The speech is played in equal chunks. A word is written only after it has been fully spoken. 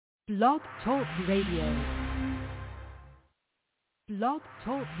Blog Talk Radio. Blog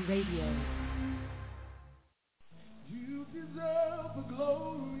Talk Radio. You deserve the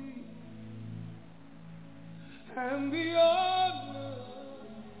glory and the honor.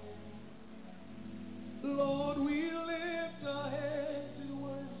 Lord, we lift our hands in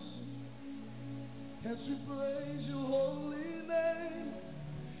worship as we praise your holy name.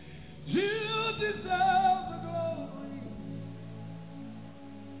 You deserve the glory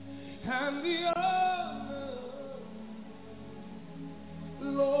and the honor.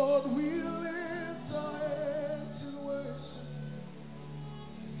 Lord, we lift our hands in worship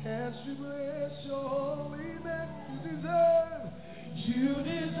as we bless your holy name. You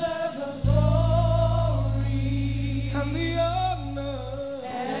deserve the glory and the honor.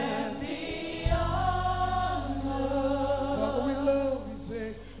 Father, we love you,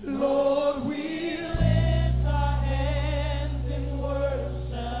 say, Lord, we lift our hands in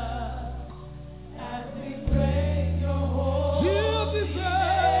worship as we praise your holy name. You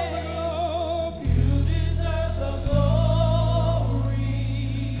deserve the glory. You deserve the glory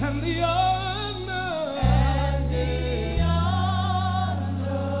and the honor.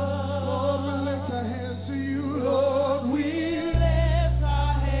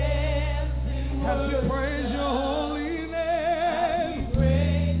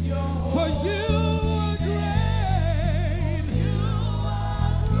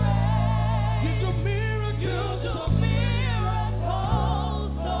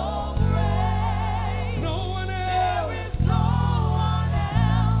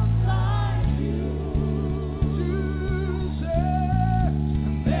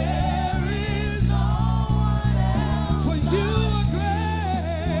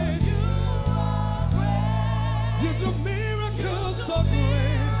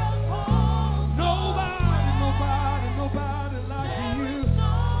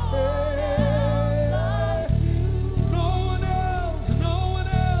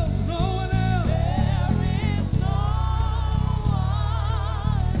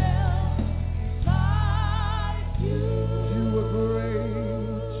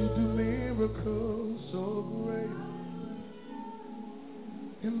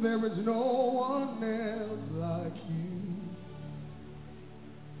 There is no one else like you.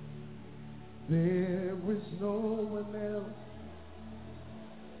 There is no one else.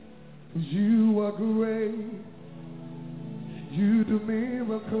 'Cause you are great. You do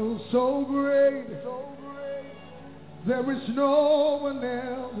miracles so great. There is no one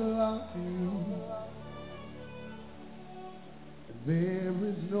else like you. There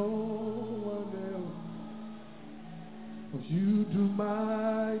is no one else. 'Cause you do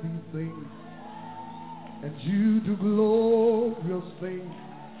mighty things, and you do glorious things.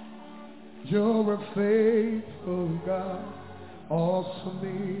 You're a faithful God. Awesome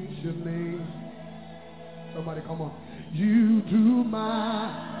is your name. Somebody come on. You do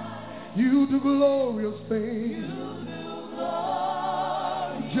glorious things.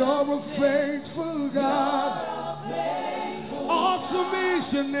 You're a faithful God. Awesome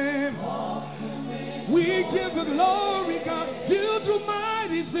is your name. We give you glory, God. You do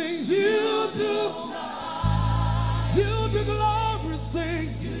mighty things. You do glorious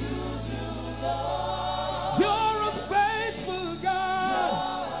things. You're a faithful God.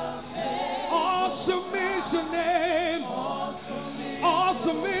 Awesome is your name.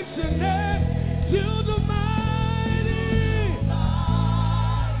 Awesome is your name. You do mighty.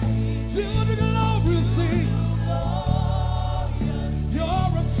 You do glorious things. You're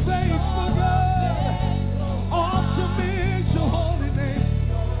a faithful God. Awesome is your holy name.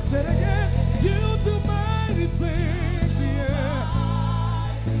 Say it again. You do mighty things, yeah.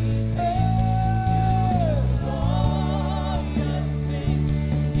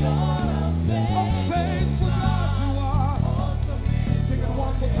 A faithful God you are. Sing it one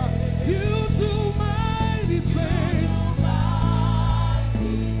more time. You do mighty things.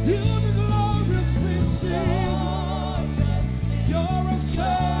 You do glorious things, Jesus. You're a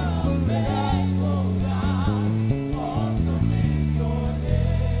faithful God.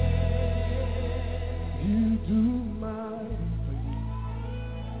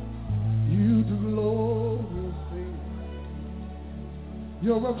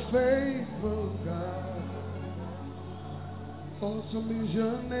 You're a faithful God. Awesome is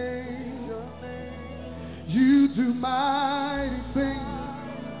your name. You do mighty things.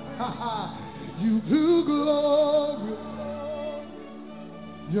 You do glorious.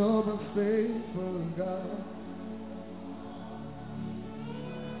 You're a faithful God.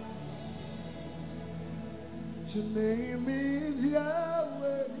 Your name is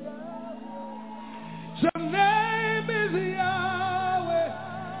Yahweh. Your name is Yahweh.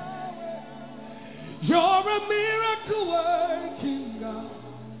 You're a miracle working God.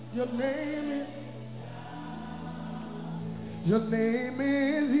 Your name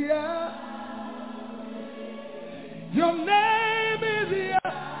is Yah. Your name is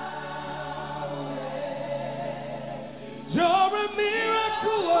Yahweh. You're a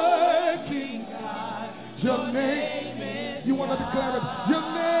miracle working God. Your name is You want to declare it? Your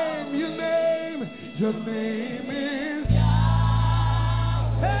name is Yahweh. Your name is Yahweh.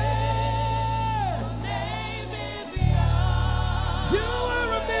 You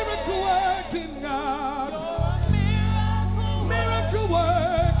are a miracle working God. Miracle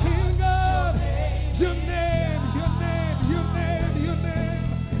working God. Your name is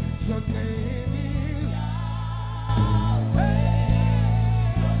Yahweh.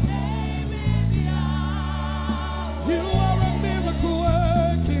 Your name is Yahweh. You are a miracle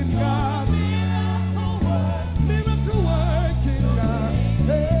working God. Miracle working God.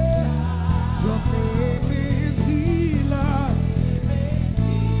 Your name is Healer.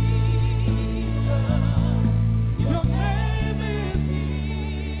 Your name is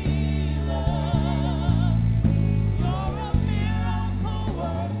Healer. You're a miracle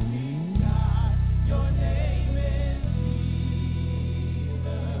working God. Your name is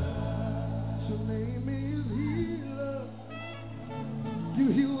Healer. Your name is Healer. You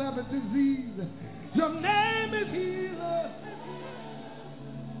heal every disease. Your name is Healer.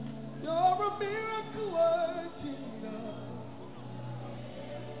 You're a miracle working God.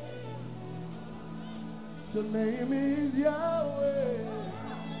 Your name is Yahweh.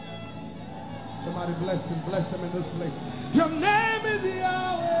 Somebody bless him in this place. Your name is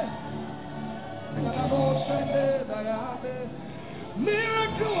Yahweh.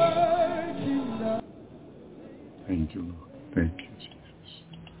 Miracle working God. Thank you, Lord. Thank you, Jesus.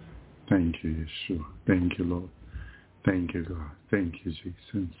 Thank you, Yeshua. Thank you, Lord. Thank you, God. Thank you, Jesus.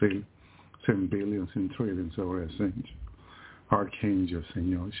 Send billions and trillions of our saints, archangels,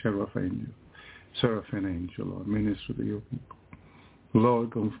 Senor, sheriff angel, seraphim angel, Lord, minister to your people.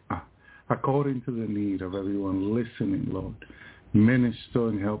 Lord, according to the need of everyone listening, Lord, minister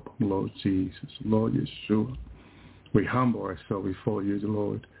and help them, Lord Jesus. Lord Yeshua, we humble ourselves before you,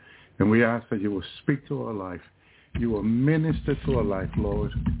 Lord, and we ask that you will speak to our life. You will minister to our life,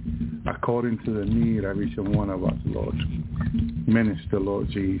 Lord, according to the need of each and one of us, Lord. Minister, Lord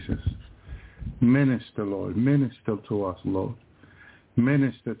Jesus. Minister, Lord. Minister to us, Lord.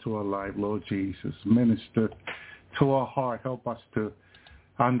 Minister to our life, Lord Jesus. Minister to our heart. Help us to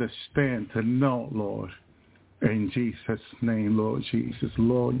understand, to know, Lord. In Jesus' name, Lord Jesus.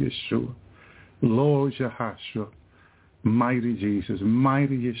 Lord Yeshua. Lord Yahashua. Mighty Jesus.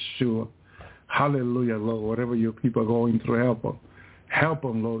 Mighty Yeshua. Hallelujah, Lord. Whatever your people are going through, help them. Help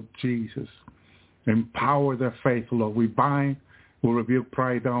them, Lord Jesus. Empower their faith, Lord. We bind, we'll rebuke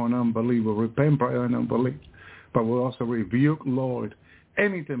pride and unbelief. We'll repent pride and unbelief. But we'll also rebuke, Lord,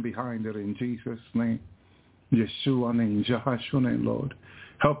 anything behind it in Jesus' name. Yeshua name, Jehoshua name, Lord.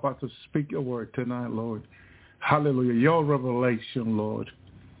 Help us to speak your word tonight, Lord. Hallelujah. Your revelation, Lord,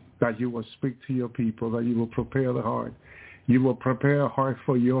 that you will speak to your people, that you will prepare the heart. You will prepare a heart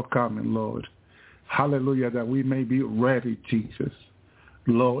for your coming, Lord. Hallelujah, that we may be ready, Jesus.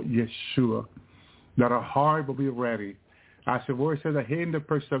 Lord Yeshua, that our heart will be ready. As the word says, that he that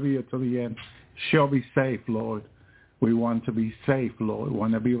persevere to the end shall be safe, Lord. We want to be safe, Lord. We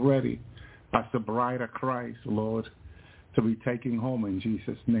want to be ready as the bride of Christ, Lord, to be taken home. In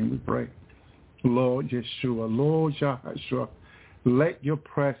Jesus' name we pray. Lord Yeshua, Lord Yahshua, let your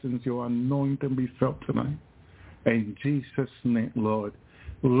presence, your anointing be felt tonight. In Jesus' name, Lord,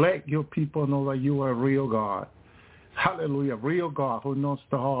 let your people know that you are a real God. Hallelujah, real God who knows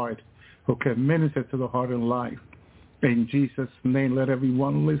the heart, who can minister to the heart and life. In Jesus' name, let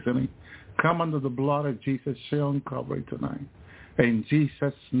everyone listening come under the blood of Jesus, shall uncover it tonight. In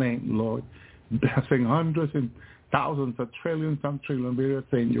Jesus' name, Lord, blessing hundreds and thousands of trillions and trillions, be your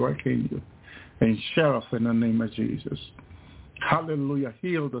thing, you are king, and sheriff in the name of Jesus. Hallelujah,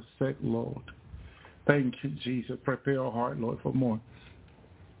 heal the sick, Lord. Thank you, Jesus. Prepare our heart, Lord, for more.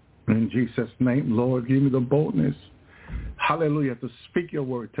 In Jesus' name, Lord, give me the boldness, hallelujah, to speak your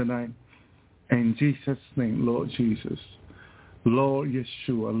word tonight. In Jesus' name, Lord Jesus. Lord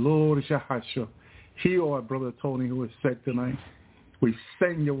Yeshua, Lord Yahashua, heal our brother Tony who is sick tonight. We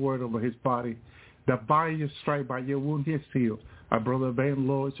send your word over his body, that by your stripe, by your wound, he is healed. Our brother Ben,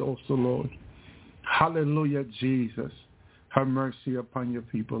 Lord, also, Lord. Hallelujah, Jesus. Have mercy upon your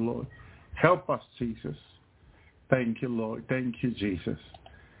people, Lord. Help us, Jesus. Thank you, Lord. Thank you, Jesus.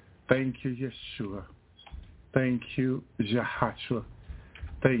 Thank you, Yeshua. Thank you, Jehoshua.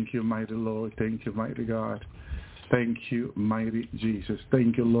 Thank you, mighty Lord. Thank you, mighty God. Thank you, mighty Jesus.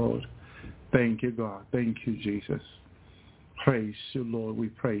 Thank you, Lord. Thank you, God. Thank you, Jesus. Praise you, Lord. We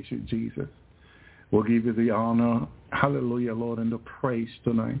praise you, Jesus. We'll give you the honor. Hallelujah, Lord, and the praise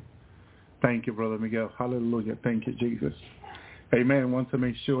tonight. Thank you, Brother Miguel. Hallelujah. Thank you, Jesus. Amen. I want to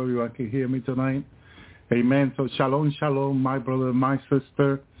make sure everyone can hear me tonight. Amen. So shalom, shalom, my brother, my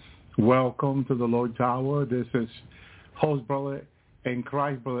sister. Welcome to the Lord's Hour. This is host brother in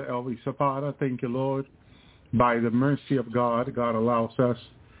Christ, Brother Elvis Zapata. Thank you, Lord. By the mercy of God, God allows us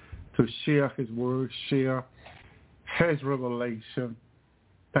to share his word, share his revelation.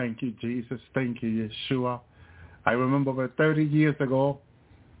 Thank you, Jesus. Thank you, Yeshua. I remember about 30 years ago,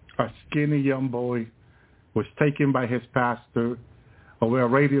 a skinny young boy was taken by his pastor over a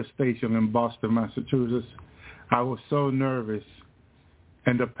radio station in Boston, Massachusetts. I was so nervous,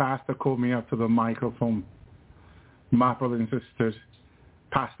 and the pastor called me up to the microphone. My brother and sisters,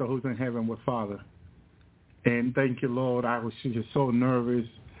 Pastor who's in heaven with Father. And thank you, Lord. I was just so nervous.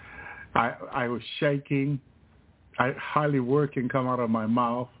 I was shaking. Hardly word can come out of my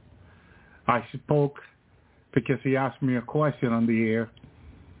mouth. I spoke because he asked me a question on the air.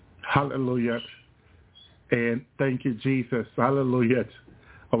 Hallelujah. And thank you, Jesus. Hallelujah.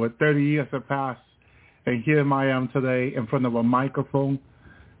 Over 30 years have passed, and here I am today in front of a microphone.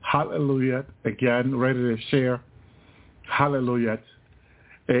 Hallelujah. Again, ready to share. Hallelujah.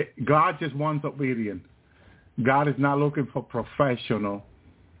 God just wants obedience. God is not looking for professional.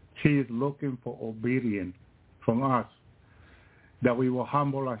 He is looking for obedience from us, that we will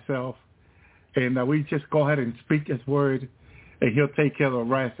humble ourselves and that we just go ahead and speak his word, and he'll take care of the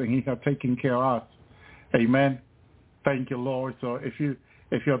rest, and he has taken care of us. Amen. Thank you, Lord. So if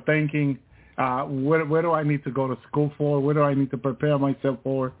you're thinking, where do I need to go to school for? Where do I need to prepare myself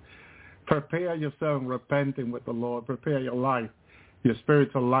for? Prepare yourself repenting with the Lord. Prepare your life, your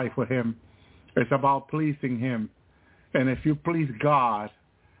spiritual life with him. It's about pleasing him. And if you please God,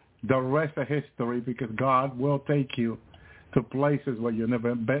 the rest of history, because God will take you to places where you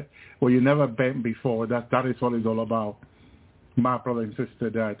never been before. That is what it's all about. My brother and sister,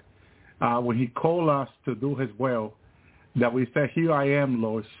 that when he called us to do his will, that we say, here I am,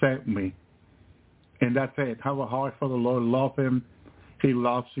 Lord, send me. And that's it. Have a heart for the Lord. Love him. He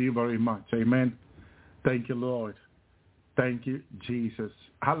loves you very much. Amen. Thank you, Lord. Thank you, Jesus.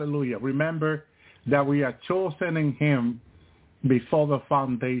 Hallelujah. Remember that we are chosen in him before the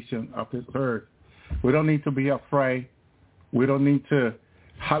foundation of this earth. We don't need to be afraid. We don't need to,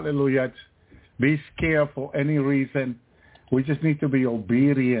 hallelujah, be scared for any reason. We just need to be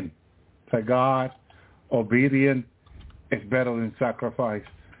obedient to God. Obedient is better than sacrifice,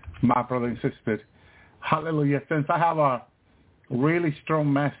 my brother and sister. Hallelujah. Since I have a really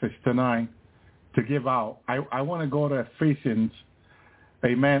strong message tonight to give out, I want to go to Ephesians.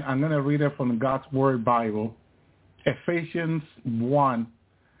 Amen. I'm going to read it from the God's Word Bible. Ephesians 1,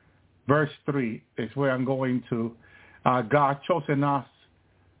 verse 3 is where I'm going to. God chosen us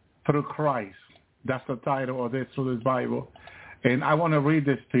through Christ. That's the title of this through this Bible. And I want to read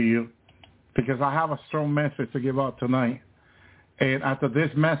this to you because I have a strong message to give out tonight. And after this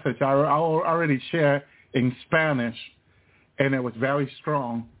message, I already shared in Spanish, and it was very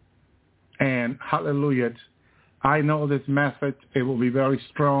strong. And hallelujah, I know this message, it will be very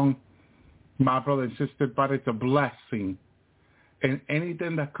strong, my brother and sister, but it's a blessing. And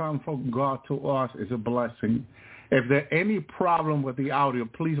anything that comes from God to us is a blessing. If there's any problem with the audio,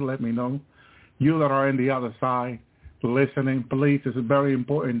 please let me know. You that are on the other side listening, please, it's very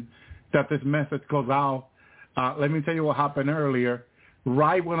important that this message goes out. Let me tell you what happened earlier.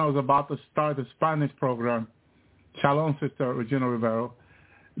 Right when I was about to start the Spanish program, Shalom, Sister Regina Rivero,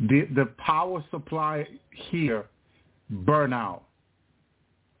 the power supply here burned out.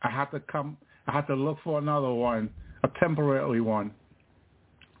 I had to look for another one, a temporary one.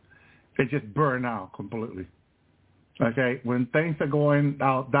 It just burned out completely. Okay, when things are going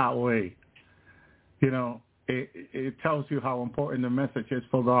out that way, it tells you how important the message is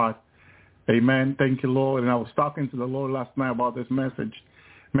for God. Amen. Thank you, Lord. And I was talking to the Lord last night about this message,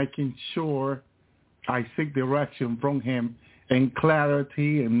 making sure I seek direction from him and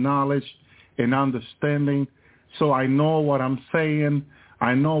clarity and knowledge and understanding, so I know what I'm saying.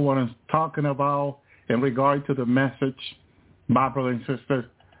 I know what I'm talking about in regard to the message, my brother and sister.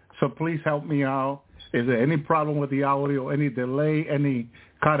 So please help me out. Is there any problem with the audio, any delay, any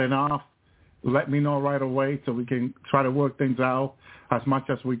cutting off? Let me know right away so we can try to work things out as much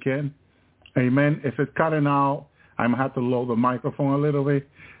as we can. Amen. If it's cutting out, I'm going to have to lower the microphone a little bit.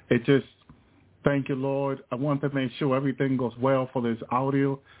 Thank you, Lord. I want to make sure everything goes well for this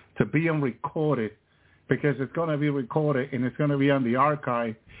audio to be recorded, because it's going to be recorded and it's going to be on the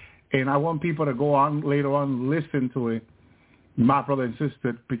archive. And I want people to go on later on, listen to it, my brother and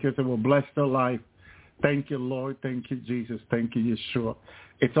sister, because it will bless their life. Thank you, Lord. Thank you, Jesus. Thank you, Yeshua.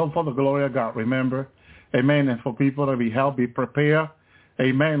 It's all for the glory of God, remember. Amen. And for people to be helped, be prepared.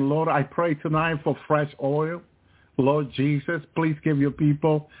 Amen. Lord, I pray tonight for fresh oil. Lord Jesus, please give your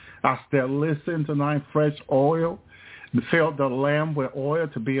people, as they listen tonight, fresh oil. Fill the lamp with oil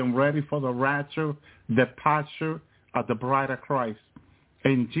to be ready for the rapture, departure of the bride of Christ.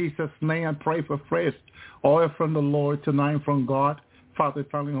 In Jesus' name, I pray for fresh oil from the Lord tonight, from God, Father,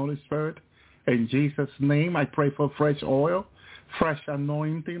 Son, and Holy Spirit. In Jesus' name, I pray for fresh oil, fresh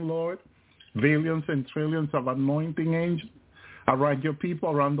anointing, Lord, billions and trillions of anointing angels around your people,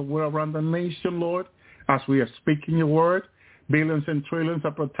 around the world, around the nation, Lord, as we are speaking your word, billions and trillions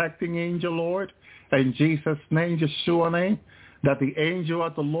of protecting angel, Lord, in Jesus' name, Yeshua name, that the angel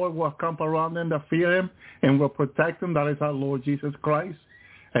of the Lord will come around them that fear him and will protect them. That is our Lord Jesus Christ.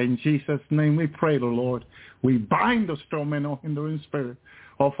 In Jesus' name we pray, the Lord. We bind the storm and hindering spirit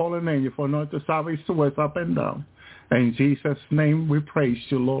of fallen angel for not to salvage to us up and down. In Jesus' name we praise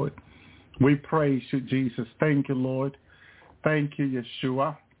you, Lord. We praise you, Jesus. Thank you, Lord. Thank you,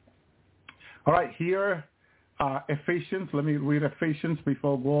 Yeshua. All right, here, Ephesians. Let me read Ephesians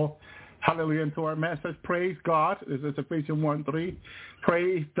before we go, hallelujah, into our message. Praise God. This is Ephesians 1:3.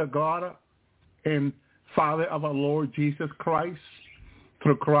 Praise the God and Father of our Lord Jesus Christ,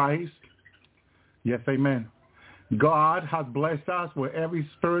 through Christ. Yes, amen. God has blessed us with every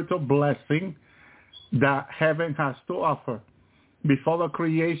spiritual blessing that heaven has to offer. Before the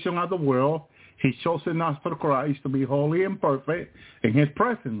creation of the world, he's chosen us through Christ to be holy and perfect in his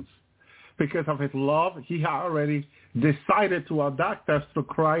presence. Because of his love, he had already decided to adopt us through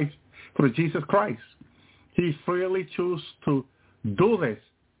Christ, through Jesus Christ. He freely chose to do this.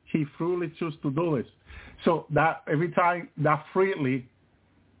 He freely chose to do this. So that every time that freely,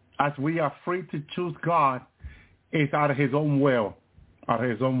 as we are free to choose God, is out of his own will. Out of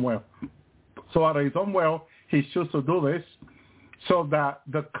his own will. So out of his own will, he chose to do this so that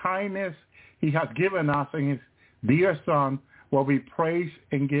the kindness he has given us in his dear Son will be praised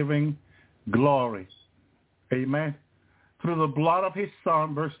and given glory. Amen. Through the blood of his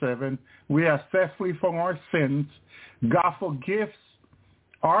Son, verse 7, we are set free from our sins. God forgives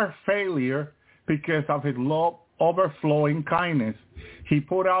our failure because of his love overflowing kindness. He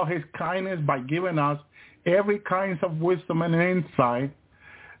poured out his kindness by giving us every kind of wisdom and insight.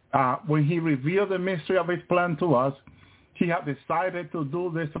 When he revealed the mystery of his plan to us, he had decided to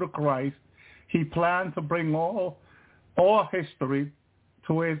do this through Christ. He planned to bring all history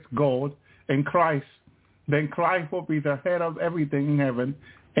to its goal in Christ. Then Christ will be the head of everything in heaven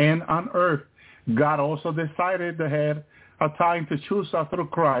and on earth. God also decided ahead of time to choose us through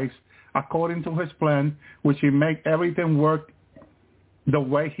Christ according to his plan, which he make everything work the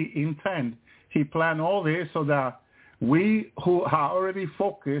way he intended. He planned all this so that we who have already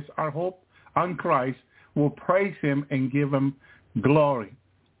focused our hope on Christ will praise him and give him glory.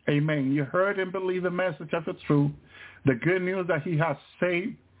 Amen. You heard and believe the message of the truth, the good news that he has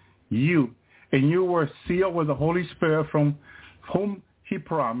saved you, and you were sealed with the Holy Spirit from whom he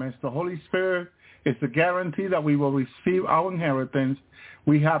promised. The Holy Spirit is the guarantee that we will receive our inheritance.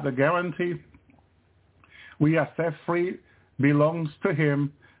 We have the guarantee we are set free, belongs to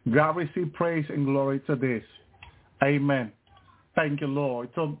him. God receive praise and glory to this. Amen. Thank you, Lord.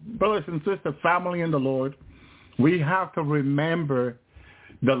 So, brothers and sisters, family in the Lord, we have to remember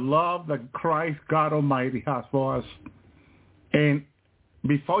the love that Christ, God Almighty, has for us. And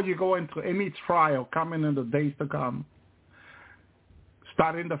before you go into any trial coming in the days to come,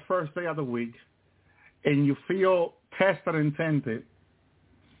 starting the first day of the week, and you feel tested and tempted,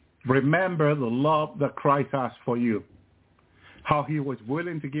 remember the love that Christ has for you, how he was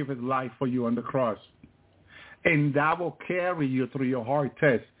willing to give his life for you on the cross. And that will carry you through your hard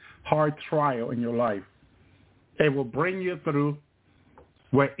test, hard trial in your life. It will bring you through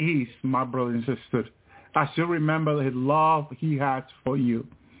with ease, my brothers and sisters, as you remember the love he has for you.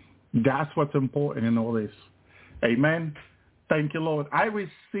 That's what's important in all this. Amen. Thank you, Lord. I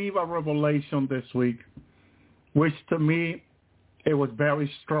received a revelation this week, which to me, it was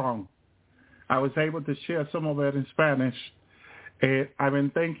very strong. I was able to share some of it in Spanish. I've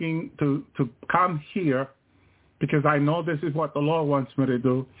been thinking to come here because I know this is what the Lord wants me to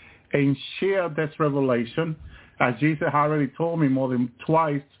do and share this revelation. As Jesus already told me more than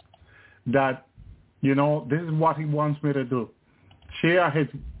twice that, this is what he wants me to do. Share his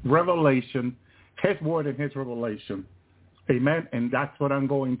revelation, his word and his revelation. Amen. And that's what I'm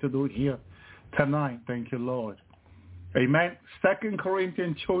going to do here tonight. Thank you, Lord. Amen. 2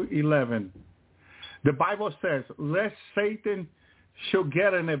 Corinthians 2:11. The Bible says, lest Satan should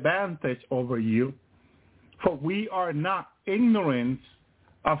get an advantage over you, for we are not ignorant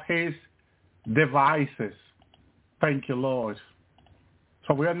of his devices. Thank you, Lord.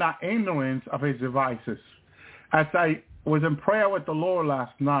 So we are not ignorant of his devices. As I was in prayer with the Lord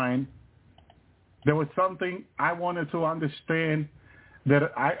last night, there was something I wanted to understand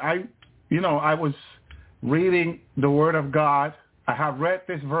that I was reading the Word of God. I have read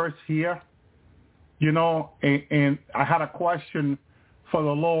this verse here, and I had a question for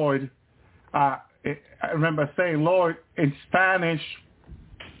the Lord. I remember saying, Lord, in Spanish,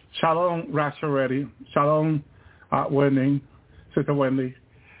 Shalom, Rasharetti, Shalom, Wendy, Sister Wendy.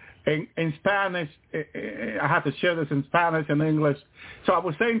 In Spanish, I had to share this in Spanish and English. So I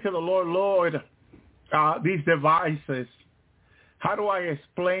was saying to the Lord, these devices, how do I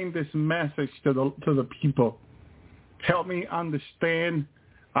explain this message to the people? Help me understand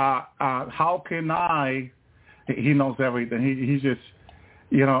how can I, he knows everything. He's just,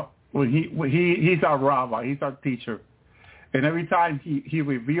 he's our rabbi, he's our teacher. And every time he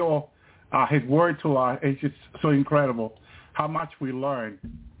reveals his word to us, it's just so incredible how much we learn.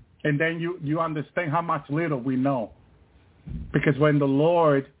 And then you understand how much little we know. Because when the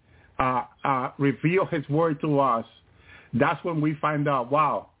Lord reveals his word to us, that's when we find out,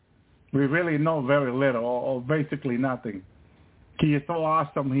 wow, we really know very little or basically nothing. He is so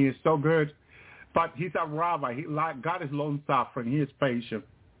awesome. He is so good. But he's a rabbi. God is long-suffering. He is patient.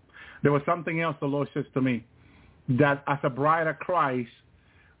 There was something else the Lord says to me, that as a bride of Christ,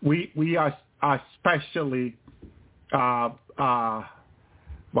 we are especially, what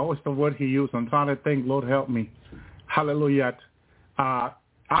was the word he used? I'm trying to think. Lord, help me. Hallelujah. Our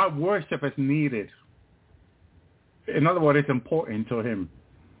worship is needed. In other words, it's important to him.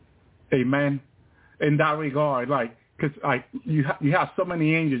 Amen. In that regard, because you have so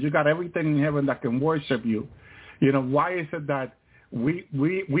many angels, you got everything in heaven that can worship you. Why is it that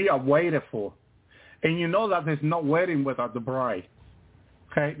we are waited for? And you know that there's no wedding without the bride.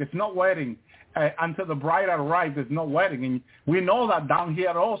 Okay, there's no wedding until the bride arrives. There's no wedding, and we know that down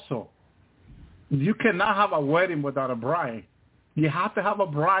here also. You cannot have a wedding without a bride. You have to have a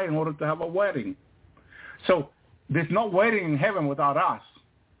bride in order to have a wedding. So there's no wedding in heaven without us.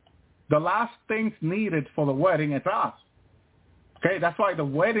 The last things needed for the wedding is us. Okay, that's why the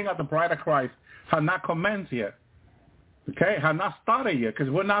wedding of the bride of Christ has not commenced yet. Okay, has not started yet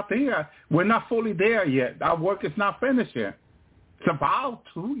because we're not there. We're not fully there yet. Our work is not finished yet. It's about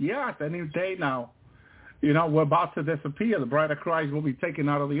to, yes, any day now. We're about to disappear. The bride of Christ will be taken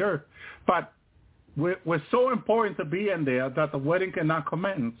out of the earth. But we're so important to be in there that the wedding cannot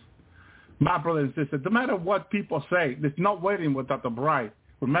commence. My brothers and sisters, no matter what people say, there's no wedding without the bride.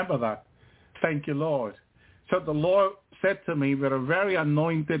 Remember that. Thank you, Lord. So the Lord said to me with a very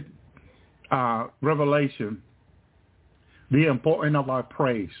anointed revelation, the importance of our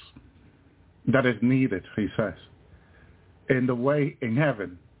praise that is needed, he says, in the way in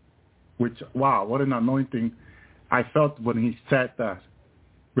heaven, which, wow, what an anointing I felt when he said that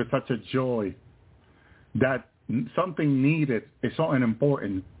with such a joy, that something needed is so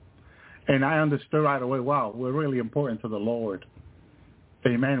important. And I understood right away, wow, we're really important to the Lord.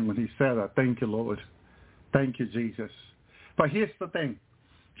 Amen, when he said that. Thank you, Lord. Thank you, Jesus. But here's the thing.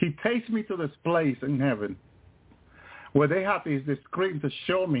 He takes me to this place in heaven where they have this screen to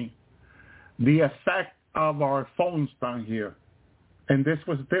show me the effect of our phones down here. And this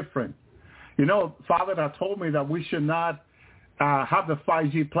was different. Father had told me that we should not have the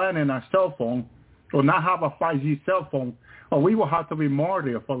 5G plan in our cell phone or not have a 5G cell phone, or we will have to be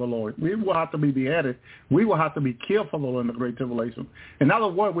martyred for the Lord. We will have to be beheaded. We will have to be killed for the Lord in the Great Tribulation. In other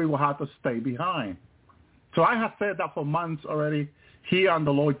words, we will have to stay behind. So I have said that for months already here on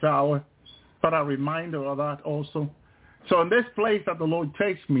the Lord's Hour, but a reminder of that also. So in this place that the Lord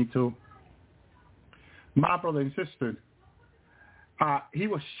takes me to, my brother and sister, he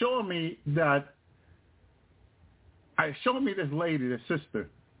was showing me that, showing me this lady, this sister,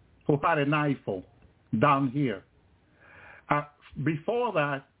 who had an iPhone down here. Before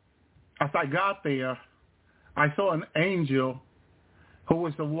that, as I got there, I saw an angel who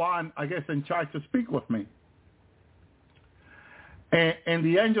was the one, I guess, in charge to speak with me. And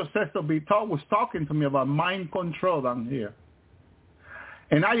the angel was talking to me about mind control down here.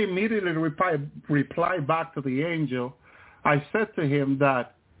 And I immediately replied back to the angel. I said to him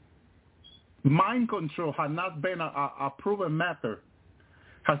that mind control had not been a proven method.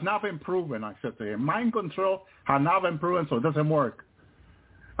 Has not been proven, I said to him. Mind control has not been proven, so it doesn't work.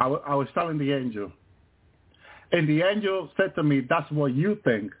 I was telling the angel. And the angel said to me, that's what you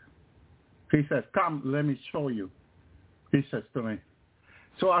think. He says, come, let me show you. He says to me.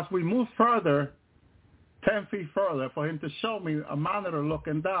 So as we move further, 10 feet further, for him to show me a monitor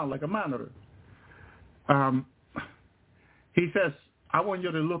looking down like a monitor. he says, I want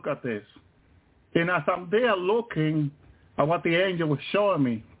you to look at this. And as I'm there looking at what the angel was showing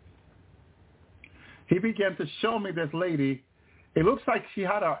me, he began to show me this lady. It looks like she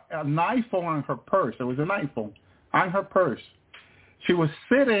had an iPhone on her purse. It was an iPhone on her purse. She was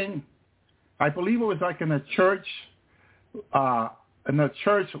sitting, I believe it was like in a church, I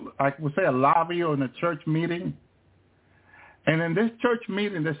would say a lobby or in a church meeting. And in this church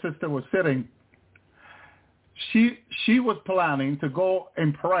meeting, this sister was sitting. She was planning to go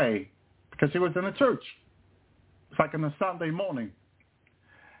and pray because she was in a church. It's like on a Sunday morning.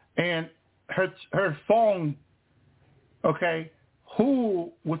 And her phone, okay,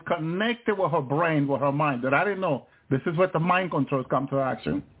 who was connected with her brain, with her mind, that I didn't know. This is where the mind controls come to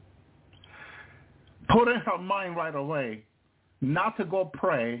action. Put in her mind right away, not to go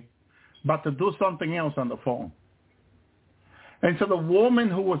pray, but to do something else on the phone. And so the woman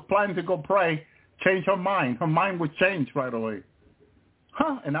who was planning to go pray changed her mind. Her mind was changed right away.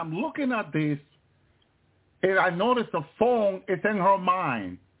 And I'm looking at this, and I noticed the phone is in her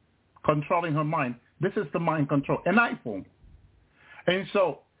mind, controlling her mind. This is the mind control, an iPhone. And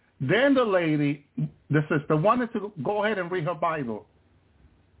so then the lady, the sister, wanted to go ahead and read her Bible.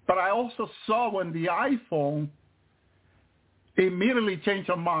 But I also saw when the iPhone immediately changed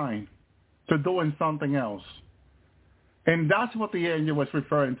her mind to doing something else. And that's what the angel was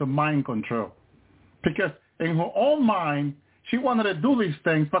referring to, mind control. Because in her own mind, she wanted to do these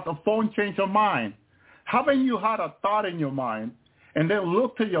things, but the phone changed her mind. Haven't you had a thought in your mind and then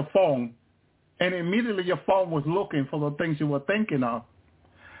looked to your phone, and immediately your phone was looking for the things you were thinking of?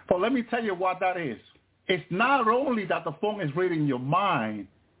 But let me tell you what that is. It's not only that the phone is reading your mind,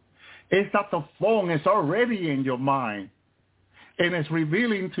 it's that the phone is already in your mind, and it's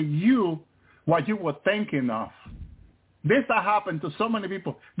revealing to you what you were thinking of. This has happened to so many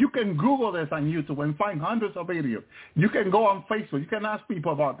people. You can Google this on YouTube and find hundreds of videos. You can go on Facebook. You can ask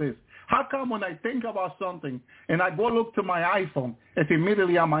people about this. How come when I think about something and I go look to my iPhone, it's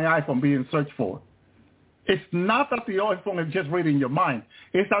immediately on my iPhone being searched for? It's not that the iPhone is just reading your mind.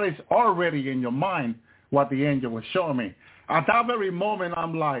 It's that it's already in your mind, what the angel was showing me. At that very moment,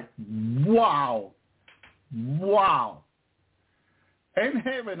 I'm like, wow. In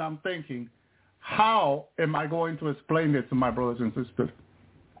heaven, I'm thinking, how am I going to explain this to my brothers and sisters?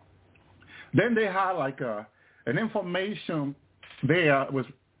 Then they had like an information there was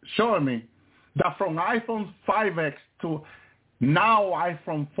showing me that from iPhone 5X to now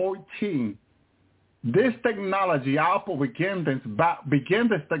iPhone 14, this technology, Apple began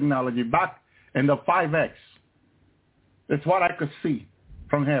this technology back in the 5X. That's what I could see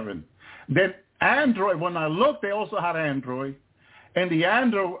from heaven. Then Android, when I looked, they also had Android. And the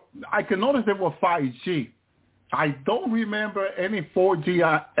Android, I can notice they were 5G. I don't remember any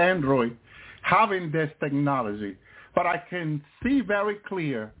 4G Android having this technology. But I can see very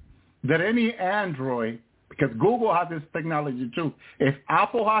clear that any Android, because Google has this technology too. If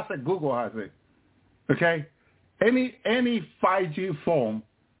Apple has it, Google has it. Okay? Any 5G phone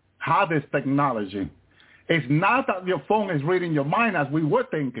has this technology. It's not that your phone is reading your mind as we were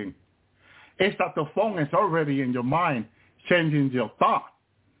thinking. It's that the phone is already in your mind, changing your thought.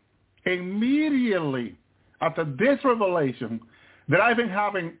 Immediately after this revelation, that I've been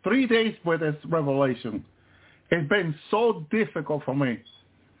having 3 days with this revelation, it's been so difficult for me.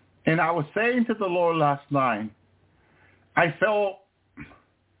 And I was saying to the Lord last night, I felt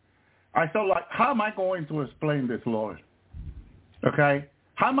like, how am I going to explain this, Lord? Okay?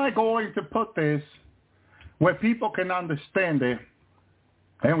 How am I going to put this where people can understand it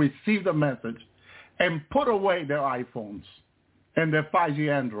and receive the message and put away their iPhones and their 5G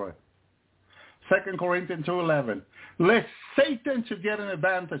Android? 2 Corinthians 2:11. Lest Satan should get an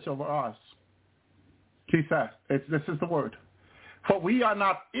advantage over us. He says, this is the word. For we are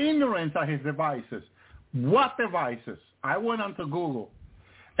not ignorant of his devices. What devices? I went onto Google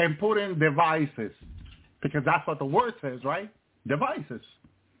and put in devices, because that's what the word says, right? Devices.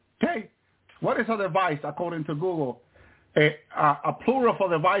 Okay. What is a device according to Google? A plural for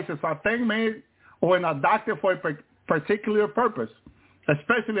devices, a thing made or adapted for a particular purpose,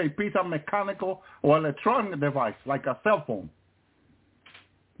 especially a piece of mechanical or electronic device like a cell phone.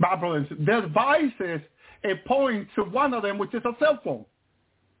 Devices, it points to one of them, which is a cell phone.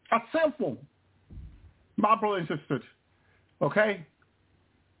 A cell phone. My brothers and sisters. Okay?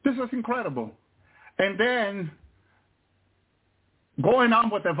 This is incredible. And then going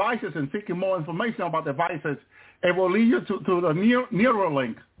on with devices and seeking more information about devices, it will lead you to the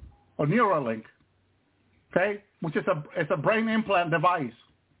Neuralink, okay, which is a brain implant device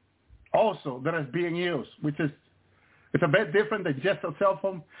also that is being used, which is It's a bit different than just a cell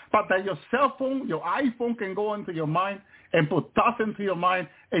phone, but that your cell phone, your iPhone can go into your mind and put thoughts into your mind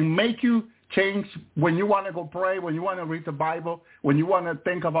and make you change when you want to go pray, when you want to read the Bible, when you want to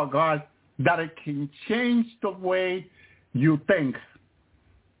think about God, that it can change the way you think.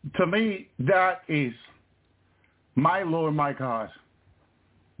 To me, that is my Lord, my God.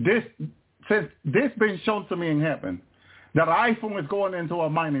 This been shown to me in heaven, that iPhone is going into our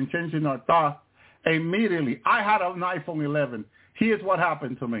mind and changing our thoughts. Immediately, I had an iPhone 11. Here's what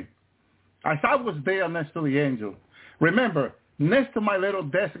happened to me. As I was there next to the angel, remember, next to my little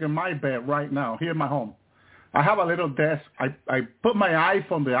desk in my bed right now, here in my home, I have a little desk. I put my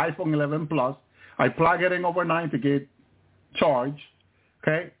iPhone, the iPhone 11 Plus, I plug it in overnight to get charged,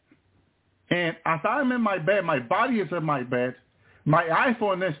 okay? And as I'm in my bed, my body is in my bed, my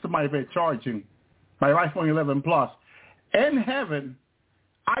iPhone is to my bed charging, my iPhone 11 Plus. In heaven,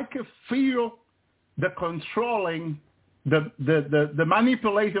 I could feel the controlling, the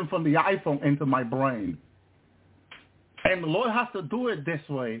manipulation from the iPhone into my brain. And the Lord has to do it this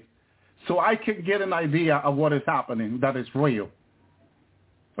way so I can get an idea of what is happening, that is real.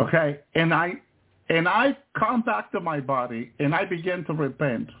 Okay? And I come back to my body, and I begin to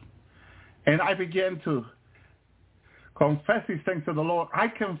repent. And I begin to confess these things to the Lord. I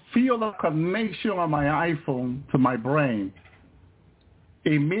can feel the connection of my iPhone to my brain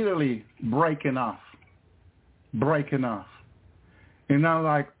immediately breaking off. And I'm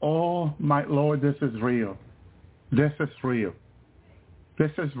like, oh, my Lord, this is real. This is real.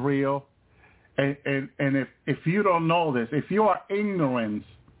 And if you don't know this, if you are ignorant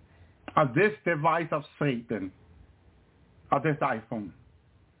of this device of Satan, of this iPhone,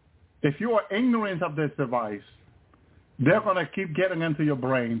 if you are ignorant of this device, they're going to keep getting into your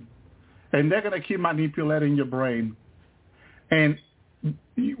brain, and they're going to keep manipulating your brain. And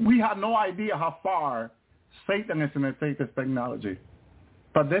we have no idea how far Satan is going to take this technology.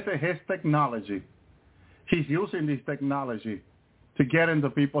 But this is his technology. He's using this technology to get into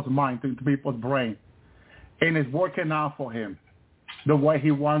people's mind, into people's brain. And it's working out for him the way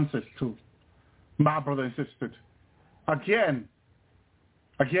he wants it to. My brothers and sisters. Again,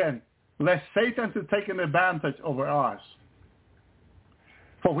 let Satan to take an advantage over us.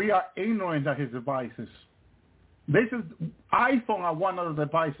 For we are ignorant of his devices. This is iPhone are one of the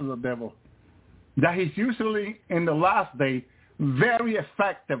devices of the devil. That he's usually in the last day very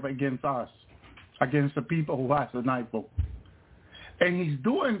effective against us, against the people who has an iPhone. And he's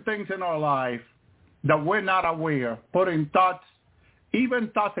doing things in our life that we're not aware, putting thoughts, even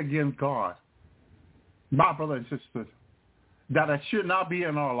thoughts against God. My brothers and sisters, that it should not be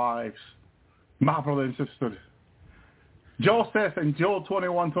in our lives. My brothers and sisters. Joel says in Joel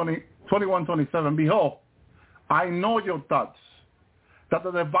 21:27, behold, I know your thoughts, that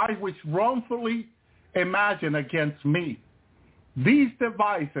the device which wrongfully imagine against me. These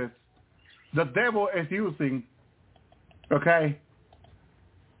devices the devil is using, okay,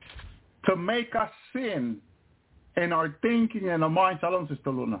 to make us sin in our thinking and our mind. Shalom, Sister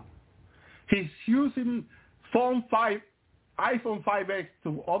Luna. He's using iPhone 5X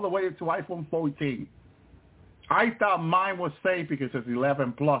to all the way to iPhone 14. I thought mine was safe because it's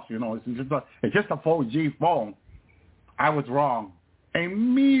 11 plus, it's just a 4G phone. I was wrong.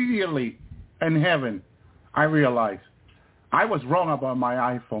 Immediately in heaven, I realized I was wrong about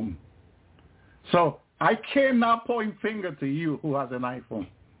my iPhone. So I cannot point finger to you who has an iPhone.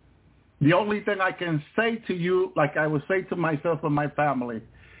 The only thing I can say to you, like I would say to myself and my family,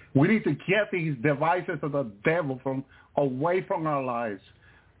 we need to get these devices of the devil away from our lives,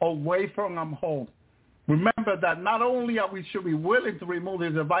 away from our home. Remember that not only should we be willing to remove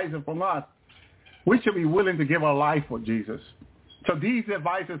these devices from us, we should be willing to give our life for Jesus. So these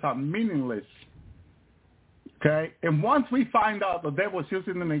devices are meaningless. Okay? And once we find out the devil's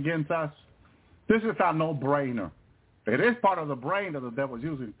using them against us, this is a no-brainer. It is part of the brain that the devil's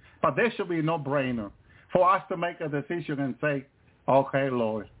using, but there should be a no-brainer for us to make a decision and say, okay,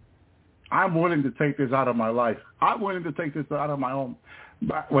 Lord, I'm willing to take this out of my life. I'm willing to take this out of my home.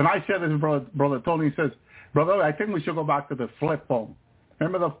 But when I said this, Brother Tony says, brother, I think we should go back to the flip phone.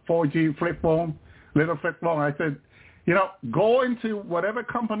 Remember the 4G flip phone, little flip phone? I said, go into whatever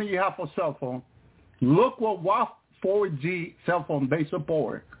company you have for cell phone, look what 4G cell phone they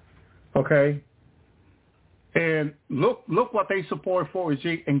support, okay? And look what they support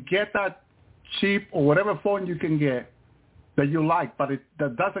 4G and get that cheap or whatever phone you can get that you like, but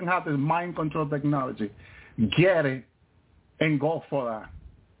that doesn't have this mind control technology. Get it and go for that.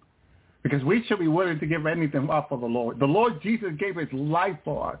 Because we should be willing to give anything up for the Lord. The Lord Jesus gave his life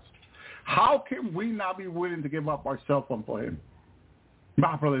for us. How can we not be willing to give up our cell phone for him?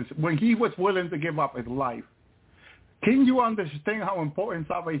 My brothers, when he was willing to give up his life, Can you understand how important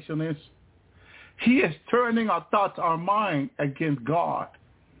salvation is? He is turning our thoughts, our mind against God.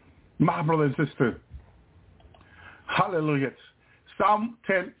 My brother and sister. Hallelujah. Psalm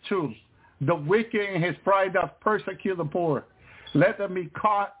 10:2. The wicked in his pride doth persecute the poor. Let them be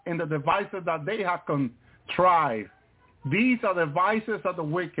caught in the devices that they have contrived. These are the devices of the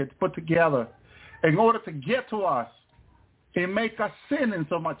wicked put together in order to get to us and make us sin and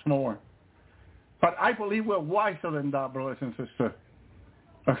so much more. But I believe we're wiser than that, brothers and sisters.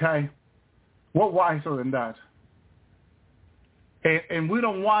 Okay? We're wiser than that. And we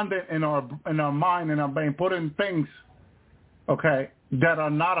don't want it in our mind and our brain, putting things, okay, that are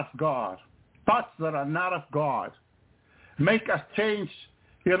not of God. Thoughts that are not of God. Make us change.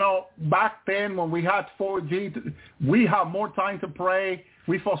 You know, back then when we had 4G, we had more time to pray.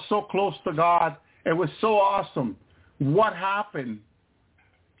 We felt so close to God. It was so awesome. What happened?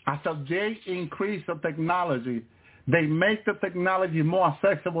 As they increase the technology, they make the technology more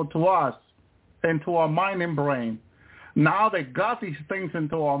accessible to us and to our mind and brain. Now they got these things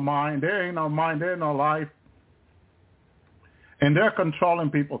into our mind. They're in our mind. They're in our life. And they're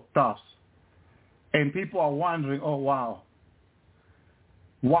controlling people's thoughts. And people are wondering, oh, wow,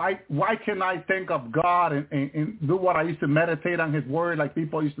 why can I think of God and do what I used to meditate on his word like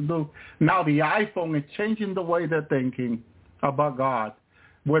people used to do? Now the iPhone is changing the way they're thinking about God,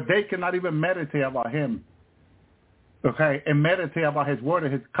 where they cannot even meditate about him, okay, and meditate about his word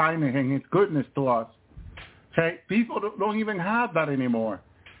and his kindness and his goodness to us. Okay, people don't even have that anymore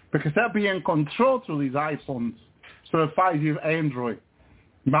because they're being controlled through these iPhones, through the 5G Android,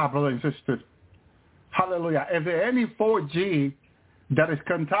 my brother and sister. Hallelujah. If there any 4G that is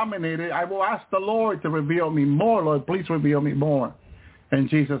contaminated, I will ask the Lord to reveal me more. Lord, please reveal me more in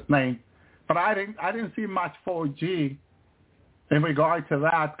Jesus' name. But I didn't see much 4G in regard to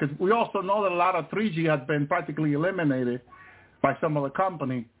that because we also know that a lot of 3G has been practically eliminated by some of the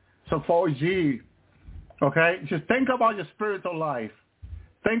company. So 4G, okay, just think about your spiritual life.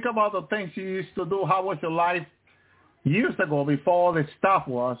 Think about the things you used to do. How was your life years ago before all this stuff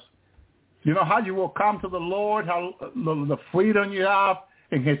was? You know, how you will come to the Lord, how the freedom you have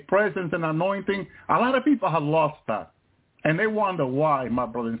in his presence and anointing. A lot of people have lost that. And they wonder why, my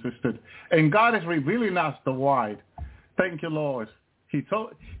brother and sister. And God is revealing us the why. Thank you, Lord. He's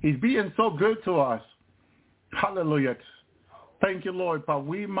being so good to us. Hallelujah. Thank you, Lord. But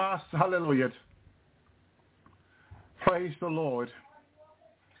we must, hallelujah, praise the Lord,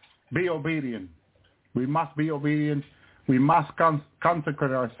 be obedient. We must be obedient. We must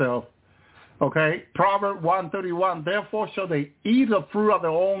consecrate ourselves. Okay, Proverbs 1:31, therefore shall they eat the fruit of their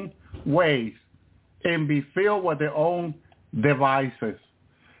own ways and be filled with their own devices.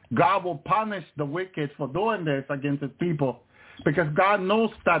 God will punish the wicked for doing this against his people because God knows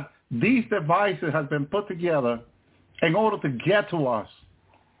that these devices have been put together in order to get to us.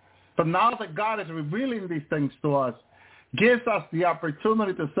 But now that God is revealing these things to us, gives us the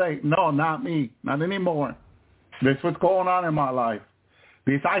opportunity to say, no, not me, not anymore. This is what's going on in my life.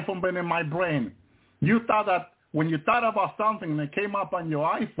 This iPhone been in my brain. You thought that when you thought about something and it came up on your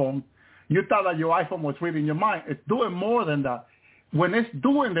iPhone, you thought that your iPhone was reading your mind. It's doing more than that. When it's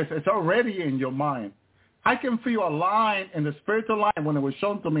doing this, it's already in your mind. I can feel a line in the spiritual line when it was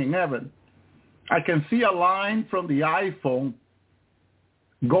shown to me in heaven. I can see a line from the iPhone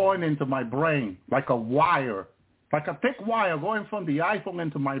going into my brain, like a wire, like a thick wire going from the iPhone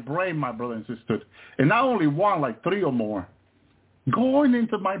into my brain, my brother and sister. And not only one, like three or more. Going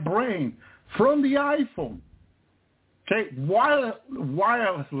into my brain from the iPhone. Okay,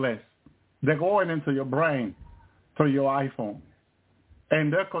 wireless. They're going into your brain through your iPhone.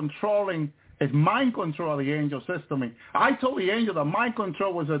 And they're controlling, it's mind control of the angel system. I told the angel that mind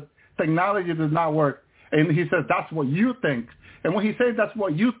control was a technology that does not work. And he says, that's what you think. And when he said that's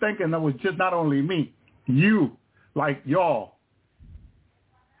what you think, and that was just not only me, you, like y'all.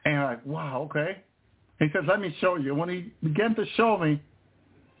 And I'm like, wow, okay. He says, let me show you. When he began to show me,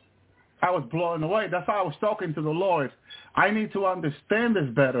 I was blown away. That's how I was talking to the Lord. I need to understand this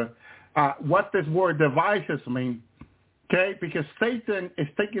better, what this word devices mean, okay? Because Satan is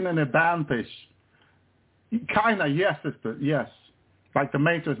taking an advantage. Kind of, yes, sister, yes, like the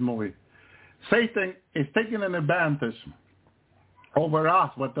Matrix movie. Satan is taking an advantage over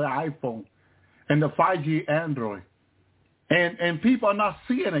us with the iPhone and the 5G Android. And people are not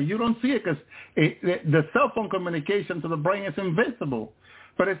seeing it. You don't see it because the cell phone communication to the brain is invisible.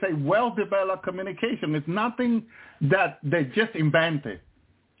 But it's a well-developed communication. It's nothing that they just invented.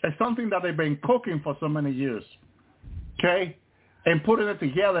 It's something that they've been cooking for so many years, okay? And putting it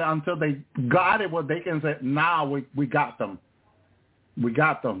together until they got it where they can say, now we got them. We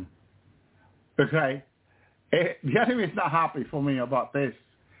got them, okay? The enemy is not happy for me about this.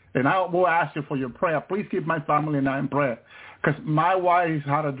 And I will ask you for your prayer. Please keep my family and I in prayer. Because my wife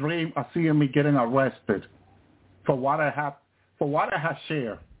had a dream of seeing me getting arrested for what I have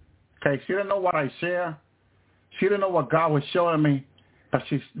shared. Okay, she didn't know what I share. She didn't know what God was showing me. But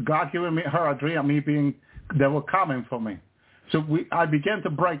God giving her a dream of me they were coming for me. So I began to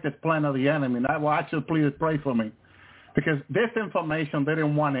break this plan of the enemy. And I will actually please pray for me. Because this information, they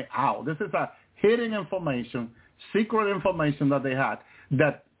didn't want it out. This is a hidden information, secret information that they had.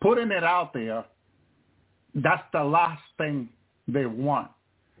 That putting it out there, that's the last thing they want.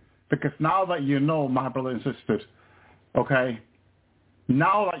 Because now that you know, my brothers and sisters, okay,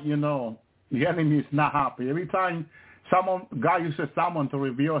 now that you know, the enemy is not happy. Every time God uses someone to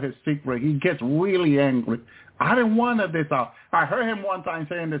reveal his secret, he gets really angry. I didn't want this out. I heard him one time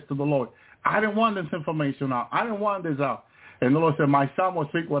saying this to the Lord. I didn't want this information out. I didn't want this out. And the Lord said, my son will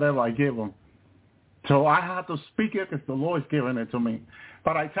speak whatever I give him. So I had to speak it because the Lord's giving it to me.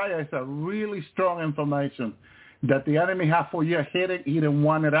 But I tell you, it's a really strong information that the enemy had for years hidden. He didn't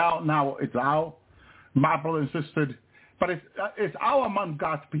want it out. Now it's out, my brother and sister. But it's out among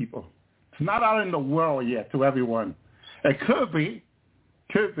God's people. It's not out in the world yet to everyone. It could be,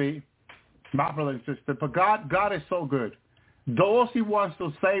 my brother and sister. But God is so good. Those he wants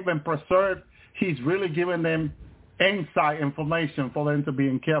to save and preserve, he's really giving them insight, information for them to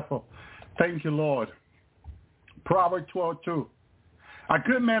be careful. Thank you, Lord. Proverbs 12:2. A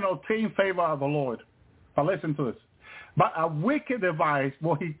good man obtains favor of the Lord. Now listen to this. But a wicked device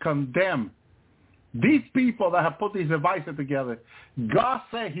will he condemn. These people that have put these devices together, God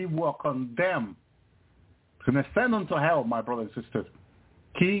said he will condemn. He's going to send them to hell, my brother and sister.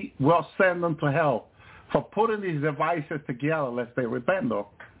 He will send them to hell for putting these devices together lest they repent, though.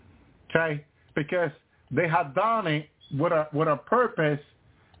 Okay? Because they have done it with a purpose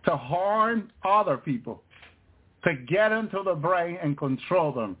to harm other people, to get into the brain and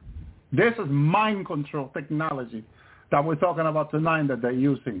control them. This is mind control technology that we're talking about tonight that they're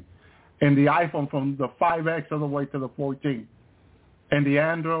using in the iPhone from the 5X all the way to the 14. And the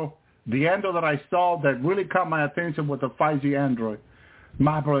Android that I saw that really caught my attention was the 5G Android.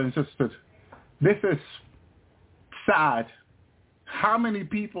 My brothers and sisters, this is sad. How many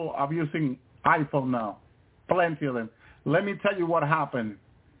people are using iPhone now? Plenty of them. Let me tell you what happened.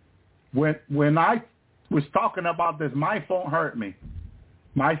 When I was talking about this, my phone hurt me.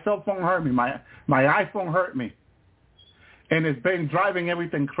 My cell phone hurt me. My iPhone hurt me. And it's been driving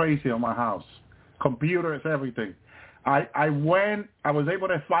everything crazy on my house. Computers, everything. I was able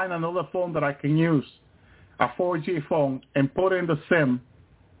to find another phone that I can use, a 4G phone, and put in the SIM.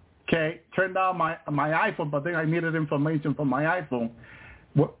 Okay, turned on my iPhone, but then I needed information from my iPhone.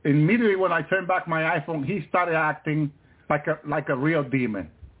 Immediately when I turned back my iPhone, he started acting like a real demon.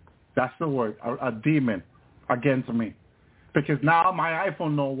 That's the word, a demon against me. Because now my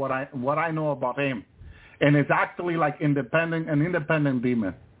iPhone knows what I know about him. And it's actually like an independent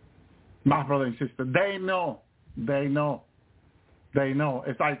demon. My brother and sister, they know.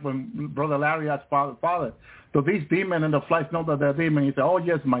 It's like when Brother Larry asked Father, do these demons in the flesh know that they're demons? He said, oh,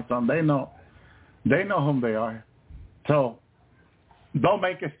 yes, my son, they know. They know whom they are. So don't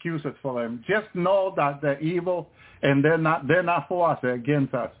make excuses for them. Just know that they're evil and they're not for us, they're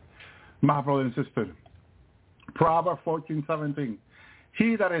against us. My brother and sister, Proverbs 14:17.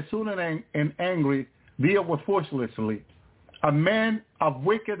 He that is soon and angry deal with forcefully. A man of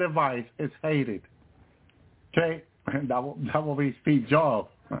wicked device is hated. Okay? That will be Steve Jobs.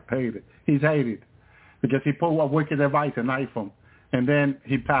 Hated. He's hated because he put a wicked device in iPhone and then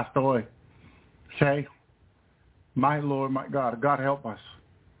he passed away. Okay? My Lord, my God. God help us.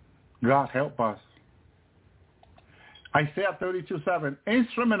 God help us. Isaiah 32:7.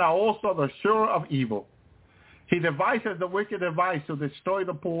 Instruments are also the sure of evil. He devises the wicked device to destroy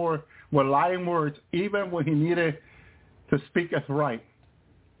the poor with lying words, even when he needed to speak as right.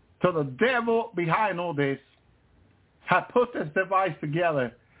 So the devil behind all this had put this device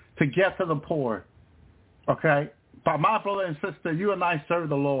together to get to the poor. Okay? But my brother and sister, you and I serve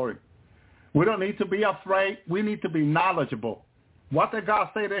the Lord. We don't need to be afraid. We need to be knowledgeable. What did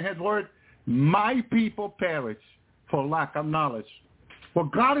God say in his word? My people perish for lack of knowledge. Well,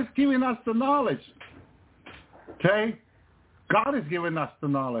 God is giving us the knowledge. Okay? God is giving us the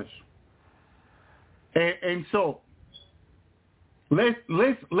knowledge. And so let's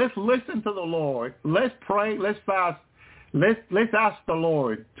listen to the Lord. Let's pray. Let's fast. Let's ask the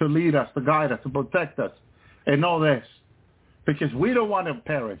Lord to lead us, to guide us, to protect us. And know this, because we don't want to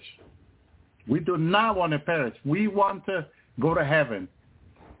perish. We do not want to perish. We want to go to heaven.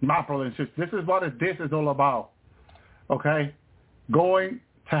 My brother and sister, this is what this is all about. Okay? Going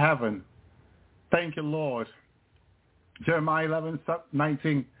to heaven. Thank you, Lord. Jeremiah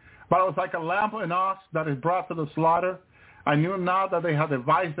 11:19. But I was like a lamb and ox that is brought to the slaughter. I knew now that they had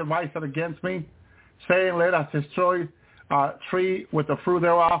devised against me, saying, let us destroy a tree with the fruit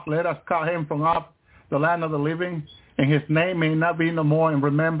thereof. Let us cut him from off the land of the living, and his name may not be no more in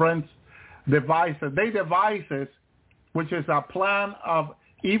remembrance. Devices. They devices, which is a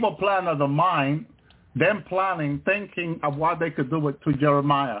evil plan of the mind, them planning, thinking of what they could do to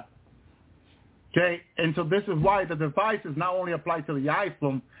Jeremiah. Okay, and so this is why the devices not only apply to the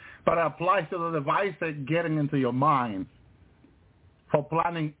iPhone, but it applies to the device that getting into your mind for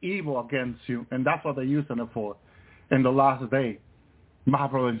planning evil against you, and that's what they're using it for in the last day. My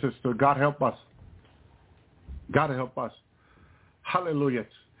brother and sister, God help us. God help us. Hallelujah.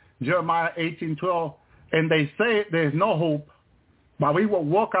 Jeremiah 18:12, and they say there's no hope, but we will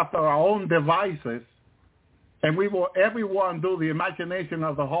walk after our own devices, and we will everyone do the imagination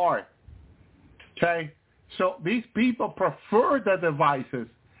of the heart. Okay? So these people prefer the devices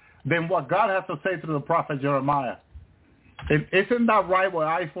than what God has to say to the prophet Jeremiah. Isn't that right with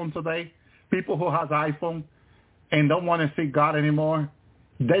iPhone today? People who have iPhone and don't want to see God anymore,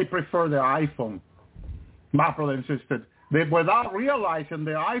 they prefer their iPhone. My brother and sister, without realizing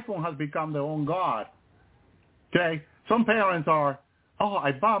their iPhone has become their own God. Okay? Some parents are,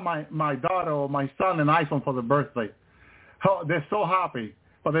 I bought my daughter or my son an iPhone for their birthday. Oh, they're so happy.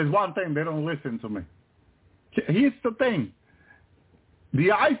 But there's one thing, they don't listen to me. Here's the thing. The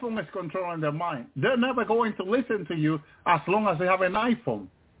iPhone is controlling their mind. They're never going to listen to you as long as they have an iPhone.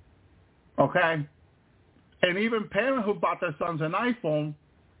 Okay? And even parents who bought their sons an iPhone,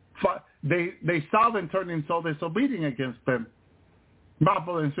 they saw them turning so disobedient against them. My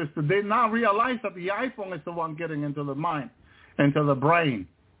brother and sister, they now realize that the iPhone is the one getting into the mind, into the brain,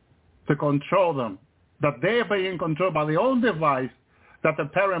 to control them. That they're being controlled by their own device that the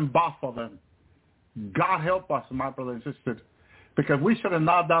parent bought for them. God help us, my brother and sister, because we should have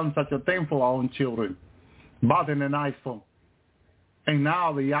not done such a thing for our own children, bought in an iPhone. And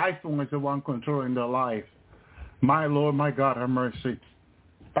now the iPhone is the one controlling their life. My Lord, my God, have mercy.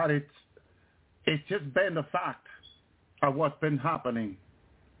 But it's just been the fact of what's been happening,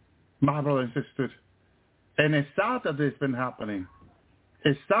 my brother and sister. And it's sad that this has been happening.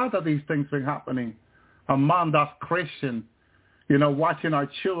 It's sad that these things have been happening among us Christians, watching our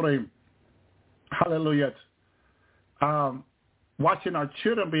children, hallelujah, watching our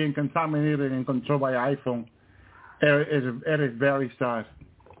children being contaminated and controlled by iPhone. It is very sad,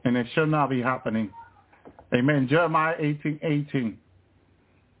 and it should not be happening. Amen. Jeremiah 18:18.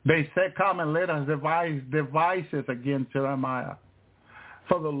 They said, come and let us devise devices against Jeremiah.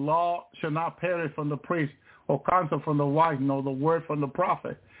 For the law shall not perish from the priest, or counsel from the wise, nor the word from the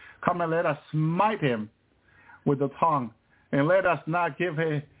prophet. Come and let us smite him with the tongue, and let us not give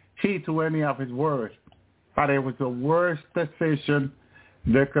heed to any of his words. But it was the worst decision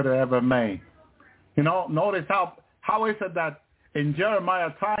they could have ever made. Notice how is it that in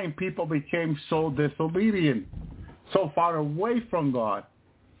Jeremiah's time, people became so disobedient, so far away from God,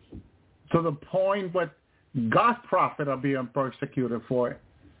 to the point where God's prophets are being persecuted for it.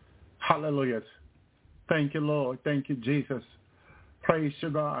 Hallelujah. Thank you, Lord. Thank you, Jesus. Praise to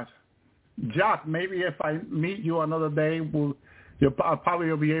God. Jack, maybe if I meet you another day, I'll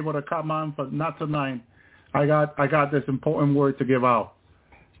probably be able to come on, but not tonight. I got this important word to give out.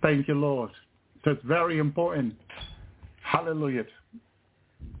 Thank you, Lord. So it's very important. Hallelujah.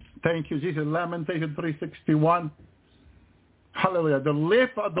 Thank you, Jesus. Lamentation 3:61. Hallelujah. The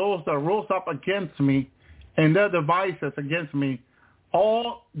lips of those that rose up against me and their devices against me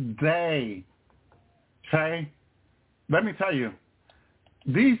all day. Okay? Let me tell you,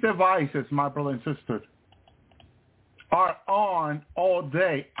 these devices, my brother and sister, are on all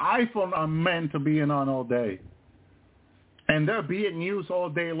day. iPhones are meant to be on all day. And they're being used all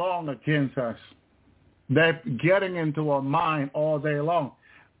day long against us. They're getting into our mind all day long.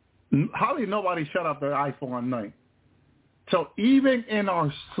 Hardly nobody shut up their iPhone at night. So even in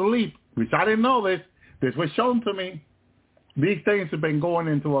our sleep, which I didn't know this was shown to me, these things have been going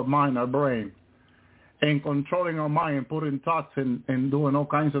into our mind, our brain, and controlling our mind, putting thoughts and doing all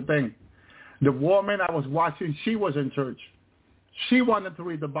kinds of things. The woman I was watching, she was in church. She wanted to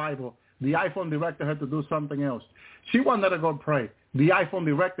read the Bible. The iPhone directed her to do something else. She wanted to go pray. The iPhone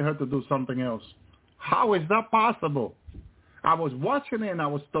directed her to do something else. How is that possible? I was watching it and I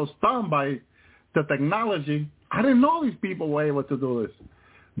was so stunned by the technology. I didn't know these people were able to do this.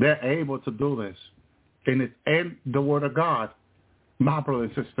 They're able to do this. And it's in the Word of God. My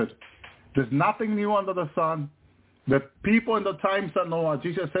brothers and sisters, there's nothing new under the sun. The people in the times of Noah,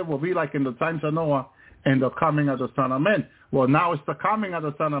 Jesus said, will be like in the times of Noah and the coming of the Son of Man. Well, now it's the coming of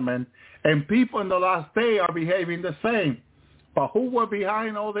the Son of Man, and people in the last day are behaving the same. But who were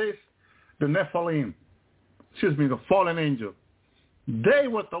behind all this? The Nephilim. The fallen angel. They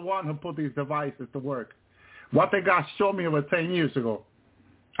were the one who put these devices to work. What they got showed me over 10 years ago.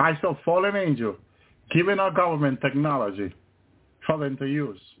 I saw fallen angel giving our government technology for them to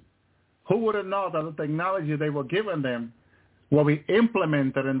use. Who would have known that the technology they were giving them will be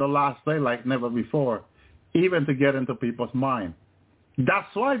implemented in the last day like never before, even to get into people's mind.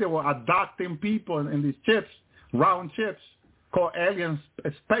 That's why they were adopting people in these chips, round chips, called alien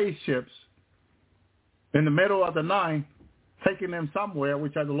spaceships, in the middle of the night, taking them somewhere,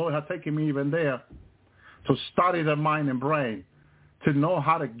 which the Lord had taken me even there, to study their mind and brain, to know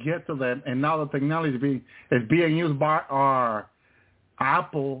how to get to them. And now the technology is being used by our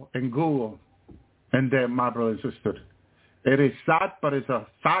Apple and Google and them, my brother and sister. It is sad, but it's a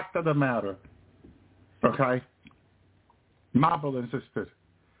fact of the matter. Okay? My brother and sister.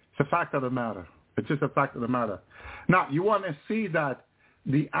 It's a fact of the matter. It's just a fact of the matter. Now, you want to see that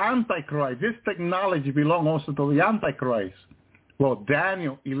the Antichrist, this technology belongs also to the Antichrist. Well,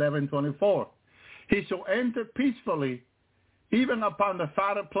 Daniel 11:24. He shall enter peacefully, even upon the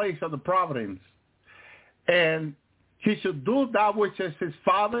fatter place of the providence. And he should do that which is his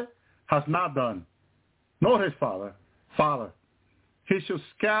father has not done. Not his father. He should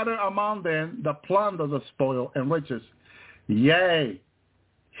scatter among them the plunder, the spoil, and riches. Yea,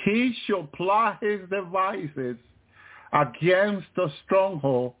 he shall plot his devices against the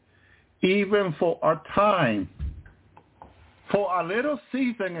stronghold, even for a time. For a little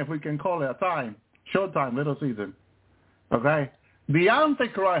season, if we can call it a time. Short time, little season. Okay? The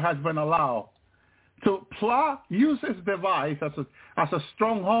Antichrist has been allowed to use his device as a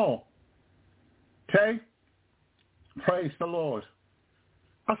stronghold. Okay? Praise the Lord.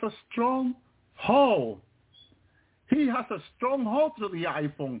 As a stronghold. He has a stronghold to the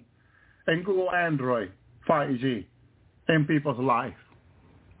iPhone and Google Android 5G in people's life.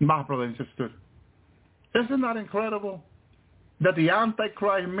 My brother and sister. Isn't that incredible? That the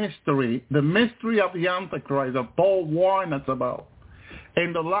Antichrist mystery, the mystery of the Antichrist that Paul warned us about,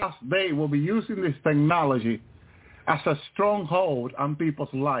 in the last day will be using this technology as a stronghold on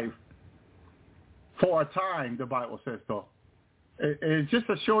people's life. For a time, the Bible says so. It's just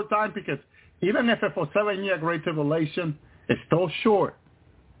a short time, because even if it's for 7-year Great Tribulation, it's still short.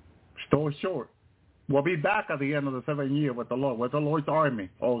 Still short. We'll be back at the end of the 7 year with the Lord's army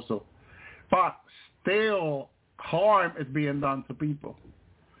also. But still, harm is being done to people.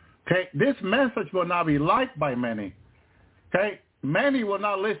 Okay, this message will not be liked by many. Okay, many will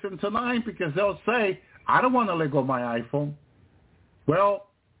not listen tonight because they'll say, I don't want to let go of my iPhone. Well,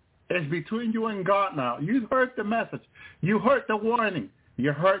 it's between you and God now. You heard the message. You heard the warning.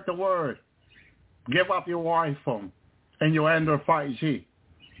 You heard the word. Give up your iPhone and your Android 5G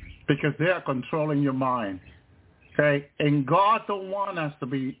because they are controlling your mind. Okay, and God don't want us to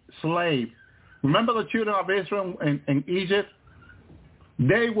be slaves. Remember the children of Israel in Egypt?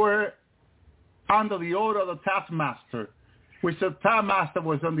 They were under the order of the taskmaster, which the taskmaster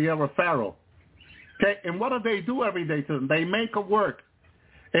was under the other Pharaoh. Okay, and what do they do every day to them? They make a work.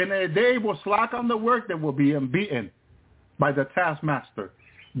 And if they were slack on the work, they were being beaten by the taskmaster.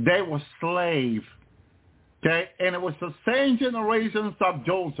 They were slaves. Okay, and it was the same generations of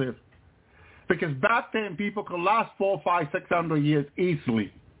Joseph. Because back then, people could last 400, 500, 600 years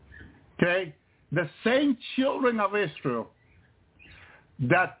easily. Okay? The same children of Israel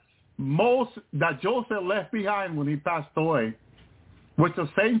that Joseph left behind when he passed away was the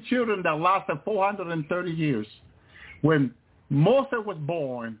same children that lasted 430 years. When Moses was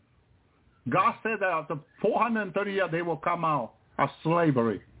born, God said that after 430 years they will come out of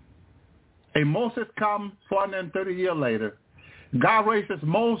slavery. And Moses comes 430 years later. God raises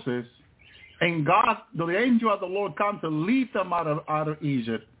Moses, and the angel of the Lord comes to lead them out of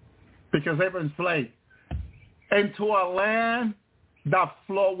Egypt, because they were enslaved, into a land that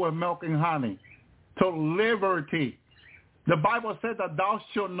flowed with milk and honey, to liberty. The Bible said that thou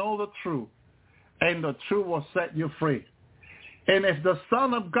shalt know the truth, and the truth will set you free. And if the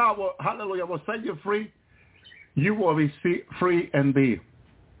Son of God will set you free, you will be free indeed.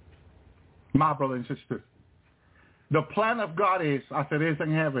 My brother and sister, the plan of God is, as it is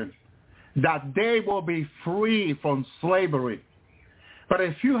in heaven, that they will be free from slavery. But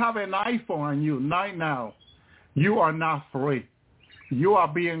if you have an iPhone on you right now, you are not free. You are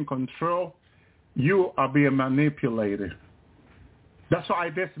being controlled. You are being manipulated. That's why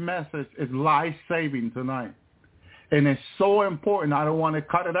this message is life-saving tonight. And it's so important. I don't want to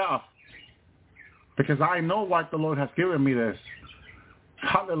cut it off, because I know what the Lord has given me this.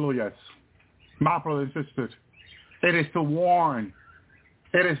 Hallelujah. My brothers and sisters, it is to warn.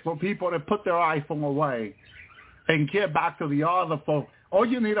 It is for people to put their iPhone away and get back to the other phone. All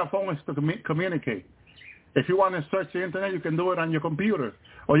you need a phone is to communicate. If you want to search the internet, you can do it on your computer.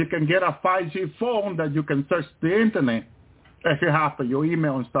 Or you can get a 5G phone that you can search the internet if you have to, your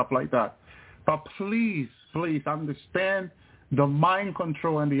email and stuff like that. But please, please understand the mind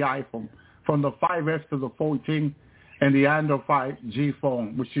control in the iPhone, from the 5S to the 14 and the Android 5G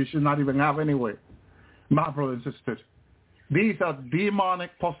phone, which you should not even have anyway. My brothers and sisters, these are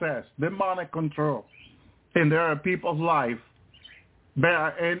demonic possessed, demonic control. And there are people's life,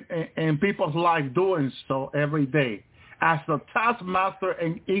 and people's life doing so every day. As the taskmaster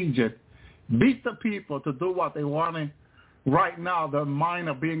in Egypt beat the people to do what they wanted, right now their mind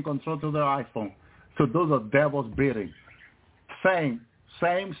are being controlled to their iPhone to do the devil's bidding. Same.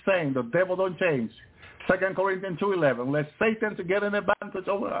 The devil don't change. 2 Corinthians 2:11. Let Satan to get an advantage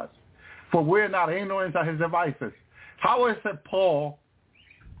over us, for we're not ignorant of his devices. How is it Paul,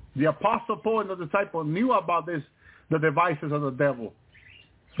 the Apostle Paul and the disciple, knew about this, the devices of the devil,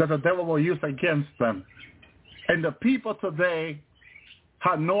 that the devil will use against them? And the people today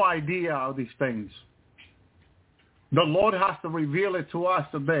have no idea of these things. The Lord has to reveal it to us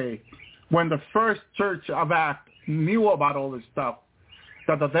today. When the first church of Acts knew about all this stuff,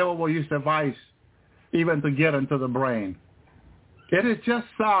 that the devil will use device even to get into the brain. It is just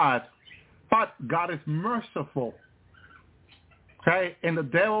sad, but God is merciful. Okay? And the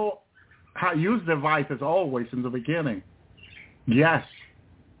devil has used devices always in the beginning. Yes,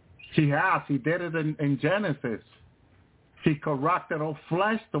 he has. He did it in Genesis. He corrupted all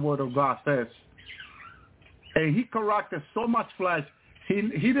flesh, the word of God says. And he corrupted so much flesh, he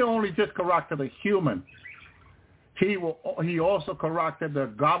didn't only just corrupted a human. He also corrupted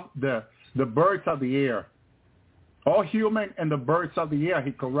the birds of the air. All human and the birds of the air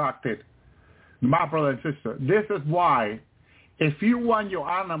he corrupted. My brother and sister, this is why if you want your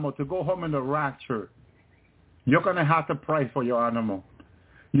animal to go home in the rapture, you're going to have to pray for your animal.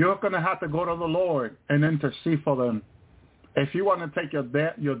 You're going to have to go to the Lord and intercede for them. If you want to take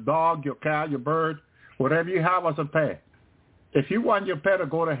your dog, your cat, your bird, whatever you have as a pet, if you want your pet to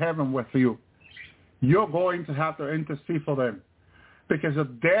go to heaven with you, you're going to have to intercede for them. Because the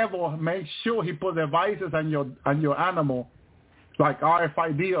devil makes sure he put devices on your animal, like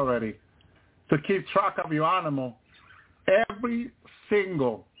RFID already, to keep track of your animal. Every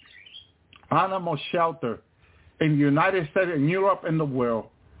single animal shelter in the United States, in Europe, and the world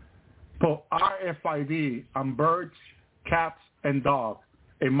put RFID on birds, cats, and dogs,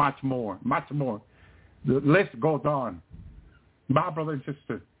 and much more. The list goes on. My brother and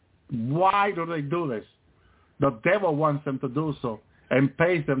sister, why do they do this? The devil wants them to do so and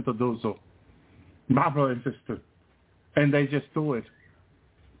pays them to do so. My brother and sister. And they just do it.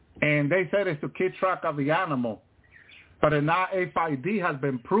 And they said it's to keep track of the animal. But an RFID has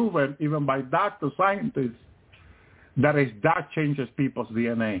been proven, even by doctors, scientists, that changes people's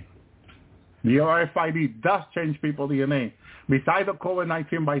DNA. The RFID does change people's DNA. Besides the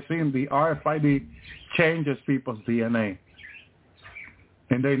COVID-19 vaccine, the RFID changes people's DNA.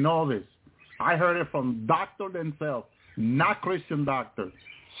 And they know this. I heard it from doctors themselves, not Christian doctors,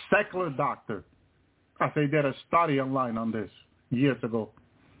 secular doctors. As they did a study online on this years ago.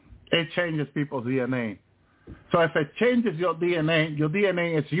 It changes people's DNA. So if it changes your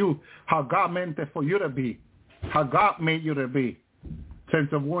DNA is you, how God meant it for you to be, how God made you to be since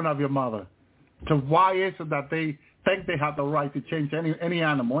the womb of your mother. So why is it that they think they have the right to change any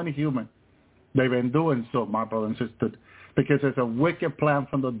animal, any human? They've been doing so, my brother and sister, because it's a wicked plan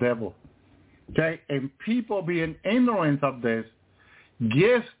from the devil. Okay? And people being ignorant of this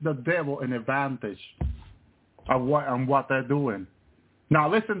gives the devil an advantage of what they're doing. Now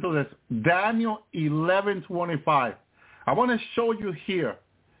listen to this. Daniel 11:25. I want to show you here,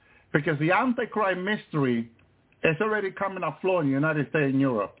 because the Antichrist mystery is already coming afloat in the United States and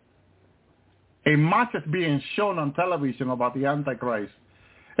Europe. And much is being shown on television about the Antichrist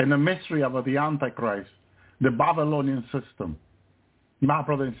and the mystery about the Antichrist, the Babylonian system. My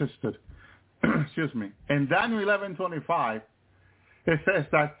brother and sister, excuse me. In Daniel 11:25, it says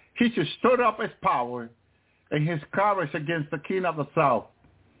that he should stir up his power and his courage against the king of the south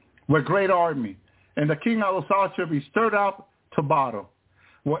with great army. And the king of the south should be stirred up to battle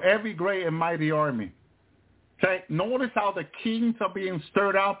with every great and mighty army. Okay, notice how the kings are being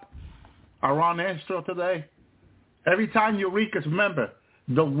stirred up around Israel today. Every time you read, because remember,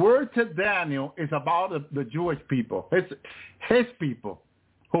 the word to Daniel is about the Jewish people. It's his people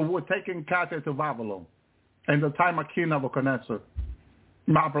who were taken captive to Babylon in the time of King Nebuchadnezzar.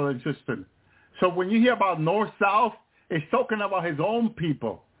 My brother and sister. So when you hear about north-south, it's talking about his own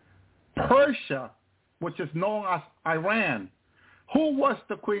people. Persia, which is known as Iran. Who was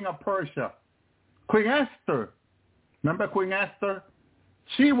the queen of Persia? Queen Esther. Remember Queen Esther?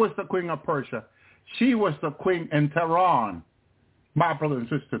 She was the queen of Persia. She was the queen in Tehran. My brothers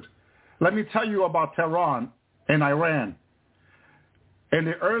and sisters, let me tell you about Tehran and Iran. In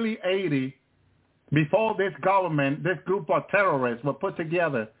the early 80s, before this government, this group of terrorists were put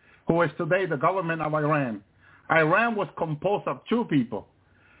together, who is today the government of Iran. Iran was composed of two people,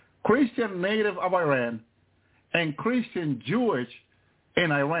 Christian native of Iran and Christian Jewish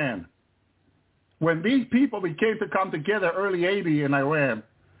in Iran. When these people began to come together early 80s in Iran,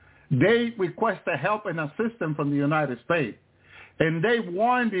 they requested help and assistance from the United States. And they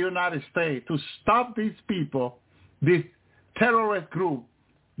warned the United States to stop these people, this terrorist group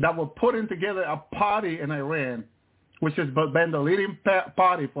that were putting together a party in Iran, which has been the leading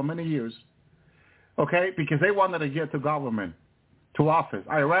party for many years, okay, because they wanted to get to government, to office.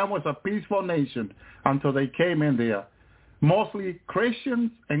 Iran was a peaceful nation until they came in there, mostly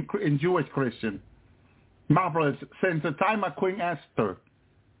Christians and Jewish Christians. My brothers, since the time of Queen Esther,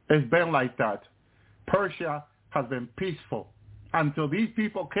 it's been like that. Persia has been peaceful until these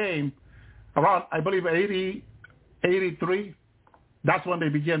people came around, I believe, 80, 83. That's when they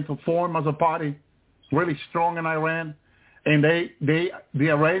began to form as a party, really strong in Iran. And the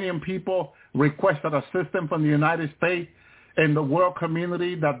Iranian people requested assistance from the United States and the world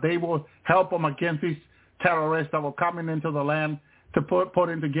community that they will help them against these terrorists that were coming into the land to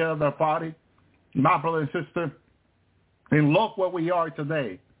putting together their party. My brother and sister, and look where we are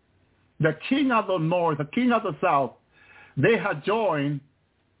today. The king of the north, the king of the south, they had joined.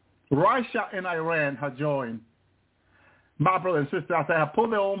 Russia and Iran had joined. My brother and sister, they have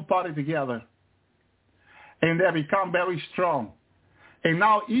put their own party together. And they have become very strong. And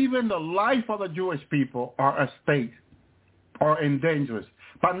now even the life of the Jewish people are at stake, are in danger.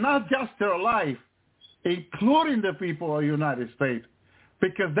 But not just their life, including the people of the United States,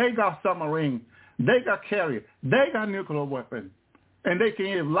 because they got submarine, they got carrier, they got nuclear weapons, and they can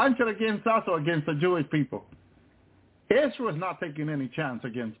either launch it against us or against the Jewish people. Israel is not taking any chance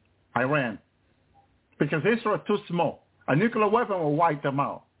against Iran because Israel is too small. A nuclear weapon will wipe them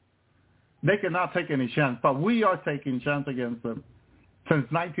out. They cannot take any chance, but we are taking chance against them. Since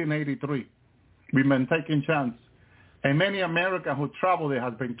 1983, we've been taking chance. And many Americans who travel there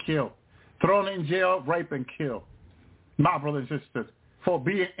have been killed, thrown in jail, raped, and killed. My brothers and sisters, for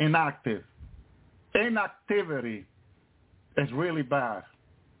being inactive. Inactivity is really bad.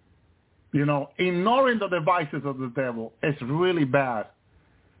 You know, ignoring the devices of the devil is really bad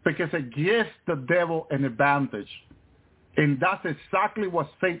because it gives the devil an advantage. And that's exactly what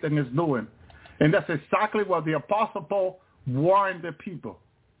Satan is doing. And that's exactly what the Apostle Paul warned the people.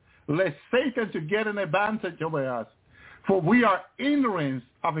 Let Satan to get an advantage over us, for we are ignorant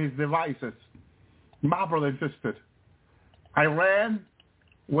of his devices. My brothers and sisters, Iran,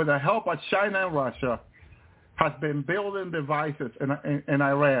 with the help of China and Russia, has been building devices in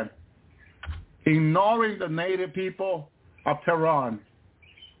Iran, ignoring the native people of Tehran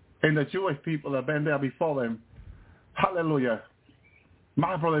and the Jewish people that have been there before them. Hallelujah.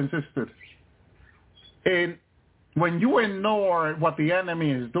 My brothers and sisters. And when you ignore what the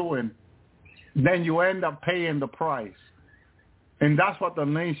enemy is doing, then you end up paying the price. And that's what the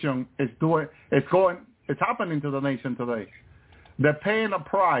nation is doing. It's happening to the nation today. They're paying a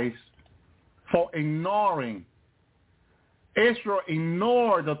price for ignoring. Israel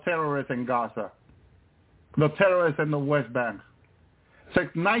ignored the terrorists in Gaza, the terrorists in the West Bank. Since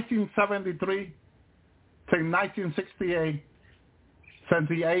 1973, since 1968, since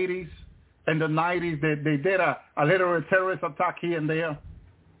the 80s and the 90s, they did a little terrorist attack here and there,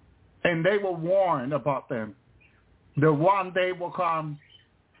 and they were warned about them. The one day will come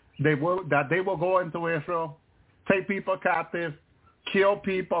that they will go into Israel, take people captive, kill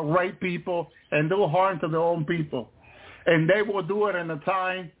people, rape people, and do harm to their own people. And they will do it in a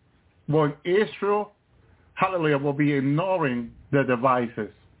time when Israel, hallelujah, will be ignoring the devices.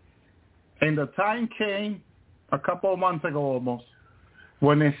 And the time came a couple of months ago almost,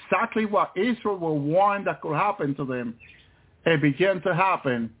 when exactly what Israel will warn that could happen to them, it began to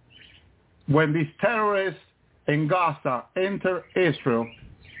happen when these terrorists in Gaza enter Israel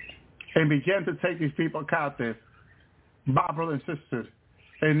and began to take these people captive, my brothers and sisters.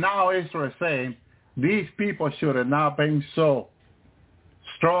 And now Israel is saying these people should have not been so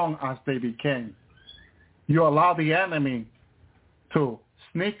strong as they became. You allow the enemy to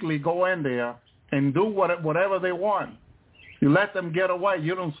sneakily go in there and do whatever they want. You let them get away.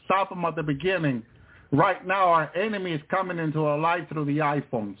 You don't stop them at the beginning. Right now, our enemy is coming into our life through the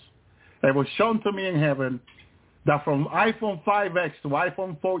iPhones. It was shown to me in heaven that from iPhone 5X to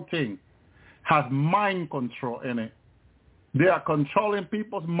iPhone 14 has mind control in it. They are controlling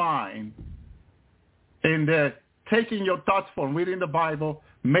people's mind, and they're taking your thoughts from reading the Bible,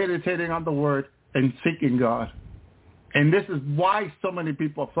 meditating on the Word, and seeking God. And this is why so many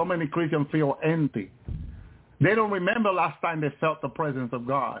people, so many Christians feel empty. They don't remember last time they felt the presence of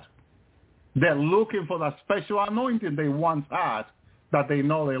God. They're looking for that special anointing they once had that they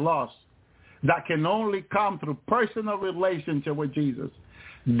know they lost. That can only come through personal relationship with Jesus.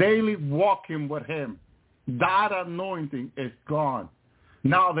 Daily walking with him. That anointing is gone.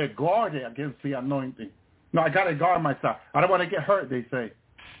 Now they're guarded against the anointing. No, I got to guard myself. I don't want to get hurt, they say.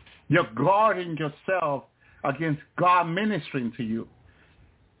 You're guarding yourself against God ministering to you,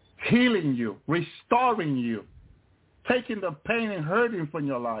 healing you, restoring you, taking the pain and hurting from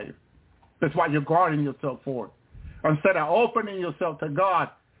your life. That's why you're guarding yourself for it. Instead of opening yourself to God,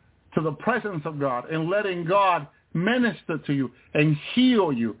 to the presence of God, and letting God minister to you and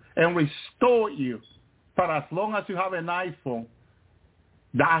heal you and restore you. But as long as you have an iPhone,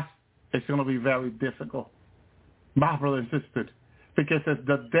 it's going to be very difficult, my brother and sister, because it's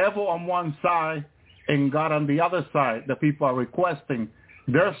the devil on one side and God on the other side that people are requesting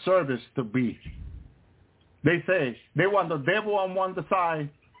their service to be. They say they want the devil on one side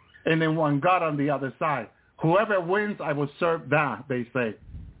and they want God on the other side. Whoever wins, I will serve that, they say.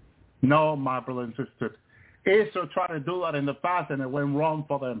 No, my brother and sister. Israel tried to do that in the past and it went wrong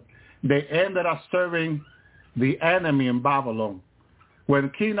for them. They ended up serving the enemy in Babylon.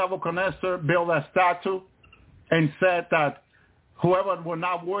 When King Nebuchadnezzar built a statue and said that whoever will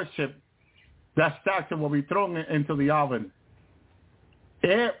not worship, that statue will be thrown into the oven.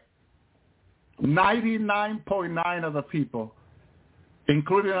 99.9% of the people,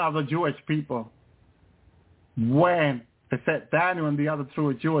 including other Jewish people, when it said Daniel and the other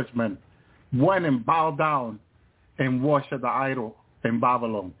two Jewish men went and bowed down and worshipped the idol in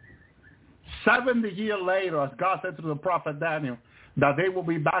Babylon. 70 years later, as God said to the prophet Daniel, that they will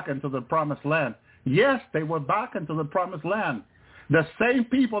be back into the promised land. Yes, they were back into the promised land. The same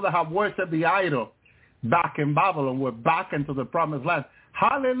people that have worshipped the idol back in Babylon were back into the promised land.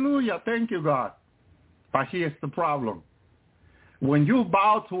 Hallelujah. Thank you, God. But here's the problem. When you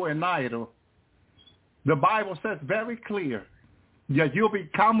bow to an idol, the Bible says very clear that you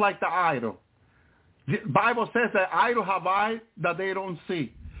become like the idol. The Bible says that idols have eyes that they don't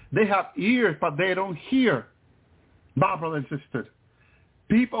see. They have ears, but they don't hear. My brother and sister,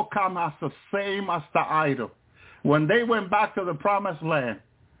 people come as the same as the idol. When they went back to the promised land,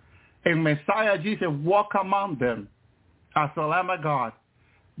 and Messiah Jesus walked among them as the Lamb of God,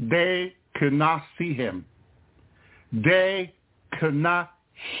 they could not see him. They could not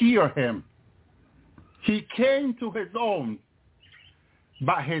hear him. He came to his own,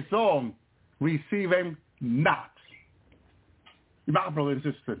 but his own received him not. My brother and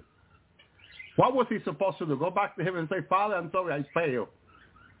sister, what was he supposed to do? Go back to him and say, Father, I'm sorry, I failed.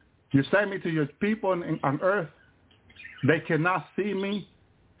 You sent me to your people on earth. They cannot see me.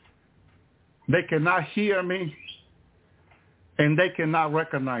 They cannot hear me. And they cannot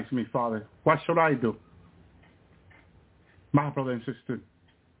recognize me, Father. What should I do? My brother and sister.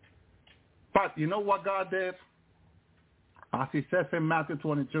 But you know what God did? As he says in Matthew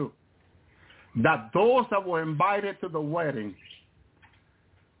 22, that those that were invited to the wedding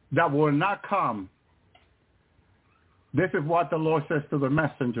that will not come, this is what the Lord says to the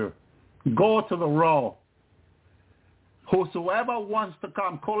messenger. Go to the road. Whosoever wants to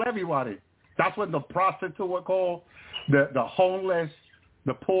come, call everybody. That's what the prostitute would call, the homeless,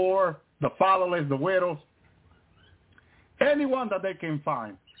 the poor, the fatherless, the widows. Anyone that they can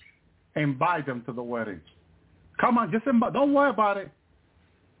find, invite them to the wedding. Come on, just invite. Don't worry about it.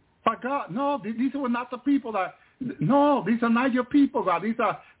 But God, no, these were not the people that, no, these are not your people, God. These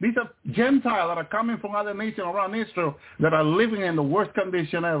are Gentiles that are coming from other nations around Israel that are living in the worst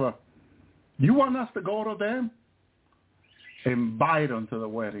condition ever. You want us to go to them? Invite them to the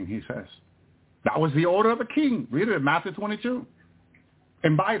wedding, he says. That was the order of the king. Read it in Matthew 22.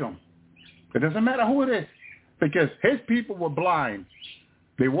 Invite them. It doesn't matter who it is, because his people were blind.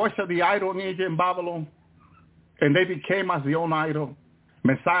 They worshiped the idol in Egypt and Babylon, and they became as the own idol.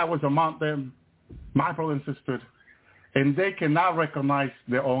 Messiah was among them, my brother and sister, and they cannot recognize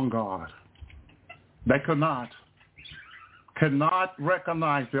their own God. They cannot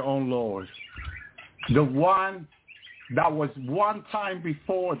recognize their own Lord. The one that was one time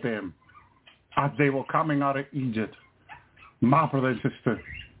before them as they were coming out of Egypt. My brother and sister,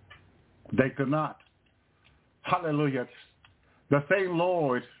 they could not. Hallelujah. The same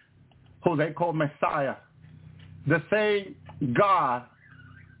Lord who they call Messiah, the same God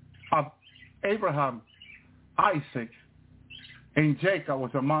of Abraham, Isaac and Jacob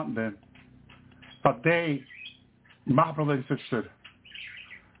was among them. But they, my brother and sister,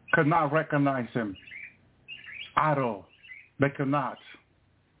 could not recognize him at all. They could not.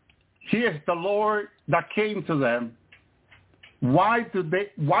 He is the Lord that came to them. Why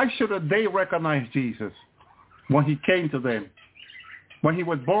should they recognize Jesus when he came to them? When he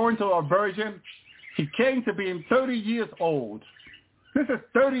was born to a virgin, he came to being 30 years old. This is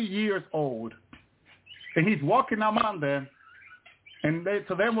 30 years old. And he's walking among them. And they,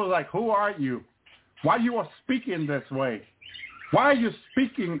 to them was like, who are you? Why you are speaking this way? Why are you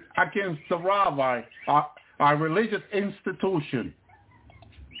speaking against the rabbi, our religious institution?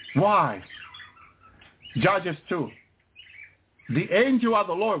 Why? Judges 2. The angel of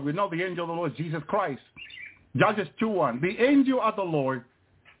the Lord, we know the angel of the Lord is Jesus Christ. Judges 2:1. The angel of the Lord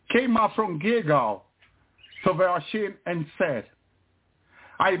came out from Gilgal to Bereshit and said,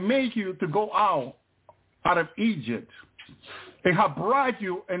 I made you to go out of Egypt and have brought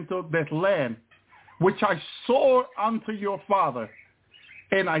you into this land which I swore unto your father.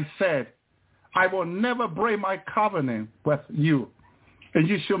 And I said, I will never break my covenant with you, and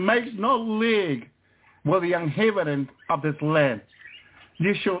you shall make no league with the inhabitants of this land.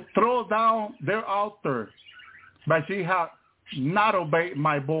 You shall throw down their altar, but ye have not obeyed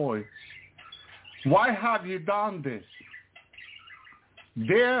my voice. Why have you done this?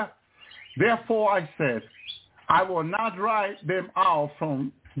 Therefore I said, I will not drive them out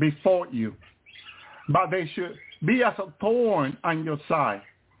from before you, but they should be as a thorn on your side,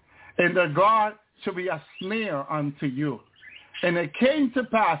 and their God shall be a snare unto you. And it came to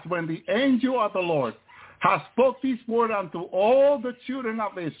pass when the angel of the Lord had spoke these words unto all the children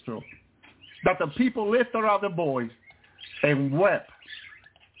of Israel, that the people lifted up their voice and wept.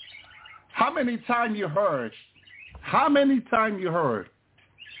 How many times you heard? How many times you heard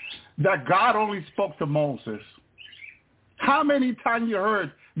that God only spoke to Moses? How many times you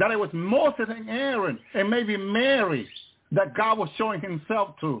heard that it was Moses and Aaron and maybe Mary that God was showing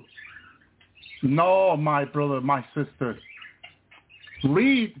himself to? No, my brother, my sister.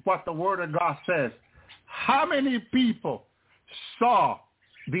 Read what the word of God says. How many people saw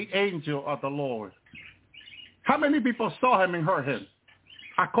the angel of the Lord? How many people saw him and heard him?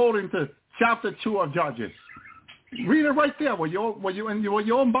 According to chapter 2 of Judges. Read it right there in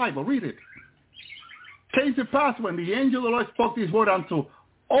your own Bible. Read it. Came to pass when the angel of the Lord spoke these words unto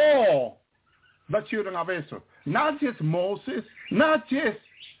all the children of Israel. Not just Moses, not just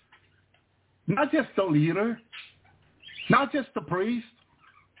the leader, not just the priest,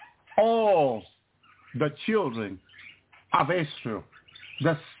 all the children of Israel.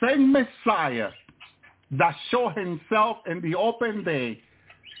 The same Messiah that showed himself in the open day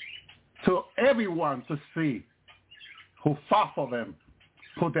to everyone to see, who fought for them,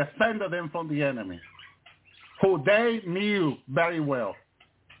 who defended them from the enemy, who they knew very well,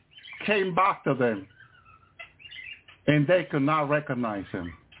 came back to them, and they could not recognize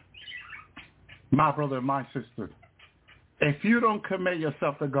him. My brother, my sister, if you don't commit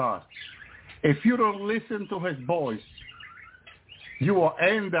yourself to God, if you don't listen to his voice, you will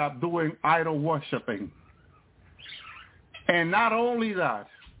end up doing idol worshiping. And not only that,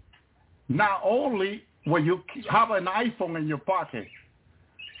 not only will you have an iPhone in your pocket,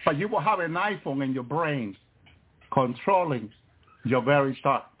 but you will have an iPhone in your brain controlling your very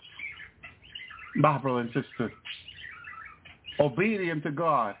thoughts. My brother and sister, obedience to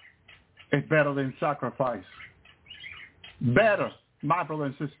God is better than sacrifice. Better, my brother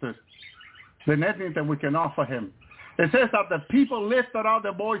and sister, than anything that we can offer him. It says that the people lifted out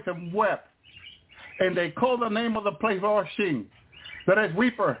their voice and wept, and they called the name of the place Bereshit, that is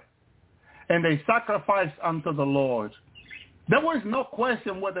weeper, and they sacrificed unto the Lord. There was no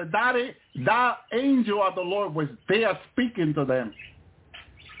question whether that angel of the Lord was there speaking to them,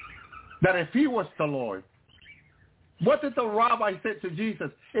 that if he was the Lord. What did the rabbi say to Jesus?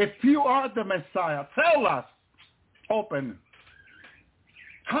 If you are the Messiah, tell us. Open.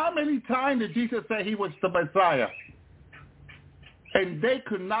 How many times did Jesus say he was the Messiah? And they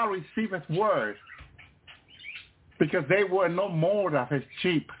could not receive his word because they were no more of his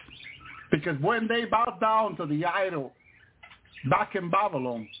sheep. Because when they bowed down to the idol back in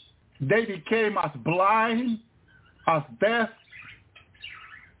Babylon, they became as blind, as deaf,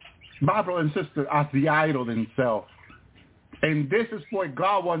 my brother and sister, as the idol himself. And this is what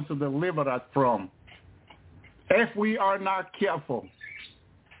God wants to deliver us from. If we are not careful,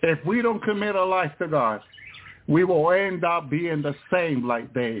 if we don't commit our life to God, we will end up being the same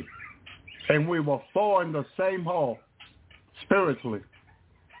like they. And we will fall in the same hole spiritually.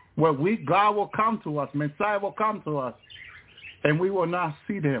 Where God will come to us, Messiah will come to us, and we will not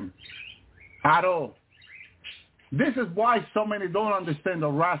see them at all. This is why so many don't understand the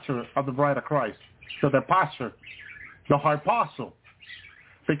rapture of the bride of Christ, so the pastor, the apostle.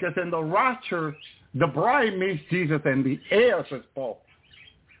 Because in the rapture, the bride meets Jesus in the air, says Paul.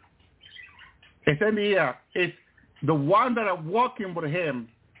 It's in the air. It's the one that are walking with him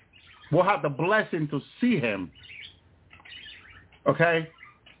will have the blessing to see him. Okay?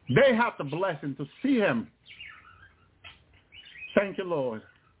 They have the blessing to see him. Thank you, Lord.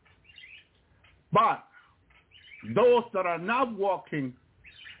 But those that are not walking,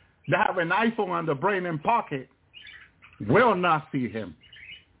 that have an iPhone on the brain and pocket, will not see him.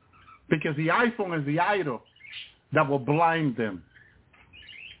 Because the iPhone is the idol that will blind them.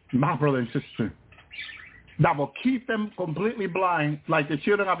 My brother and sister. That will keep them completely blind like the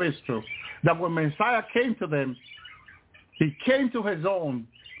children of Israel. That when Messiah came to them, he came to his own,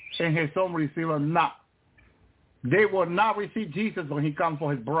 and his own received him not. They will not receive Jesus when he comes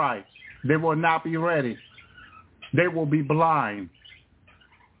for his bride. They will not be ready. They will be blind.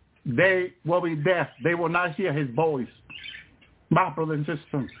 They will be deaf. They will not hear his voice. My brother and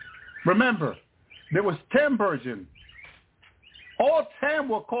sister. Remember, there was 10 virgins. All 10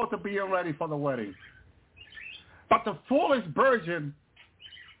 were called to be ready for the wedding. But the foolish virgin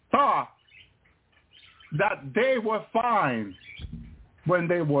thought that they were fine when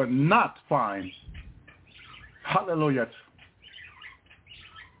they were not fine. Hallelujah.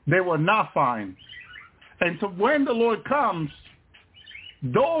 They were not fine. And so when the Lord comes,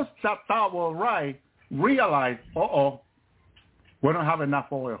 those that thought were right realize, we don't have enough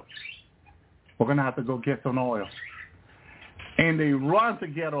oil. We're going to have to go get some oil. And they run to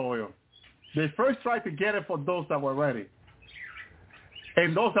get oil. They first tried to get it for those that were ready.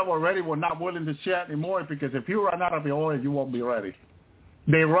 And those that were ready were not willing to share anymore, because if you run out of the oil, you won't be ready.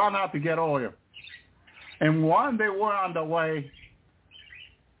 They run out to get oil. And when they were on the way,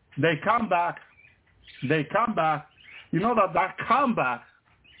 they come back. You know that comeback,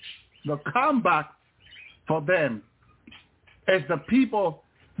 the comeback for them is the people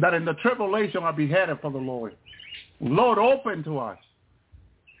that in the tribulation are beheaded for the Lord. Lord, open to us.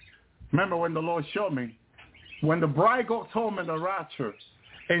 Remember when the Lord showed me, when the bride goes home in the rapture,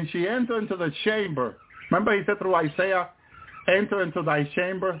 and she entered into the chamber. Remember he said through Isaiah, enter into thy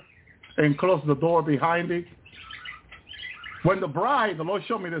chamber and close the door behind thee. When the bride, the Lord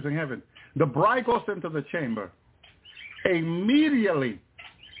showed me this in heaven, the bride goes into the chamber. Immediately,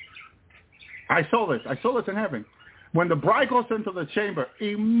 I saw this in heaven. When the bride goes into the chamber,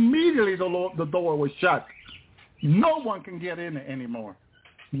 immediately the door was shut. No one can get in it anymore.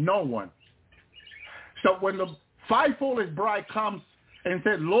 No one. So when the fivefold bride comes and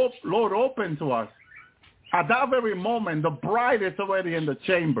said, Lord, open to us, at that very moment, the bride is already in the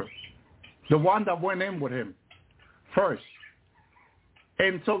chamber, the one that went in with him first.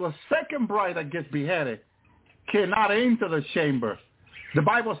 And so the second bride that gets beheaded cannot enter the chamber. The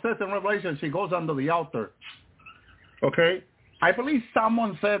Bible says in Revelation she goes under the altar. Okay? I believe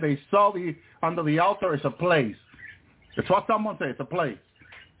someone said they saw under the altar is a place. It's what someone said. It's a place.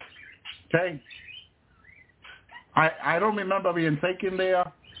 Okay? I don't remember being taken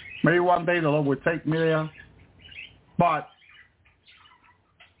there. Maybe one day the Lord would take me there. But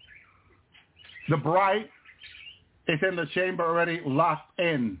the bride is in the chamber already locked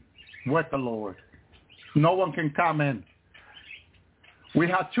in with the Lord. No one can come in. We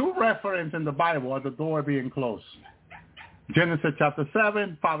have two references in the Bible of the door being closed. Genesis chapter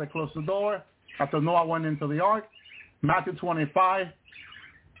 7, Father closed the door after Noah went into the ark. Matthew 25,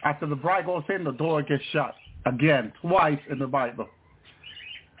 after the bride goes in, the door gets shut. Again, twice in the Bible.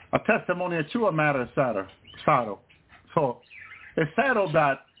 A testimony of two, a matter settled. So it's settled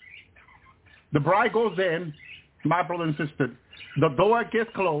that the bride goes in, my brother and sister, the door gets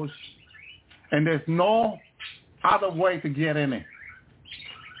closed, and there's no other way to get in it.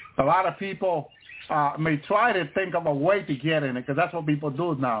 A lot of people may try to think of a way to get in it, because that's what people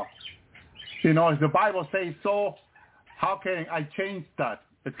do now. You know, if the Bible says so, how can I change that?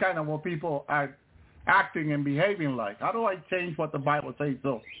 It's kind of what people are acting and behaving like. How do I change what the Bible says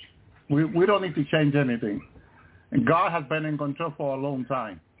so? We don't need to change anything. And God has been in control for a long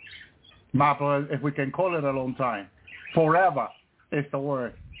time. If we can call it a long time. Forever is the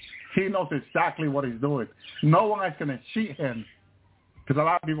word. He knows exactly what he's doing. No one is going to cheat him. Because a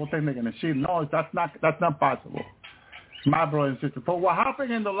lot of people think they're going to cheat. No, that's not possible. My brother and sister. For what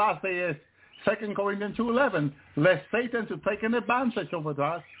happened in the last day is 2 Corinthians 2:11, lest Satan to take an advantage over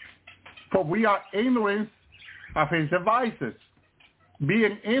us, for we are ignorant of his devices.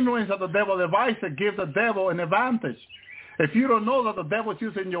 Being ignorant of the devil's devices gives the devil an advantage. If you don't know that the devil is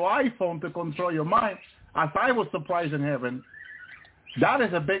using your iPhone to control your mind, as I was surprised in heaven, that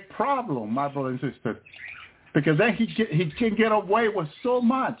is a big problem, my brother and sister. Because then he can get away with so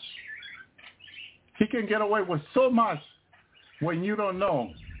much. He can get away with so much when you don't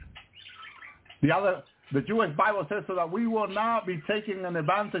know. The Jewish Bible says so that we will not be taken an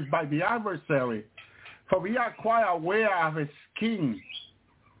advantage by the adversary, for we are quite aware of his scheme,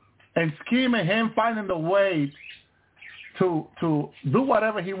 and scheming him finding the way to do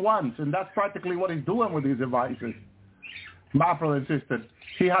whatever he wants, and that's practically what he's doing with these devices. My brother and sister,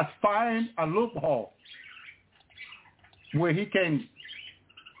 he has found a loophole where he can,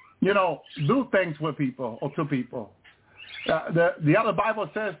 do things with people or to people. The other Bible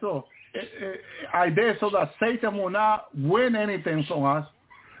says so. I did so that Satan will not win anything from us.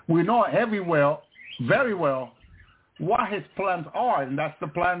 We know very well, what his plans are, and that's the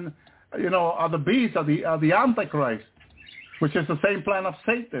plan, of the beast, of the Antichrist, which is the same plan of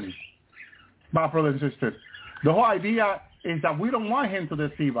Satan, my brother and sister. The whole idea is that we don't want him to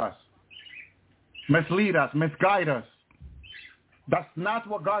deceive us, mislead us, misguide us. That's not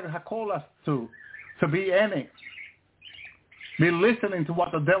what God has called us to be any. Be listening to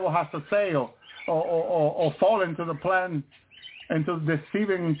what the devil has to say or fall into the plan, into the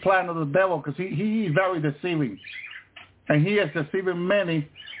deceiving plan of the devil, because he is very deceiving. And he is deceiving many,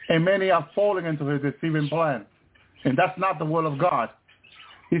 and many are falling into his deceiving plan. And that's not the will of God.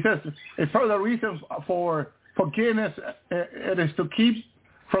 He says a further reason for forgiveness, it is to keep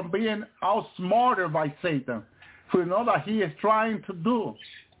from being outsmarted by Satan. So you know that he is trying to do.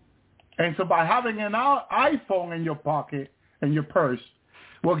 And so by having an iPhone in your pocket, in your purse,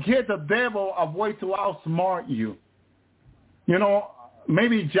 will give the devil a way to outsmart you.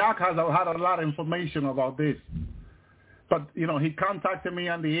 Maybe Jack has had a lot of information about this. But, he contacted me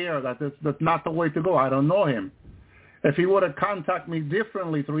on the air that that's not the way to go. I don't know him. If he would have contacted me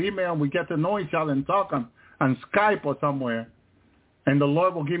differently through email, we get to know each other and talk on Skype or somewhere, and the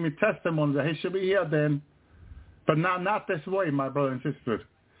Lord will give me testimony that he should be here then. But not this way, my brother and sister.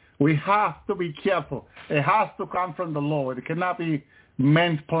 We have to be careful. It has to come from the Lord. It cannot be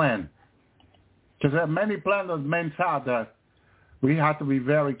men's plan. Because there are many plans that men have that we have to be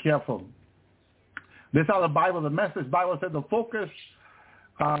very careful. This is how the Message Bible said the focus,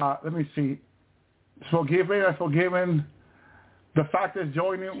 let me see, forgiving. The fact is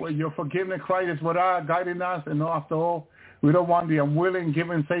joining with your forgiveness Christ is without guiding us, and after all, we don't want the unwilling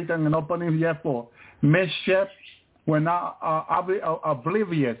giving Satan an opening yet for mischief. We're not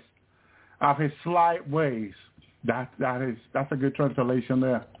oblivious of his slight ways. That's a good translation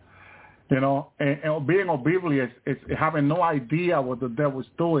there. And being oblivious is having no idea what the devil's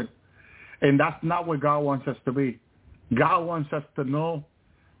doing. And that's not what God wants us to be. God wants us to know,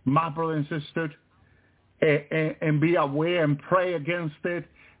 my brother and sister, and be aware and pray against it,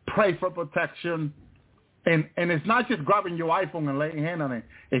 pray for protection. And it's not just grabbing your iPhone and laying hand on it.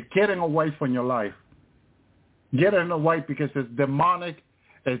 It's getting away from your life. Getting away because it's demonic.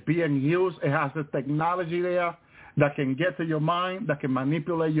 It's being used. It has the technology there that can get to your mind, that can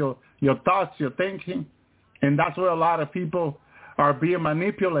manipulate your thoughts, your thinking. And that's where a lot of people are being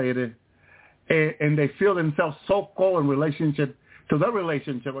manipulated. And they feel themselves so cold in relationship to their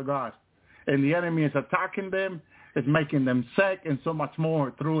relationship with God. And the enemy is attacking them. It's making them sick and so much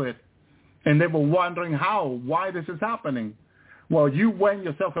more through it. And they were wondering why this is happening. Well, you went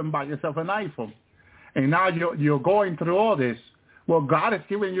yourself and bought yourself an iPhone. And now you're going through all this. Well, God is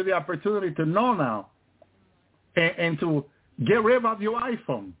giving you the opportunity to know now and to get rid of your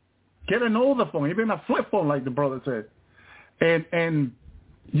iPhone. Get an older phone, even a flip phone like the brother said. And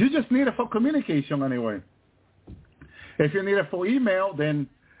you just need it for communication anyway. If you need it for email, then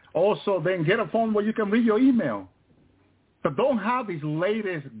get a phone where you can read your email. But don't have these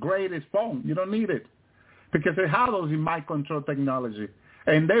latest, greatest phone. You don't need it. Because they have those in mind control technology.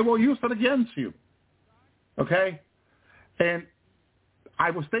 And they will use it against you. Okay? And I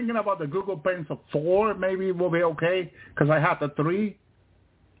was thinking about the Google Pencil 4 maybe will be okay because I have the 3.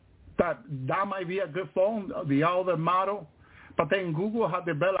 That might be a good phone, the older model. But then Google had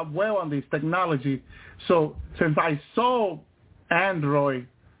developed well on this technology. So since I saw Android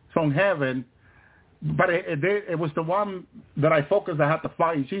from heaven, but it was the one that I focused that had the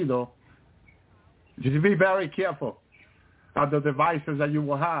 5G though. You should be very careful of the devices that you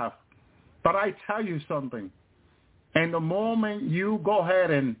will have. But I tell you something. And the moment you go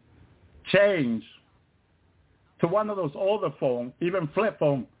ahead and change to one of those older phones, even flip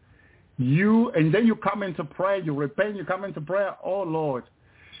phone, and then you come into prayer, you repent, you come into prayer, oh Lord,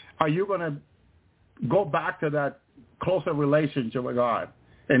 are you going to go back to that closer relationship with God?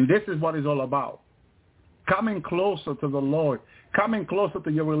 And this is what it's all about. coming closer to the Lord, coming closer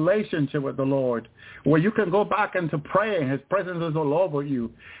to your relationship with the Lord, where you can go back into prayer and his presence is all over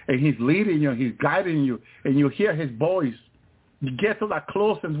you, and he's leading you, he's guiding you, and you hear his voice. You get to that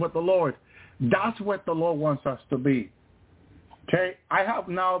closeness with the Lord. That's what the Lord wants us to be. Okay, I have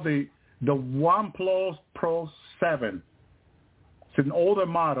now the OnePlus Pro 7. It's an older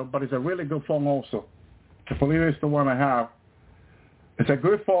model, but it's a really good phone also. I believe it's the one I have. It's a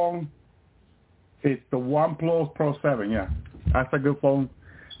good phone. It's the OnePlus Pro 7, yeah. That's a good phone.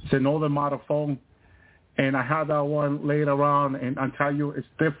 It's an older model phone. And I had that one later on, and I tell you, it's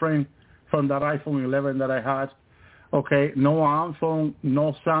different from that iPhone 11 that I had. Okay, no iPhone,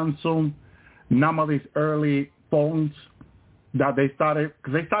 no Samsung, none of these early phones that they started,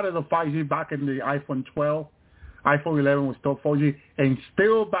 because they started the 5G back in the iPhone 12. iPhone 11 was still 4G, and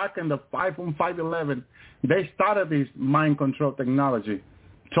still back in the iPhone 511, they started this mind control technology.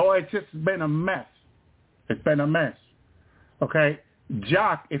 So it's just been a mess. It's been a mess. Okay,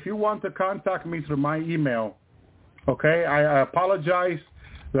 Jack, if you want to contact me through my email, okay, I apologize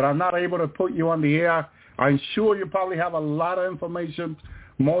that I'm not able to put you on the air. I'm sure you probably have a lot of information,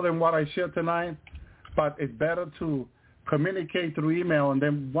 more than what I shared tonight, but it's better to communicate through email, and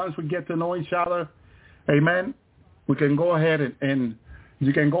then once we get to know each other, amen, we can go ahead and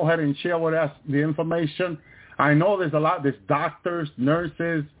you can go ahead and share with us the information. I know there's doctors,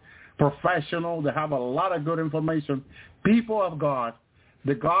 nurses, professionals that have a lot of good information, people of God,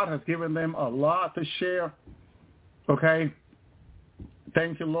 that God has given them a lot to share. Okay?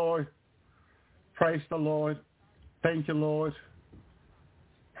 Thank you, Lord. Praise the Lord. Thank you, Lord.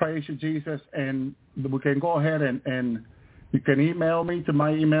 Praise you, Jesus. And we can go ahead and you can email me to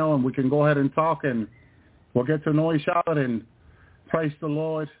my email, and we can go ahead and talk, and we'll get to know each other, and praise the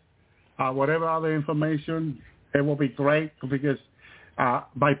Lord. Whatever other information, it will be great, because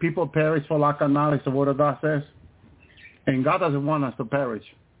my people perish for lack of knowledge, the word of God says. And God doesn't want us to perish.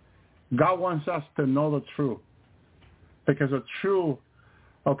 God wants us to know the truth, because the truth,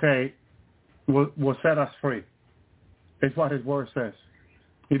 okay, will set us free. It's what his word says.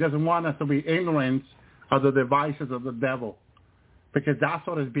 He doesn't want us to be ignorant of the devices of the devil, because that's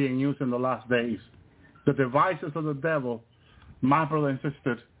what is being used in the last days. The devices of the devil, my brother and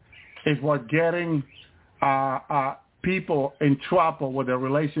sister, is what getting people in trouble with their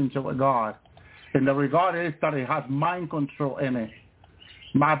relationship with God. And the regard is that it has mind control in it.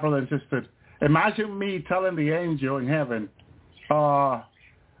 My brother and sister, imagine me telling the angel in heaven,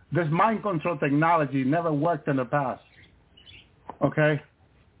 this mind control technology never worked in the past. Okay?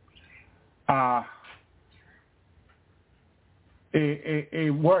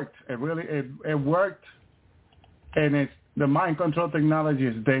 It worked. It worked. And the mind control technology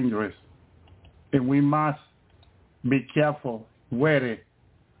is dangerous. And we must be careful with it,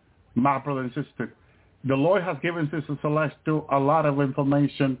 my brother and sister. The Lord has given Sister Celestial a lot of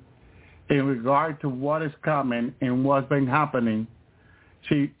information in regard to what is coming and what's been happening.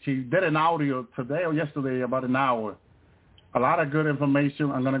 She did an audio today or yesterday, about an hour. A lot of good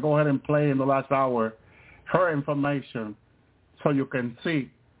information. I'm going to go ahead and play in the last hour her information so you can see.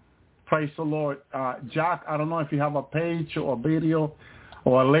 Praise the Lord. Jack, I don't know if you have a page or a video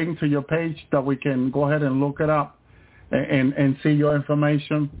or a link to your page that we can go ahead and look it up and see your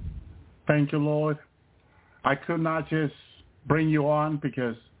information. Thank you, Lord. I could not just bring you on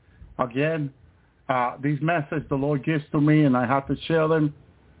because, again, these messages the Lord gives to me, and I have to share them,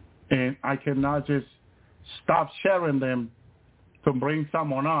 and I cannot just stop sharing them to bring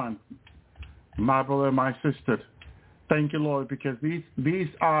someone on, my brother and my sister. Thank you, Lord, because these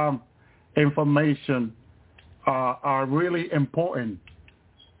information are really important.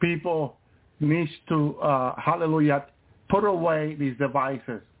 People need to, hallelujah, put away these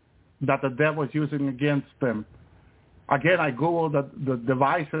devices that the devil is using against them. Again, I Googled the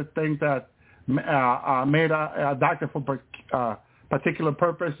devices, things that made adapted for particular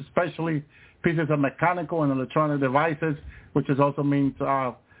purpose, especially pieces of mechanical and electronic devices, which is also means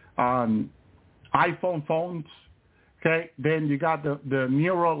iPhone phones. Okay, then you got the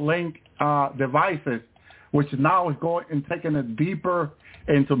Neuralink devices, which now is going and taking it deeper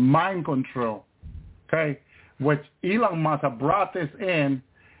into mind control. Okay, which Elon Musk have brought this in,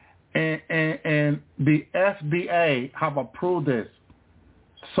 and the FDA have approved this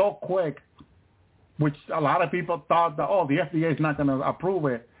so quick, which a lot of people thought that, the FDA is not going to approve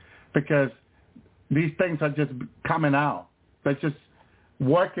it because these things are just coming out. They're just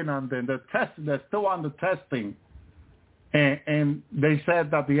working on them. They're still on the testing. And they said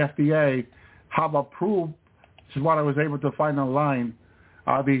that the FDA have approved, which is what I was able to find online,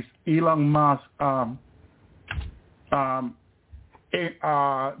 these Elon Musk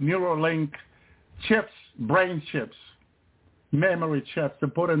Neuralink chips, brain chips, memory chips to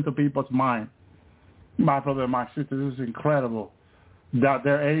put into people's mind. My brother and my sister, this is incredible that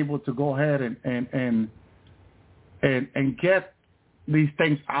they're able to go ahead and get these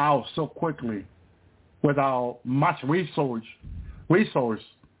things out so quickly without much resource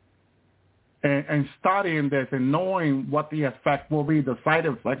and studying this and knowing what the effect will be, the side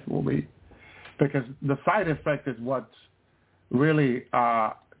effects will be, because the side effect is what's really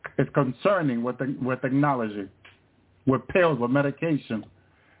is concerning with technology, with pills, with medication,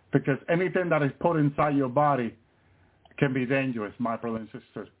 because anything that is put inside your body can be dangerous, my brothers and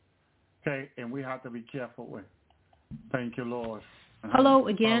sisters. Okay, and we have to be careful with. Thank you, Lord. Hello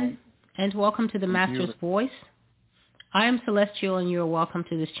again, and welcome to the Master's Voice. I am Celestial, and you are welcome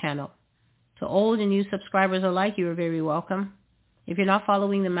to this channel. To old and new subscribers alike, you are very welcome. If you're not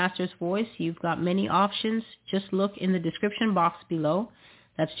following the Master's Voice, you've got many options. Just look in the description box below.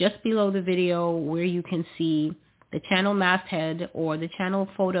 That's just below the video where you can see the channel masthead or the channel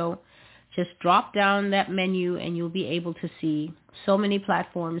photo. Just drop down that menu and you'll be able to see so many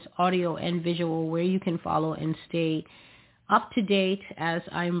platforms, audio and visual, where you can follow and stay up to date as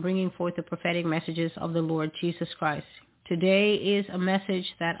I'm bringing forth the prophetic messages of the Lord Jesus Christ. Today is a message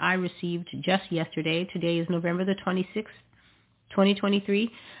that I received just yesterday. Today is November the 26th, 2023.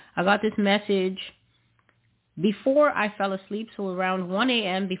 I got this message before I fell asleep, so around 1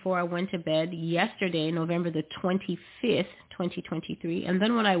 a.m. before I went to bed yesterday, November the 25th, 2023. And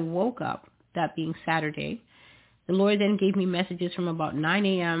then when I woke up, that being Saturday, the Lord then gave me messages from about 9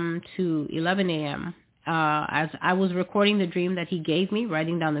 a.m. to 11 a.m. As I was recording the dream that he gave me,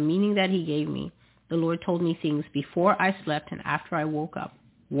 writing down the meaning that he gave me. The Lord told me things before I slept and after I woke up.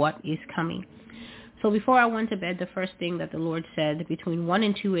 What is coming? So before I went to bed, the first thing that the Lord said between 1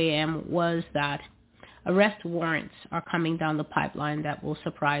 and 2 a.m. was that arrest warrants are coming down the pipeline that will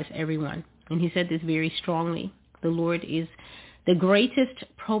surprise everyone. And he said this very strongly. The Lord is the greatest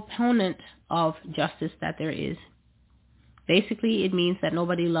proponent of justice that there is. Basically, it means that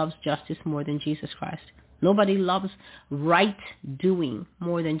nobody loves justice more than Jesus Christ. Nobody loves right doing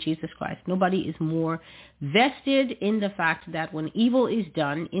more than Jesus Christ. Nobody is more vested in the fact that when evil is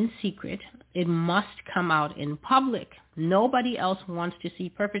done in secret, it must come out in public. Nobody else wants to see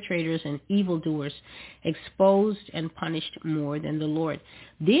perpetrators and evildoers exposed and punished more than the Lord.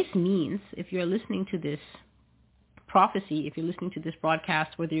 This means, if you're listening to this prophecy, if you're listening to this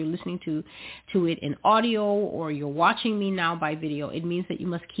broadcast, whether you're listening to it in audio or you're watching me now by video, it means that you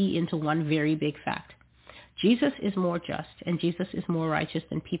must key into one very big fact. Jesus is more just and Jesus is more righteous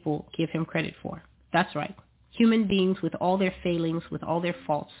than people give him credit for. That's right. Human beings with all their failings, with all their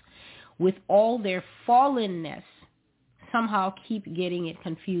faults, with all their fallenness, somehow keep getting it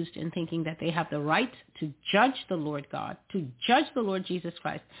confused and thinking that they have the right to judge the Lord God, to judge the Lord Jesus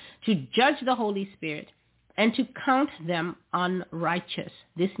Christ, to judge the Holy Spirit, and to count them unrighteous.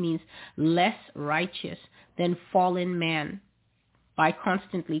 This means less righteous than fallen man by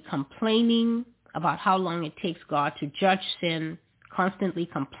constantly complaining about how long it takes God to judge sin, constantly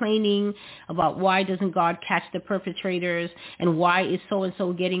complaining about why doesn't God catch the perpetrators and why is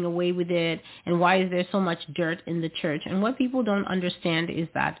so-and-so getting away with it and why is there so much dirt in the church. And what people don't understand is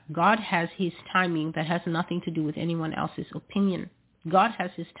that God has his timing that has nothing to do with anyone else's opinion. God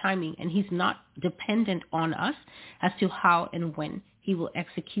has his timing and he's not dependent on us as to how and when he will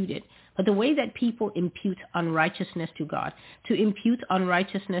execute it. But the way that people impute unrighteousness to God, to impute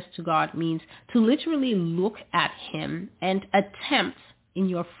unrighteousness to God means to literally look at him and attempt in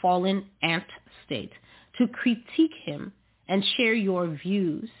your fallen ant state to critique him and share your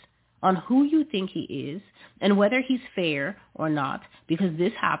views on who you think he is and whether he's fair or not, because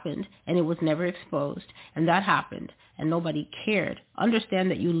this happened and it was never exposed and that happened and nobody cared. Understand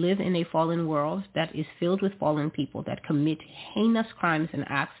that you live in a fallen world that is filled with fallen people that commit heinous crimes and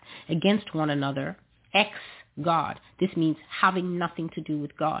acts against one another, ex-God. This means having nothing to do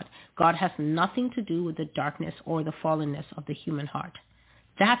with God. God has nothing to do with the darkness or the fallenness of the human heart.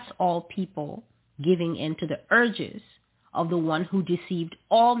 That's all people giving in to the urges of the one who deceived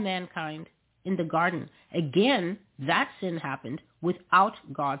all mankind in the garden. Again, that sin happened without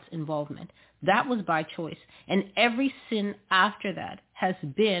God's involvement. That was by choice. And every sin after that has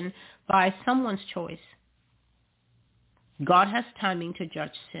been by someone's choice. God has timing to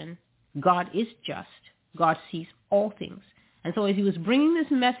judge sin. God is just. God sees all things. And so as he was bringing this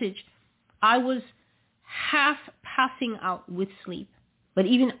message, I was half passing out with sleep. But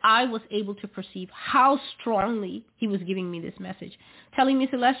even I was able to perceive how strongly he was giving me this message, telling me,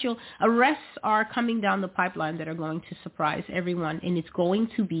 Celestial, arrests are coming down the pipeline that are going to surprise everyone, and it's going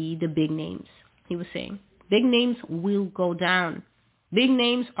to be the big names, he was saying. Big names will go down. Big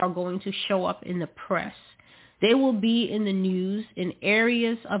names are going to show up in the press. They will be in the news in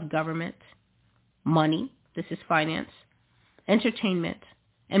areas of government, money, this is finance, entertainment,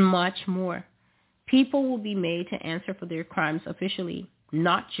 and much more. People will be made to answer for their crimes officially,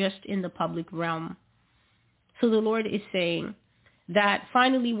 not just in the public realm. So the Lord is saying that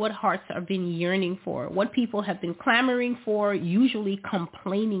finally what hearts have been yearning for, what people have been clamoring for, usually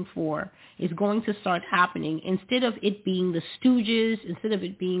complaining for, is going to start happening. Instead of it being the stooges, instead of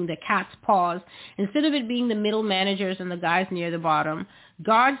it being the cat's paws, instead of it being the middle managers and the guys near the bottom,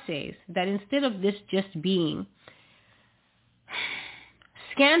 God says that instead of this just being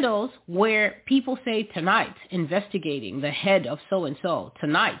scandals where people say tonight investigating the head of so-and-so,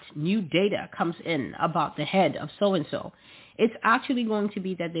 tonight new data comes in about the head of so-and-so, it's actually going to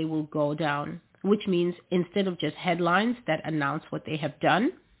be that they will go down, which means instead of just headlines that announce what they have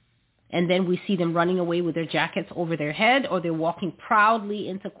done, and then we see them running away with their jackets over their head, or they're walking proudly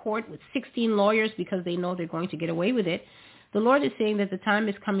into court with 16 lawyers because they know they're going to get away with it, the Lord is saying that the time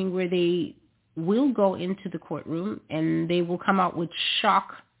is coming where they will go into the courtroom and they will come out with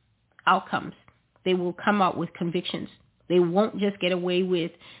shock outcomes. They will come out with convictions. They won't just get away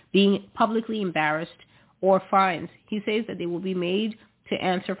with being publicly embarrassed or fines. He says that they will be made to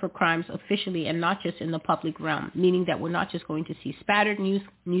answer for crimes officially and not just in the public realm, meaning that we're not just going to see spattered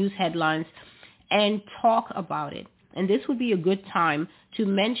news headlines and talk about it. And this would be a good time to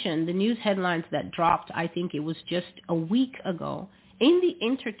mention the news headlines that dropped, I think it was just a week ago, in the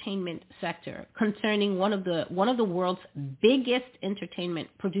entertainment sector concerning one of the world's biggest entertainment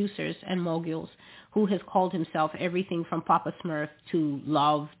producers and moguls, who has called himself everything from Papa Smurf to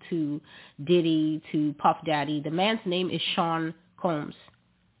Love to Diddy to Puff Daddy. The man's name is Sean Combs,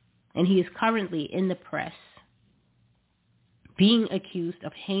 and he is currently in the press being accused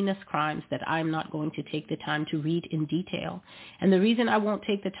of heinous crimes that I'm not going to take the time to read in detail. And the reason I won't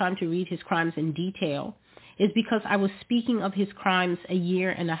take the time to read his crimes in detail is because I was speaking of his crimes 1.5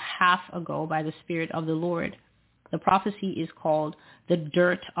 years ago by the Spirit of the Lord. The prophecy is called The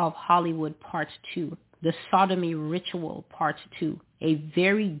Dirt of Hollywood Part 2, The Sodomy Ritual Part 2, a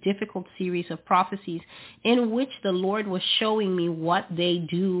very difficult series of prophecies in which the Lord was showing me what they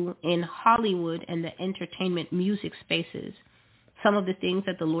do in Hollywood and the entertainment music spaces. Some of the things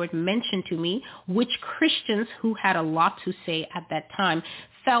that the Lord mentioned to me, which Christians who had a lot to say at that time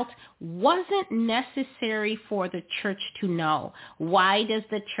felt wasn't necessary for the church to know. Why does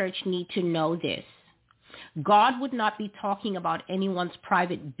the church need to know this? God would not be talking about anyone's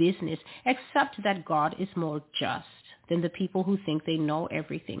private business, except that God is more just than the people who think they know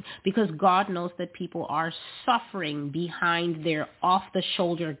everything, because God knows that people are suffering behind their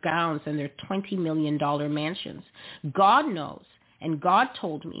off-the-shoulder gowns and their $20 million mansions. God knows, and God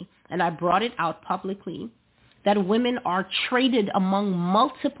told me, and I brought it out publicly, that women are traded among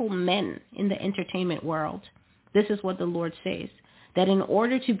multiple men in the entertainment world. This is what the Lord says, that in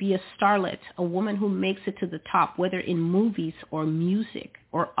order to be a starlet, a woman who makes it to the top, whether in movies or music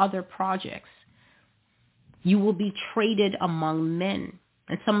or other projects, you will be traded among men.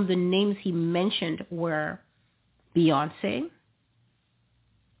 And some of the names he mentioned were Beyonce,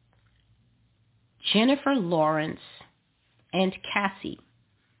 Jennifer Lawrence, and Cassie.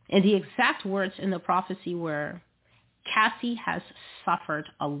 And the exact words in the prophecy were, Cassie has suffered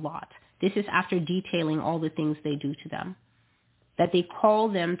a lot. This is after detailing all the things they do to them. That they call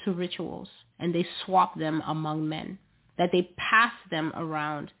them to rituals and they swap them among men. That they pass them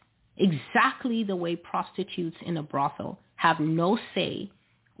around exactly the way prostitutes in a brothel have no say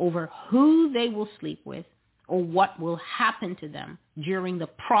over who they will sleep with or what will happen to them during the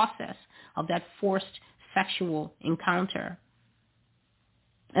process of that forced sexual encounter.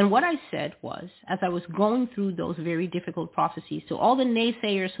 And what I said was, as I was going through those very difficult prophecies, to all the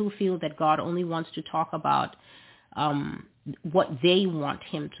naysayers who feel that God only wants to talk about what they want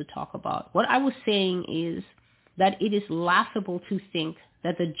him to talk about, what I was saying is that it is laughable to think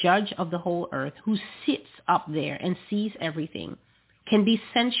that the judge of the whole earth, who sits up there and sees everything, can be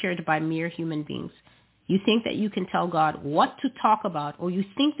censured by mere human beings. You think that you can tell God what to talk about, or you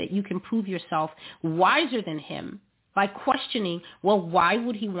think that you can prove yourself wiser than him by questioning, well, why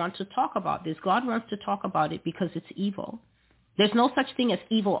would he want to talk about this? God wants to talk about it because it's evil. There's no such thing as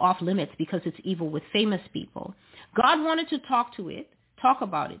evil off limits because it's evil with famous people. God wanted to talk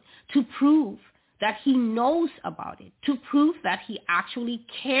about it, to prove that he knows about it, to prove that he actually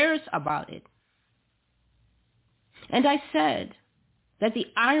cares about it. And I said that the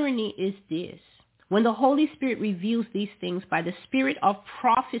irony is this. When the Holy Spirit reveals these things by the spirit of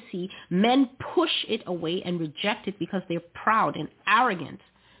prophecy, men push it away and reject it because they're proud and arrogant.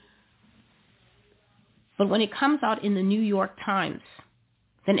 But when it comes out in the New York Times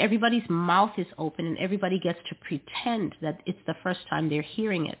then everybody's mouth is open and everybody gets to pretend that it's the first time they're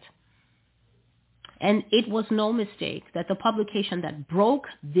hearing it. And it was no mistake that the publication that broke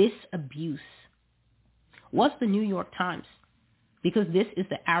this abuse was the New York Times, because this is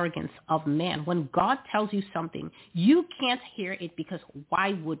the arrogance of man. When God tells you something, you can't hear it because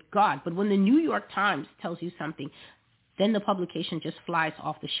why would God? But when the New York Times tells you something, then the publication just flies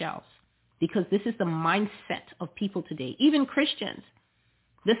off the shelves, because this is the mindset of people today, even Christians.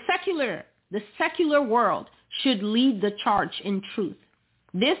 The secular world should lead the charge in truth.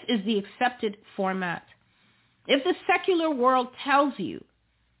 This is the accepted format. If the secular world tells you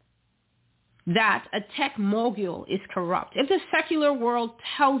that a tech mogul is corrupt, if the secular world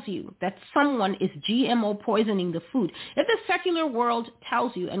tells you that someone is GMO poisoning the food, if the secular world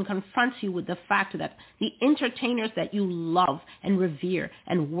tells you and confronts you with the fact that the entertainers that you love and revere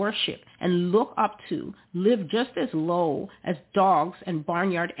and worship and look up to live just as low as dogs and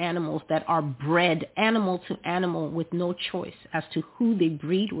barnyard animals that are bred animal to animal with no choice as to who they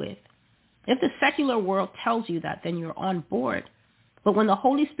breed with, if the secular world tells you that, then you're on board. But when the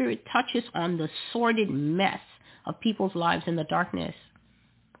Holy Spirit touches on the sordid mess of people's lives in the darkness,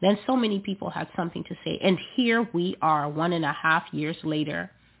 then so many people had something to say. And here we are 1.5 years later,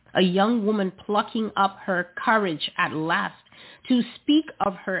 a young woman plucking up her courage at last to speak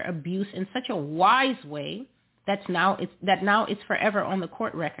of her abuse in such a wise way that now it's forever on the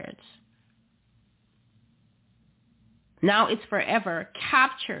court records. Now it's forever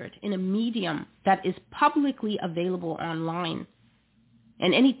captured in a medium that is publicly available online.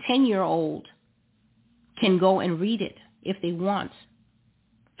 And any 10-year-old can go and read it if they want.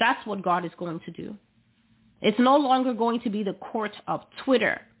 That's what God is going to do. It's no longer going to be the court of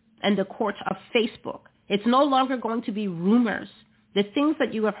Twitter and the court of Facebook. It's no longer going to be rumors. The things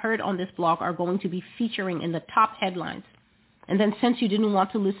that you have heard on this blog are going to be featuring in the top headlines. And then since you didn't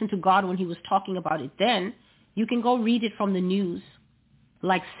want to listen to God when he was talking about it then, you can go read it from the news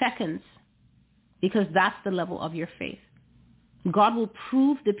like seconds, because that's the level of your faith. God will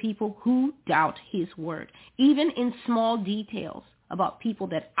prove the people who doubt his word, even in small details about people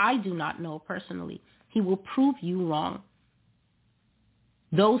that I do not know personally. He will prove you wrong.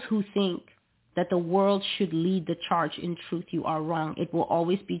 Those who think that the world should lead the charge in truth, you are wrong. It will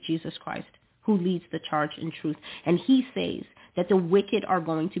always be Jesus Christ who leads the charge in truth. And he says that the wicked are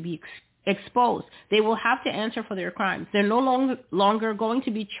going to be exposed. They will have to answer for their crimes. They're no longer going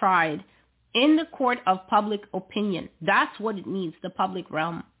to be tried in the court of public opinion. That's what it means, the public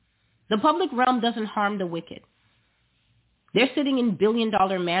realm. The public realm doesn't harm the wicked. They're sitting in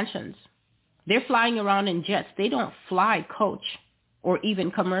billion-dollar mansions. They're flying around in jets. They don't fly coach or even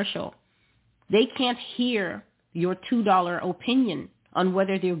commercial. They can't hear your $2 opinion on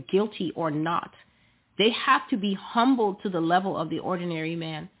whether they're guilty or not. They have to be humbled to the level of the ordinary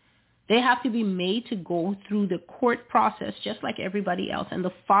man. They have to be made to go through the court process just like everybody else. And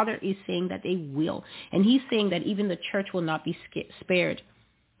the Father is saying that they will. And he's saying that even the church will not be spared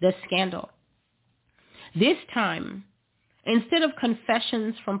the scandal. This time, instead of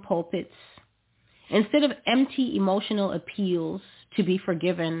confessions from pulpits, instead of empty emotional appeals to be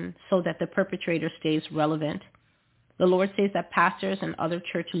forgiven so that the perpetrator stays relevant, the Lord says that pastors and other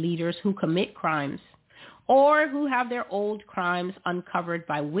church leaders who commit crimes or who have their old crimes uncovered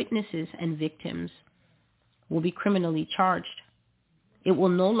by witnesses and victims will be criminally charged. It will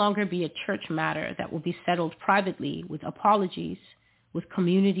no longer be a church matter that will be settled privately with apologies, with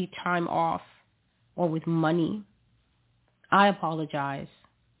community time off, or with money. I apologize.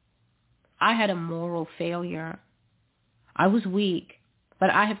 I had a moral failure. I was weak, but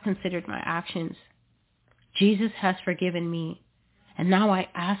I have considered my actions. Jesus has forgiven me, and now I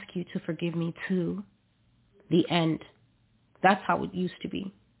ask you to forgive me too. The end. That's how it used to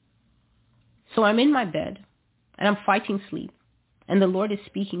be. So I'm in my bed, and I'm fighting sleep, and the Lord is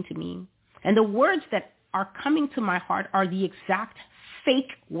speaking to me. And the words that are coming to my heart are the exact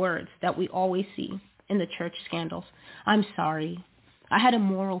fake words that we always see in the church scandals. I'm sorry. I had a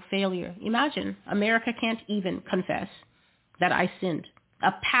moral failure. Imagine, America can't even confess that I sinned.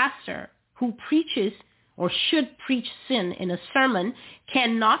 A pastor who preaches or should preach sin in a sermon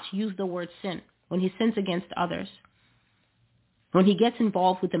cannot use the word sin when he sins against others. When he gets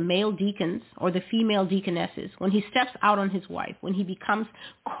involved with the male deacons or the female deaconesses, when he steps out on his wife, when he becomes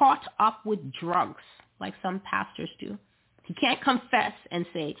caught up with drugs, like some pastors do, he can't confess and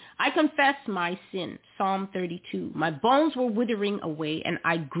say, I confess my sin, Psalm 32. My bones were withering away and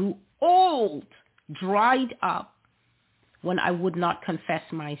I grew old, dried up, when I would not confess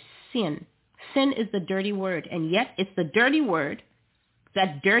my sin. Sin is the dirty word, and yet it's the dirty word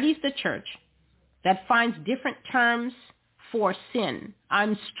that dirties the church, that finds different terms, for sin.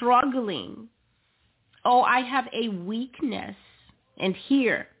 I'm struggling. Oh, I have a weakness. And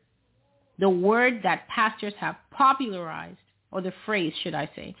here, the word that pastors have popularized, or the phrase, should I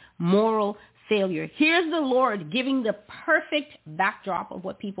say, moral failure. Here's the Lord giving the perfect backdrop of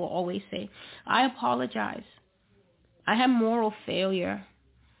what people always say. I apologize. I have moral failure.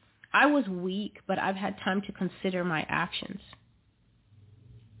 I was weak, but I've had time to consider my actions.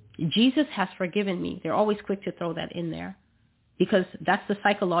 Jesus has forgiven me. They're always quick to throw that in there because that's the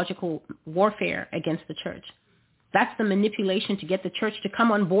psychological warfare against the church. That's the manipulation to get the church to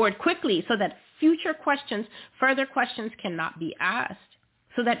come on board quickly so that future questions, further questions cannot be asked,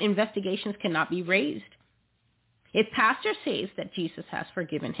 so that investigations cannot be raised. If pastor says that Jesus has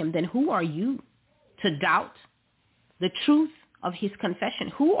forgiven him, then who are you to doubt the truth of his confession?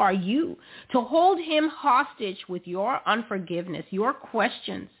 Who are you to hold him hostage with your unforgiveness, your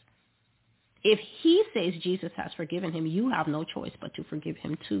questions? If he says Jesus has forgiven him, you have no choice but to forgive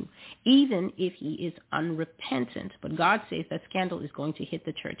him too, even if he is unrepentant. But God says that scandal is going to hit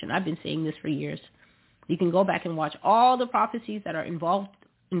the church, and I've been saying this for years. You can go back and watch all the prophecies that are involved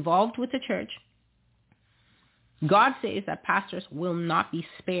with the church. God says that pastors will not be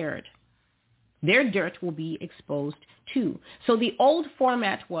spared. Their dirt will be exposed too. So the old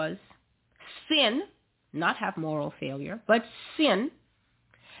format was sin, not have moral failure, but sin,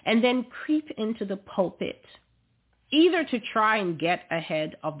 and then creep into the pulpit, either to try and get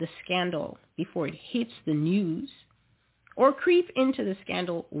ahead of the scandal before it hits the news, or creep into the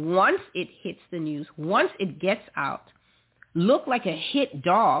scandal once it hits the news, once it gets out, look like a hit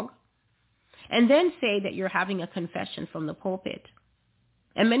dog, and then say that you're having a confession from the pulpit.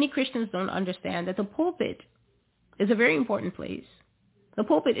 And many Christians don't understand that the pulpit is a very important place. The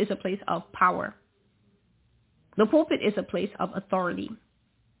pulpit is a place of power. The pulpit is a place of authority.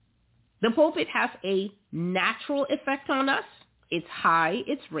 The pulpit has a natural effect on us. It's high,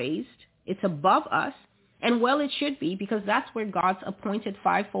 it's raised, it's above us, and well, it should be, because that's where God's appointed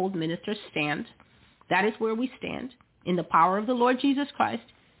fivefold ministers stand. That is where we stand, in the power of the Lord Jesus Christ,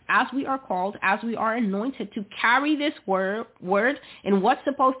 as we are called, as we are anointed to carry this word in what's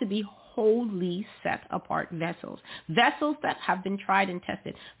supposed to be wholly set apart vessels. Vessels that have been tried and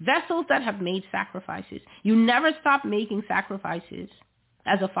tested. Vessels that have made sacrifices. You never stop making sacrifices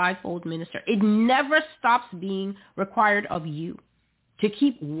as a fivefold minister. It never stops being required of you to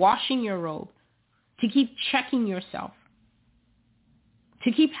keep washing your robe, to keep checking yourself,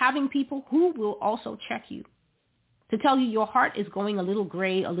 to keep having people who will also check you, to tell you your heart is going a little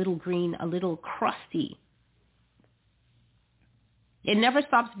gray, a little green, a little crusty. It never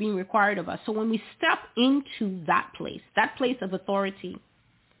stops being required of us. So when we step into that place of authority,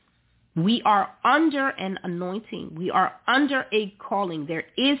 we are under an anointing. We are under a calling. There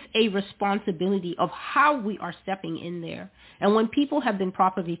is a responsibility of how we are stepping in there. And when people have been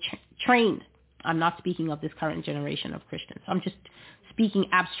properly trained, I'm not speaking of this current generation of Christians. I'm just speaking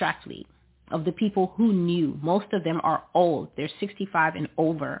abstractly of the people who knew. Most of them are old. They're 65 and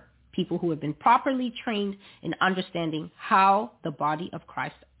over. People who have been properly trained in understanding how the body of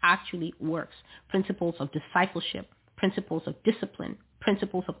Christ actually works. Principles of discipleship, principles of discipline,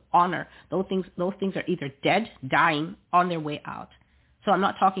 principles of honor. Those things are either dead, dying, on their way out. So I'm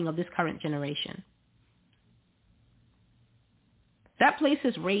not talking of this current generation. That place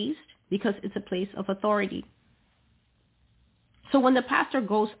is raised because it's a place of authority. So when the pastor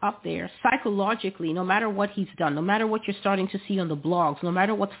goes up there, psychologically, no matter what he's done, no matter what you're starting to see on the blogs, no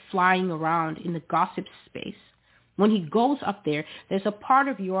matter what's flying around in the gossip space, when he goes up there, there's a part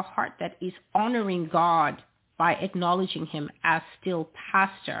of your heart that is honoring God by acknowledging him as still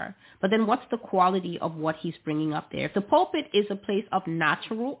pastor. But then what's the quality of what he's bringing up there? If the pulpit is a place of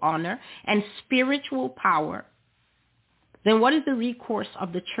natural honor and spiritual power, then what is the recourse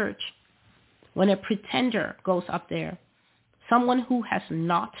of the church when a pretender goes up there? Someone who has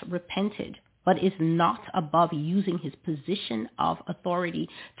not repented, but is not above using his position of authority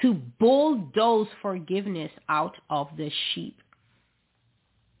to bulldoze forgiveness out of the sheep.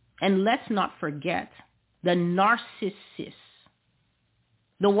 And let's not forget the narcissists,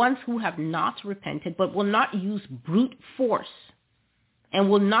 the ones who have not repented, but will not use brute force and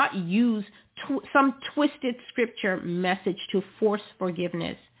will not use some twisted scripture message to force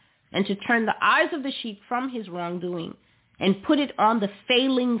forgiveness and to turn the eyes of the sheep from his wrongdoing and put it on the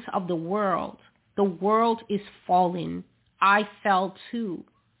failings of the world. The world is fallen. I fell too.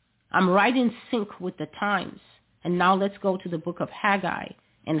 I'm right in sync with the times. And now let's go to the book of Haggai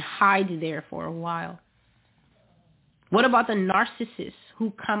and hide there for a while. What about the narcissists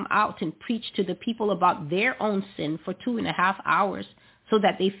who come out and preach to the people about their own sin for 2.5 hours so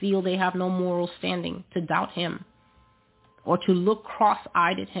that they feel they have no moral standing to doubt him? or to look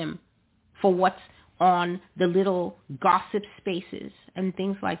cross-eyed at him for what's on the little gossip spaces and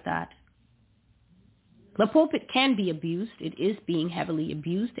things like that. The pulpit can be abused. It is being heavily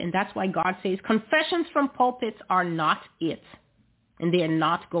abused, and that's why God says confessions from pulpits are not it, and they are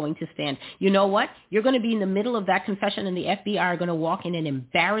not going to stand. You know what? You're going to be in the middle of that confession, and the FBI are going to walk in and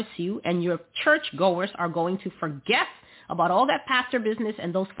embarrass you, and your churchgoers are going to forget about all that pastor business,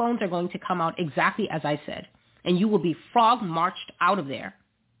 and those phones are going to come out exactly as I said, and you will be frog marched out of there.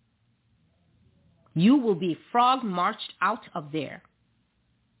 You will be frog marched out of there.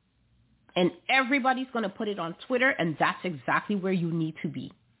 And everybody's going to put it on Twitter, and that's exactly where you need to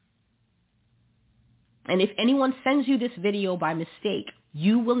be. And if anyone sends you this video by mistake,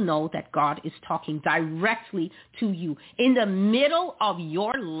 you will know that God is talking directly to you. In the middle of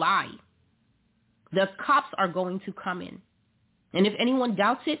your lie, the cops are going to come in. And if anyone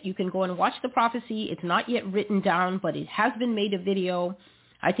doubts it, you can go and watch the prophecy. It's not yet written down, but it has been made a video,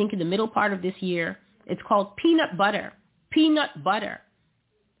 I think in the middle part of this year. It's called Peanut Butter. Peanut Butter.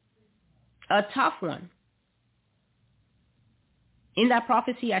 A tough one. In that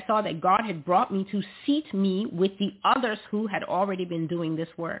prophecy, I saw that God had brought me to seat me with the others who had already been doing this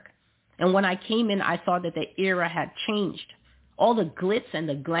work. And when I came in, I saw that the era had changed. All the glitz and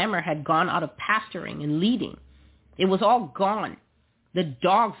the glamour had gone out of pastoring and leading. It was all gone. The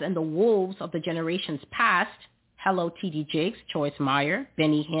dogs and the wolves of the generations past, hello T.D. Jakes, Joyce Meyer,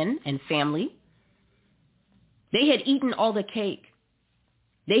 Benny Hinn, and family, they had eaten all the cake.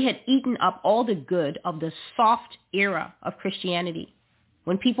 They had eaten up all the good of the soft era of Christianity,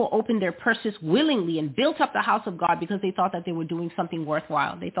 when people opened their purses willingly and built up the house of God because they thought that they were doing something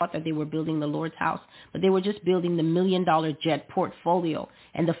worthwhile. They thought that they were building the Lord's house, but they were just building the $1 million jet portfolio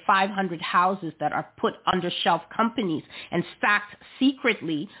and the 500 houses that are put under shelf companies and stacked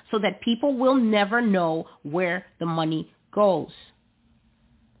secretly so that people will never know where the money goes.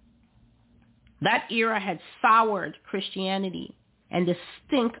 That era had soured Christianity. And the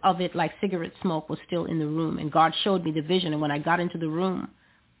stink of it, like cigarette smoke, was still in the room. And God showed me the vision. And when I got into the room,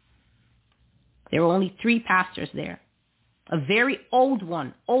 there were only 3 pastors there. A very old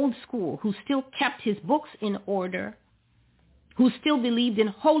one, old school, who still kept his books in order, who still believed in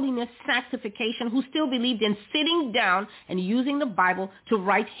holiness, sanctification, who still believed in sitting down and using the Bible to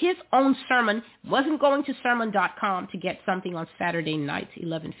write his own sermon, wasn't going to sermon.com to get something on Saturday night,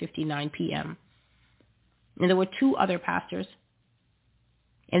 11:59 p.m. And there were 2 other pastors.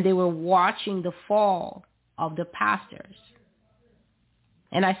 And they were watching the fall of the pastors.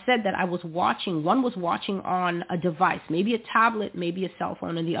 And I said that I was watching. One was watching on a device, maybe a tablet, maybe a cell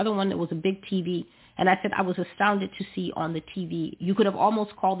phone, and the other one that was a big TV. And I said I was astounded to see on the TV. You could have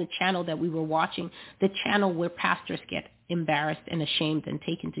almost called the channel that we were watching the channel where pastors get embarrassed and ashamed and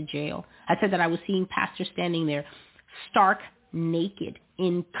taken to jail. I said that I was seeing pastors standing there stark naked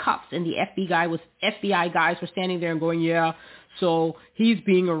in cuffs, and the FBI guys were standing there and going, yeah, so he's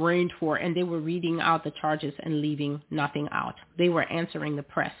being arraigned for, and they were reading out the charges and leaving nothing out. They were answering the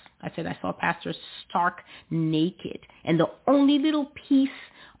press. I said I saw pastors stark naked, and the only little piece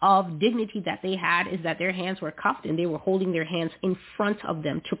of dignity that they had is that their hands were cuffed, and they were holding their hands in front of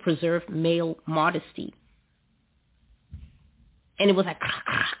them to preserve male modesty. And it was like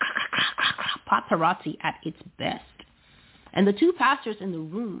paparazzi at its best. And the 2 pastors in the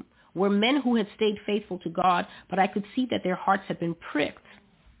room were men who had stayed faithful to God, but I could see that their hearts had been pricked.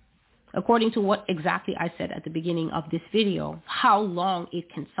 According to what exactly I said at the beginning of this video, how long it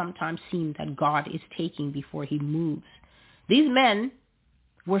can sometimes seem that God is taking before he moves. These men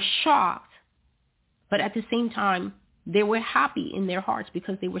were shocked, but at the same time, they were happy in their hearts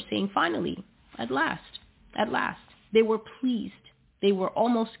because they were saying, finally, at last. They were pleased. They were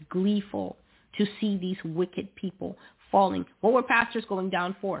almost gleeful to see these wicked people falling. What were pastors going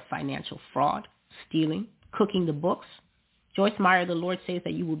down for? Financial fraud, stealing, cooking the books. Joyce Meyer, the Lord says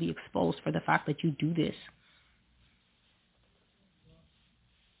that you will be exposed for the fact that you do this.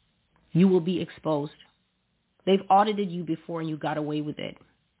 You will be exposed. They've audited you before and you got away with it.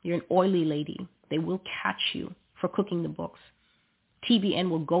 You're an oily lady. They will catch you for cooking the books. TBN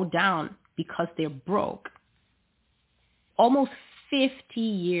will go down because they're broke. Almost 50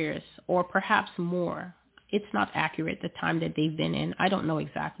 years or perhaps more. It's not accurate, the time that they've been in. I don't know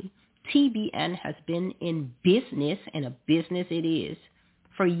exactly. TBN has been in business, and a business it is,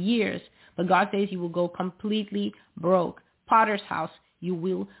 for years. But God says you will go completely broke. Potter's house, you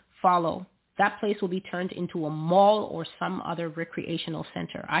will follow. That place will be turned into a mall or some other recreational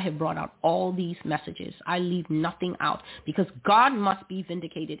center. I have brought out all these messages. I leave nothing out because God must be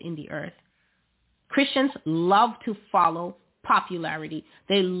vindicated in the earth. Christians love to follow popularity.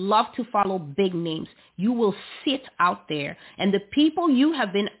 They love to follow big names. You will sit out there, and the people you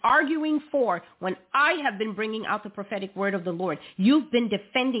have been arguing for when I have been bringing out the prophetic word of the Lord, you've been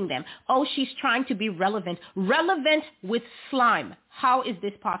defending them. Oh, she's trying to be relevant. Relevant with slime. How is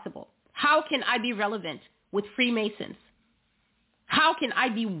this possible? How can I be relevant with Freemasons? How can I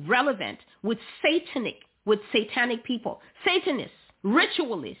be relevant with satanic people, Satanists,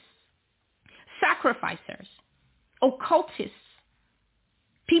 ritualists, sacrificers, occultists,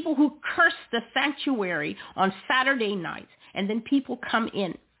 people who curse the sanctuary on Saturday nights, and then people come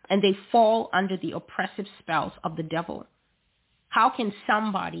in and they fall under the oppressive spells of the devil? How can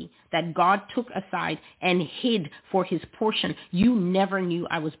somebody that God took aside and hid for his portion? You never knew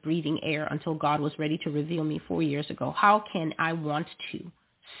I was breathing air until God was ready to reveal me 4 years ago. How can I want to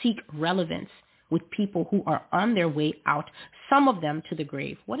seek relevance with people who are on their way out, some of them to the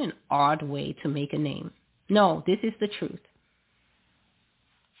grave? What an odd way to make a name. No, this is the truth.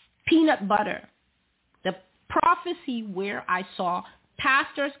 Peanut butter. The prophecy where I saw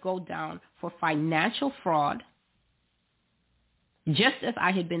pastors go down for financial fraud, just as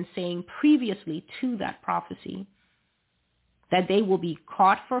I had been saying previously to that prophecy, that they will be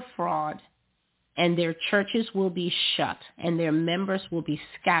caught for fraud and their churches will be shut and their members will be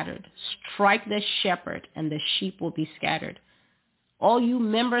scattered. Strike the shepherd and the sheep will be scattered. All you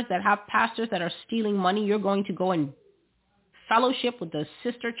members that have pastors that are stealing money, you're going to go and fellowship with the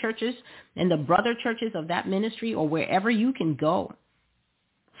sister churches and the brother churches of that ministry or wherever you can go.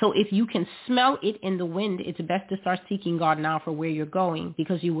 So if you can smell it in the wind, it's best to start seeking God now for where you're going,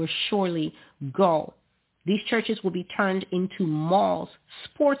 because you will surely go. These churches will be turned into malls,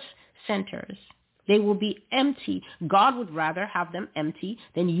 sports centers. They will be empty. God would rather have them empty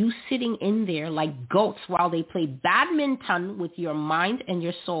than you sitting in there like goats while they play badminton with your mind and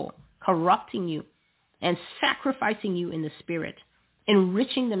your soul, corrupting you and sacrificing you in the spirit,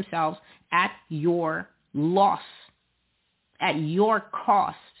 enriching themselves at your loss, at your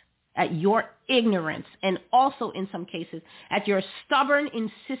cost, at your ignorance, and also in some cases at your stubborn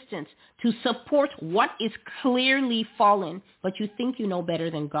insistence to support what is clearly fallen, but you think you know better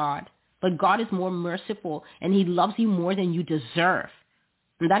than God. But God is more merciful, and he loves you more than you deserve.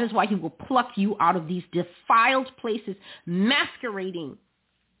 And that is why he will pluck you out of these defiled places, masquerading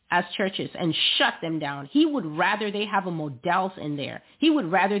as churches, and shut them down. He would rather they have a Models in there. He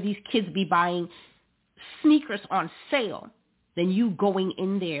would rather these kids be buying sneakers on sale than you going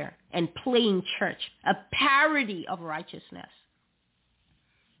in there and playing church, a parody of righteousness.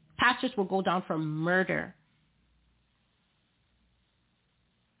 Pastors will go down for murder,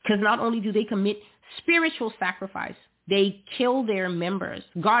 because not only do they commit spiritual sacrifice, they kill their members.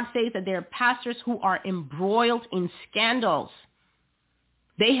 God says that there are pastors who are embroiled in scandals.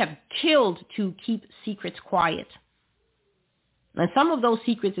 They have killed to keep secrets quiet. And some of those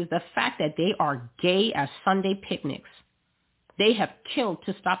secrets is the fact that they are gay as Sunday picnics. They have killed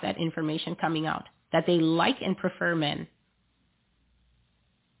to stop that information coming out, that they like and prefer men.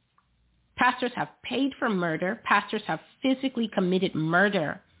 Pastors have paid for murder. Pastors have physically committed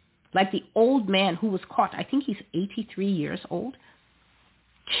murder. Like the old man who was caught, I think he's 83 years old,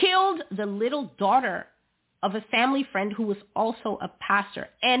 killed the little daughter of a family friend who was also a pastor.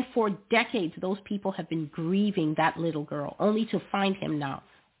 And for decades, those people have been grieving that little girl, only to find him now,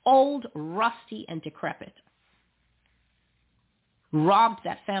 old, rusty, and decrepit. Robbed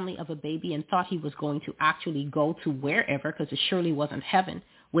that family of a baby and thought he was going to actually go to wherever, because it surely wasn't heaven,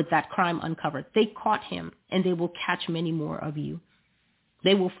 with that crime uncovered. They caught him, and they will catch many more of you.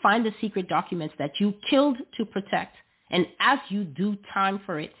 They will find the secret documents that you killed to protect. And as you do time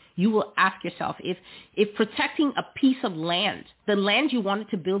for it, you will ask yourself, if protecting a piece of land, the land you wanted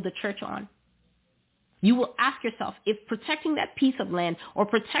to build the church on, you will ask yourself, if protecting that piece of land or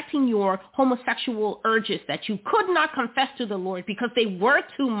protecting your homosexual urges that you could not confess to the Lord because they were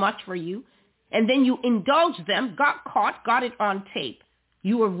too much for you, and then you indulged them, got caught, got it on tape,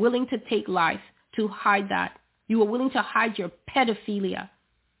 you were willing to take life to hide that. You were willing to hide your pedophilia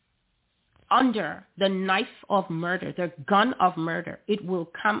under the knife of murder, the gun of murder. It will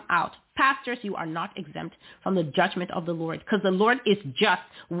come out. Pastors, you are not exempt from the judgment of the Lord, because the Lord is just.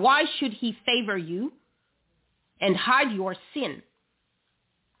 Why should he favor you and hide your sin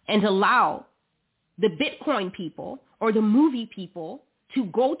and allow the Bitcoin people or the movie people to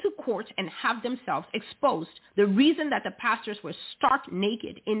go to court and have themselves exposed? The reason that the pastors were stark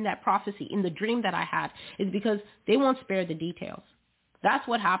naked in that prophecy, in the dream that I had, is because they won't spare the details. That's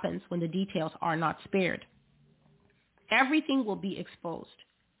what happens when the details are not spared. Everything will be exposed.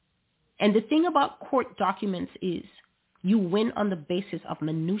 And the thing about court documents is you win on the basis of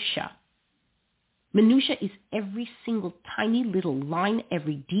minutia. Minutia is every single tiny little line,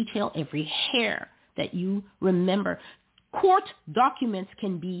 every detail, every hair that you remember. Court documents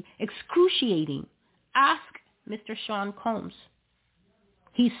can be excruciating. Ask Mr. Sean Combs.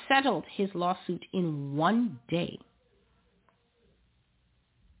 He settled his lawsuit in one day.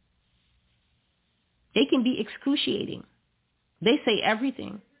 They can be excruciating. They say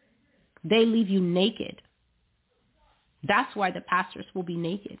everything. They leave you naked. That's why the pastors will be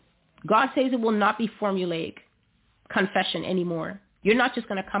naked. God says it will not be formulaic confession anymore. You're not just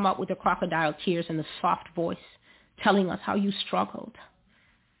going to come out with the crocodile tears and the soft voice telling us how you struggled.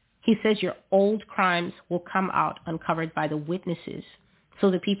 He says your old crimes will come out uncovered by the witnesses. So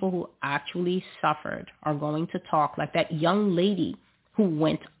the people who actually suffered are going to talk, like that young lady who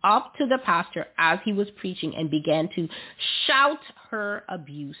went up to the pastor as he was preaching and began to shout her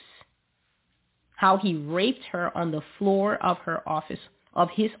abuse, how he raped her on the floor of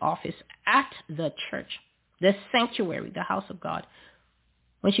his office at the church, the sanctuary, the house of God,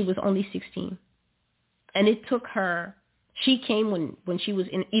 when she was only 16. And it took her, she came when she was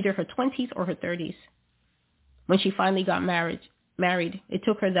in either her 20s or her 30s. When she finally got married, it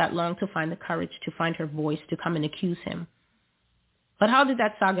took her that long to find the courage to find her voice to come and accuse him. But how did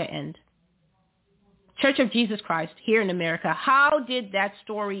that saga end? Church of Jesus Christ here in America, how did that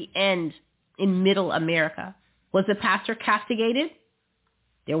story end in middle America? Was the pastor castigated?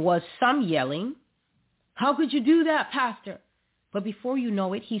 There was some yelling. How could you do that, pastor? But before you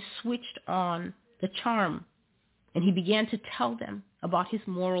know it, he switched on the charm and he began to tell them about his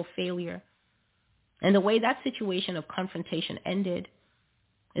moral failure. And the way that situation of confrontation ended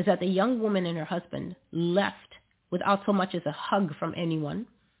is that the young woman and her husband left without so much as a hug from anyone,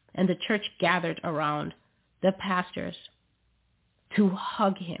 and the church gathered around the pastors to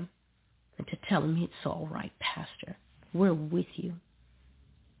hug him and to tell him, it's all right, pastor. We're with you.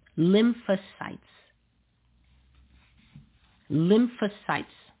 Lymphocytes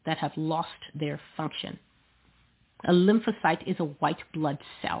that have lost their function. A lymphocyte is a white blood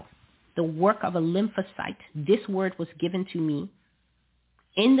cell. The work of a lymphocyte, this word was given to me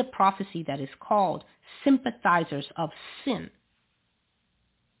in the prophecy that is called sympathizers of sin.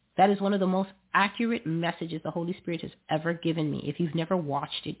 That is one of the most accurate messages the Holy Spirit has ever given me. If you've never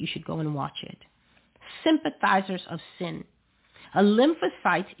watched it, you should go and watch it. Sympathizers of sin. A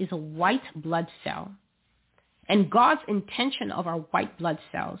lymphocyte is a white blood cell. And God's intention of our white blood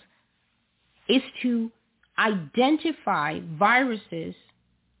cells is to identify viruses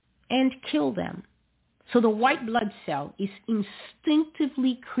and kill them. So the white blood cell is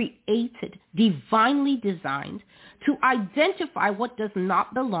instinctively created, divinely designed to identify what does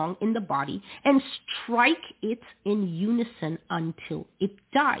not belong in the body and strike it in unison until it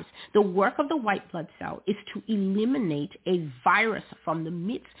dies. The work of the white blood cell is to eliminate a virus from the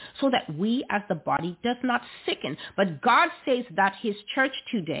midst so that we as the body does not sicken. But God says that his church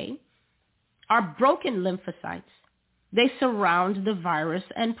today are broken lymphocytes. They surround the virus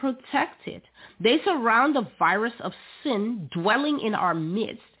and protect it. They surround the virus of sin dwelling in our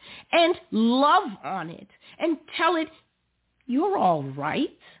midst and love on it and tell it, you're all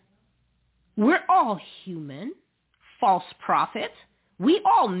right. We're all human. False prophet. We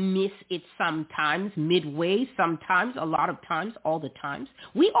all miss it sometimes, midway, sometimes, a lot of times, all the times.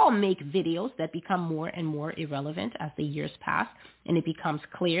 We all make videos that become more and more irrelevant as the years pass, and it becomes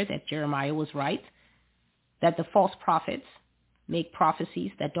clear that Jeremiah was right, that the false prophets make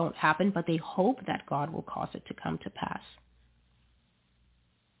prophecies that don't happen, but they hope that God will cause it to come to pass.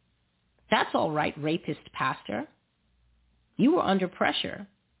 That's all right, rapist pastor. You were under pressure.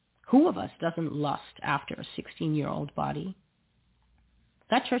 Who of us doesn't lust after a 16-year-old body?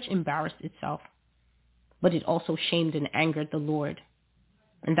 That church embarrassed itself, but it also shamed and angered the Lord.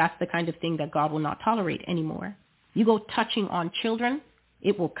 And that's the kind of thing that God will not tolerate anymore. You go touching on children,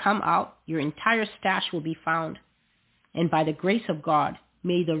 it will come out. Your entire stash will be found. And by the grace of God,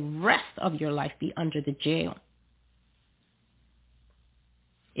 may the rest of your life be under the jail.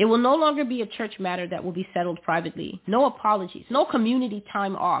 It will no longer be a church matter that will be settled privately. No apologies. No community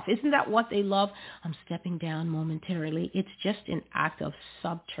time off. Isn't that what they love? I'm stepping down momentarily. It's just an act of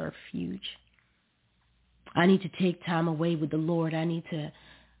subterfuge. I need to take time away with the Lord. You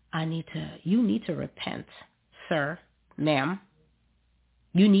need to repent, sir, ma'am.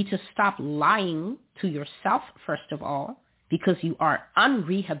 You need to stop lying to yourself, first of all, because you are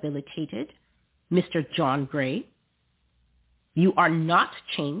unrehabilitated, Mr. John Gray. You are not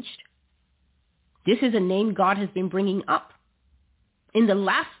changed. This is a name God has been bringing up. In the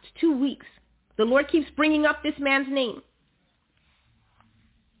last 2 weeks, the Lord keeps bringing up this man's name.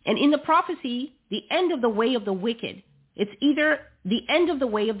 And in the prophecy, the end of the way of the wicked, It's either the end of the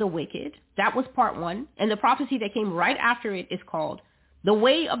way of the wicked. That was part one. And the prophecy that came right after it is called the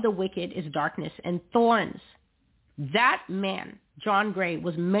way of the wicked is darkness and thorns. That man, John Gray,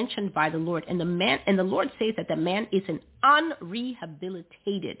 was mentioned by the Lord. And the Lord says that the man is an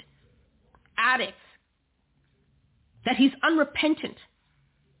unrehabilitated addict, that he's unrepentant.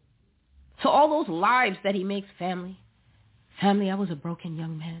 So all those lives that he makes, family, I was a broken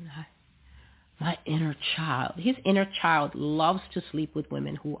young man. My inner child, his inner child loves to sleep with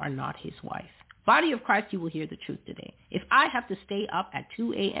women who are not his wife. Body of Christ, you will hear the truth today. If I have to stay up at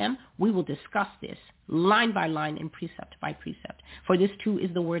 2 a.m., we will discuss this line by line and precept by precept. For this too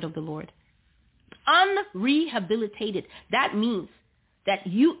is the word of the Lord. Unrehabilitated. That means that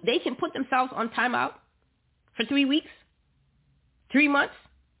they can put themselves on timeout for 3 weeks, 3 months.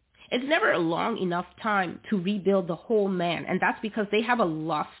 It's never a long enough time to rebuild the whole man. And that's because they have a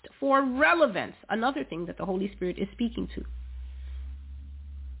lust for relevance. Another thing that the Holy Spirit is speaking to.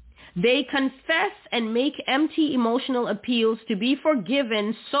 They confess and make empty emotional appeals to be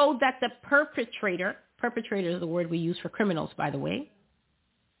forgiven so that the perpetrator is the word we use for criminals, by the way.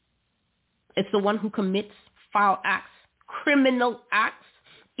 It's the one who commits foul acts, criminal acts,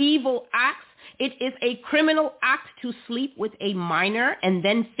 evil acts. It is a criminal act to sleep with a minor and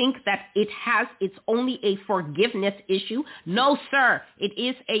then think that it's only a forgiveness issue. No, sir. It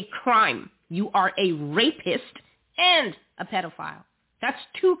is a crime. You are a rapist and a pedophile. That's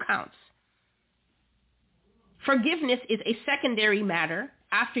 2 counts. Forgiveness is a secondary matter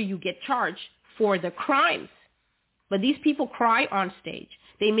after you get charged for the crimes. But these people cry on stage.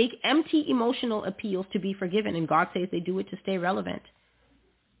 They make empty emotional appeals to be forgiven, and God says they do it to stay relevant.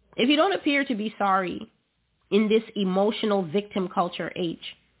 If you don't appear to be sorry in this emotional victim culture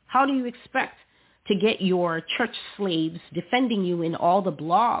age, how do you expect to get your church slaves defending you in all the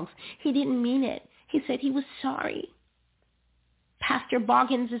blogs? He didn't mean it. He said he was sorry. Pastor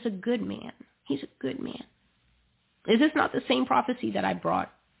Boggins is a good man. He's a good man. Is this not the same prophecy that I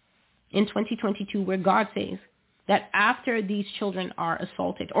brought in 2022 where God says that after these children are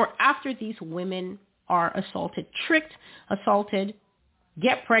assaulted or after these women are assaulted, tricked, assaulted,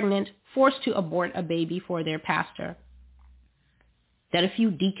 get pregnant, forced to abort a baby for their pastor, that a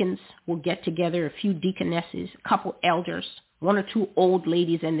few deacons will get together, a few deaconesses, a couple elders, 1 or 2 old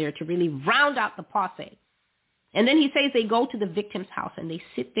ladies in there to really round out the posse. And then he says they go to the victim's house and they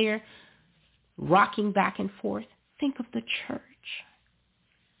sit there rocking back and forth. Think of the church.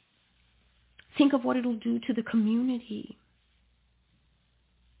 Think of what it'll do to the community.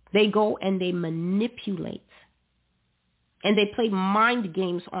 They go and they manipulate. And they play mind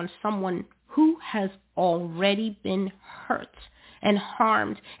games on someone who has already been hurt and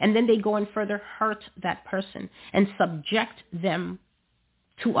harmed. And then they go and further hurt that person and subject them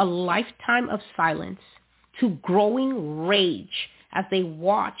to a lifetime of silence, to growing rage as they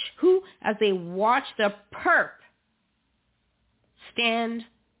watch the perp stand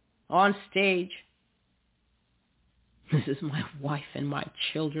on stage. This is my wife and my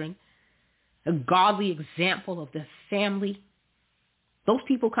children. A godly example of the family. Those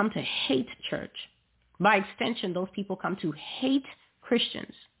people come to hate church. By extension, those people come to hate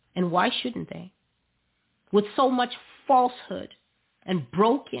Christians. And why shouldn't they? With so much falsehood and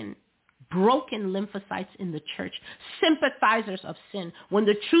broken lymphocytes in the church, sympathizers of sin. When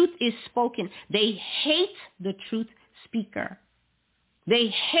the truth is spoken, they hate the truth speaker. They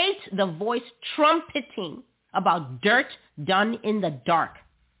hate the voice trumpeting about dirt done in the dark.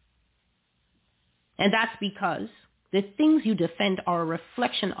 And that's because the things you defend are a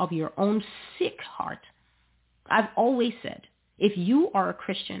reflection of your own sick heart. I've always said, if you are a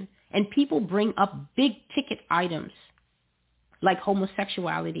Christian and people bring up big ticket items like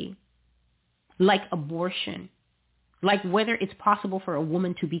homosexuality, like abortion, like whether it's possible for a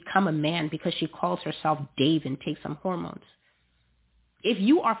woman to become a man because she calls herself Dave and takes some hormones. If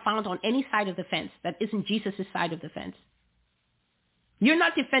you are found on any side of the fence that isn't Jesus' side of the fence, you're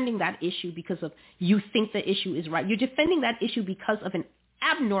not defending that issue because of you think the issue is right. You're defending that issue because of an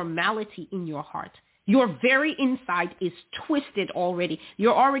abnormality in your heart. Your very inside is twisted already.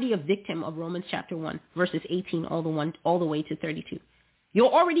 You're already a victim of Romans chapter 1, verses 18 all the way to 32.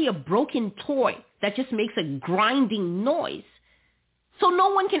 You're already a broken toy that just makes a grinding noise. So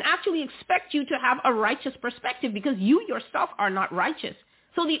no one can actually expect you to have a righteous perspective because you yourself are not righteous.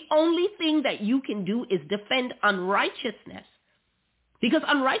 So the only thing that you can do is defend unrighteousness. Because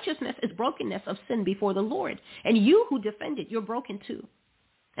unrighteousness is brokenness of sin before the Lord. And you who defend it, you're broken too.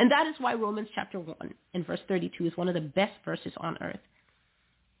 And that is why Romans chapter 1 and verse 32 is one of the best verses on earth.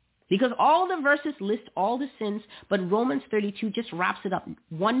 Because all the verses list all the sins, but Romans 32 just wraps it up.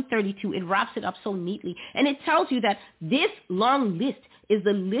 132, it wraps it up so neatly. And it tells you that this long list is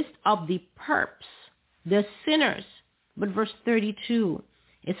the list of the perps, the sinners. But verse 32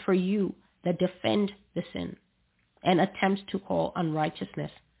 is for you that defend the sin and attempt to call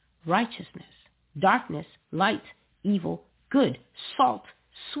unrighteousness righteousness, darkness, light, evil, good, salt,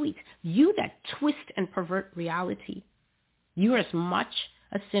 sweet. You that twist and pervert reality. You are as much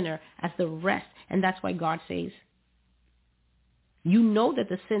a sinner as the rest. And that's why God says, you know that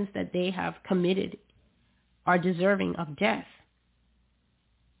the sins that they have committed are deserving of death.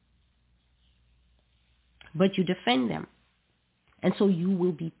 But you defend them. And so you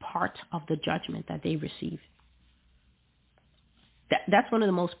will be part of the judgment that they receive. That's one of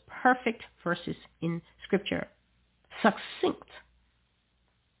the most perfect verses in Scripture. Succinct.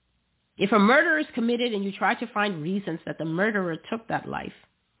 If a murder is committed and you try to find reasons that the murderer took that life,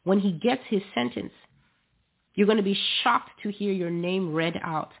 when he gets his sentence, you're going to be shocked to hear your name read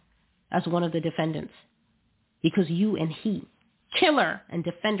out as one of the defendants. Because you and he, killer and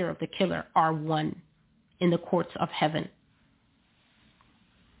defender of the killer, are one in the courts of heaven.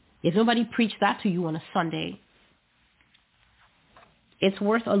 If nobody preached that to you on a Sunday, it's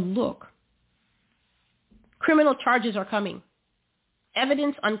worth a look. Criminal charges are coming.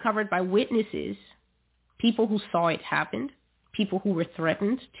 Evidence uncovered by witnesses, people who saw it happen, people who were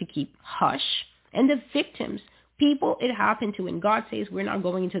threatened to keep hush, and the victims, people it happened to. And God says we're not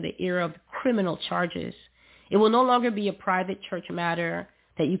going into the era of criminal charges. It will no longer be a private church matter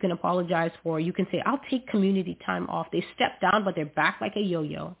that you can apologize for. You can say, I'll take community time off. They stepped down, but they're back like a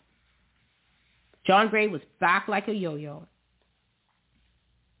yo-yo. John Gray was back like a yo-yo.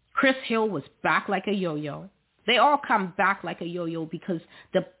 Chris Hill was back like a yo-yo. They all come back like a yo-yo because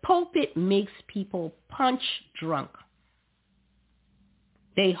the pulpit makes people punch drunk.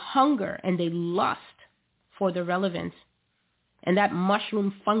 They hunger and they lust for the relevance. And that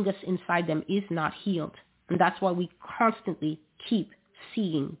mushroom fungus inside them is not healed. And that's why we constantly keep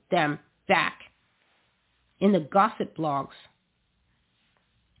seeing them back in the gossip blogs.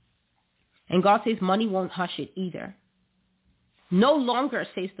 And God says money won't hush it either. No longer,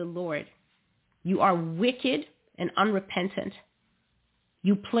 says the Lord, you are wicked and unrepentant.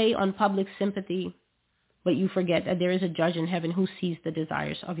 You play on public sympathy, but you forget that there is a judge in heaven who sees the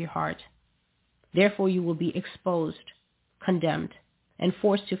desires of your heart. Therefore, you will be exposed, condemned, and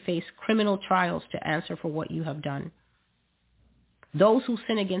forced to face criminal trials to answer for what you have done. Those who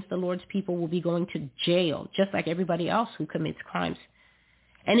sin against the Lord's people will be going to jail, just like everybody else who commits crimes.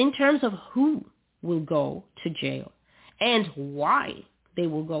 And in terms of who will go to jail and why they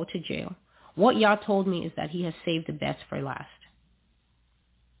will go to jail, what Yah told me is that he has saved the best for last.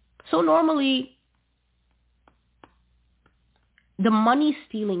 So normally, the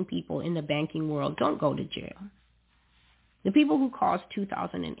money-stealing people in the banking world don't go to jail. The people who caused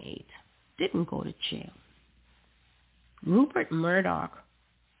 2008 didn't go to jail. Rupert Murdoch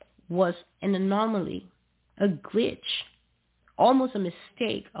was an anomaly, a glitch, almost a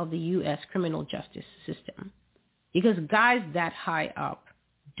mistake of the U.S. criminal justice system. Because guys that high up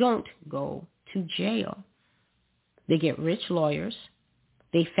don't go to jail. They get rich lawyers,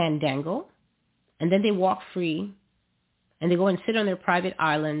 they fandangle, and then they walk free, and they go and sit on their private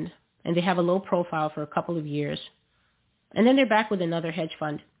island, and they have a low profile for a couple of years. And then they're back with another hedge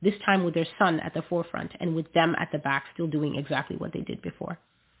fund, this time with their son at the forefront and with them at the back still doing exactly what they did before.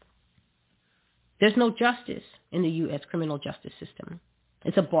 There's no justice in the U.S. criminal justice system.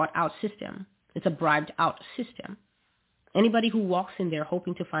 It's a bought-out system. It's a bribed-out system. Anybody who walks in there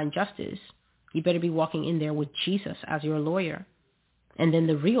hoping to find justice, you better be walking in there with Jesus as your lawyer, and then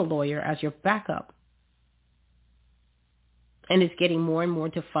the real lawyer as your backup. And it's getting more and more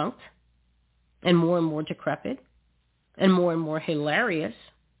defunct, and more decrepit, and more hilarious.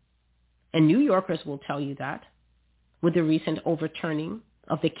 And New Yorkers will tell you that with the recent overturning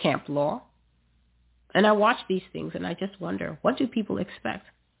of the camp law. And I watch these things and I just wonder, what do people expect?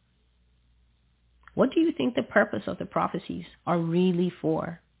 What do you think the purpose of the prophecies are really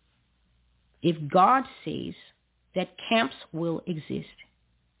for? If God says that camps will exist,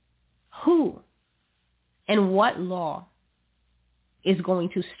 who and what law is going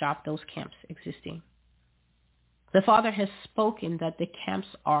to stop those camps existing? The Father has spoken that the camps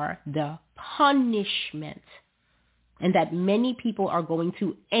are the punishment and that many people are going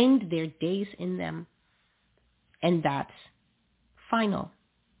to end their days in them. And that's final.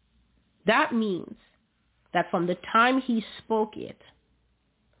 That means that from the time he spoke it,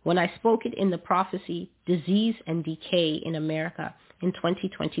 when I spoke it in the prophecy, Disease and Decay in America in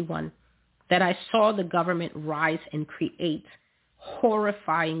 2021, that I saw the government rise and create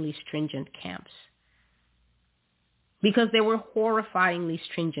horrifyingly stringent camps because they were horrifyingly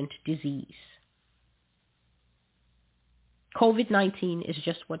stringent disease. COVID-19 is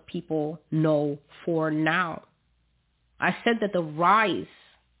just what people know for now. I said that the rise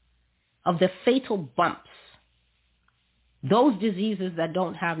of the fatal bumps, those diseases that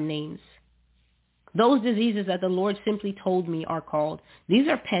don't have names, those diseases that the Lord simply told me are called, these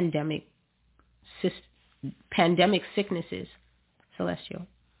are pandemic sicknesses, Celestial.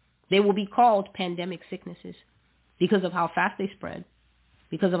 They will be called pandemic sicknesses because of how fast they spread,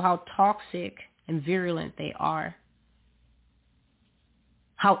 because of how toxic and virulent they are,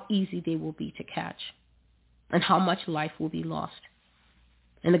 how easy they will be to catch, and how much life will be lost.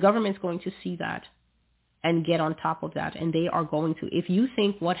 And the government's going to see that and get on top of that. And they are going to, if you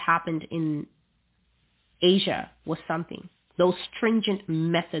think what happened in Asia was something, those stringent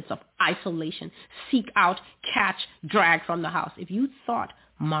methods of isolation, seek out, catch, drag from the house. If you thought,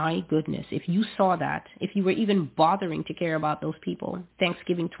 my goodness, if you saw that, if you were even bothering to care about those people,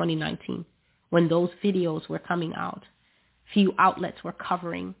 Thanksgiving 2019, when those videos were coming out, few outlets were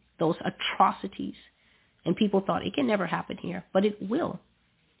covering those atrocities, and people thought it can never happen here, but it will.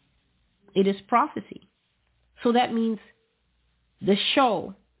 It is prophecy. So that means the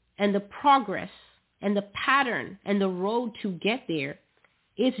show and the progress and the pattern and the road to get there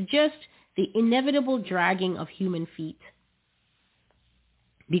is just the inevitable dragging of human feet.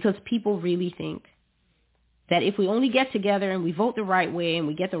 Because people really think that if we only get together and we vote the right way and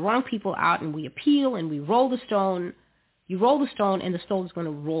we get the wrong people out and we appeal and we roll the stone, you roll the stone and the stone is going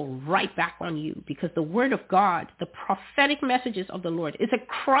to roll right back on you, because the word of God, the prophetic messages of the Lord, is a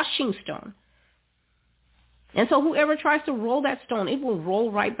crushing stone. And so whoever tries to roll that stone, it will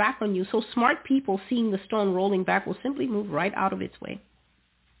roll right back on you. So smart people seeing the stone rolling back will simply move right out of its way.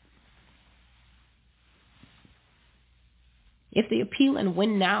 If they appeal and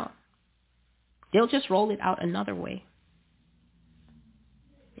win now, they'll just roll it out another way.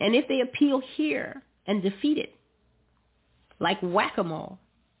 And if they appeal here and defeat it, like whack-a-mole,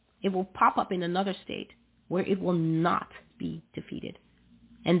 it will pop up in another state where it will not be defeated.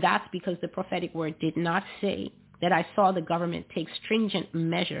 And that's because the prophetic word did not say that I saw the government take stringent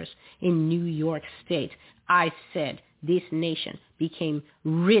measures in New York State. I said this nation became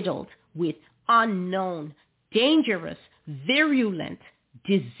riddled with unknown, dangerous, virulent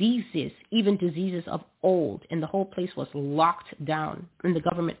diseases, even diseases of old. And the whole place was locked down. And the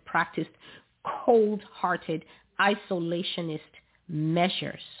government practiced cold-hearted, isolationist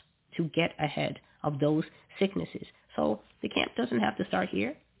measures to get ahead of those sicknesses. So the camp doesn't have to start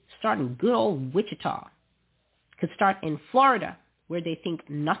here. Start in good old Wichita. Could start in Florida, where they think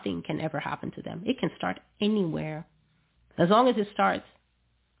nothing can ever happen to them. It can start anywhere, as long as it starts,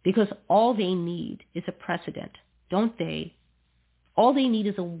 because all they need is a precedent, don't they? All they need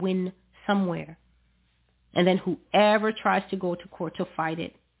is a win somewhere. And then whoever tries to go to court to fight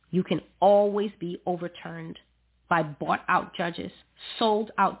it, you can always be overturned by bought-out judges,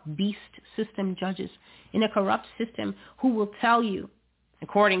 sold-out beast system judges in a corrupt system who will tell you,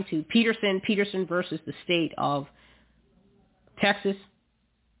 according to Peterson versus the state of Texas,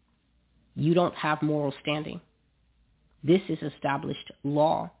 you don't have moral standing. This is established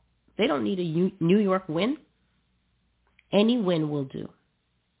law. They don't need a New York win. Any win will do,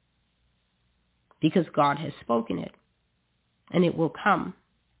 because God has spoken it, and it will come.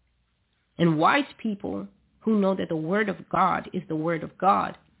 And wise people who know that the word of God is the word of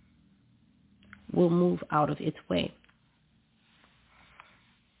God will move out of its way.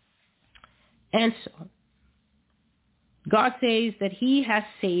 And so, God says that he has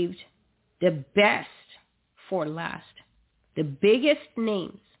saved the best for last, the biggest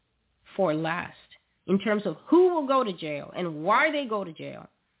names for last, in terms of who will go to jail and why they go to jail.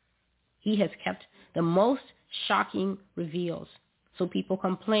 He has kept the most shocking reveals. So people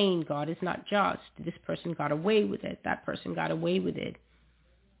complain, God is not just. This person got away with it. That person got away with it.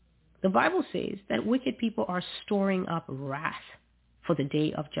 The Bible says that wicked people are storing up wrath for the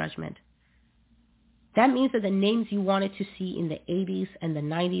day of judgment. That means that the names you wanted to see in the 80s and the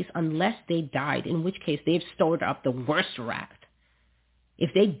 90s, unless they died, in which case they've stored up the worst wrath.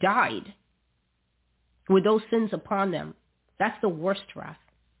 If they died with those sins upon them, that's the worst wrath.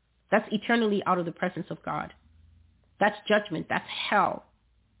 That's eternally out of the presence of God. That's judgment. That's hell.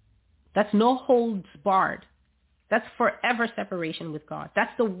 That's no holds barred. That's forever separation with God.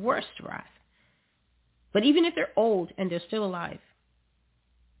 That's the worst wrath. But even if they're old and they're still alive,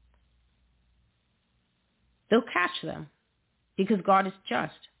 they'll catch them, because God is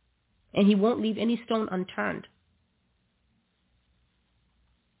just and he won't leave any stone unturned.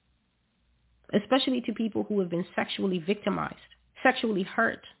 Especially to people who have been sexually victimized, sexually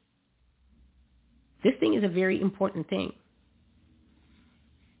hurt. This thing is a very important thing.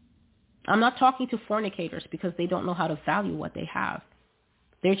 I'm not talking to fornicators because they don't know how to value what they have.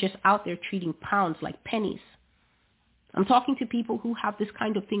 They're just out there treating pounds like pennies. I'm talking to people who have this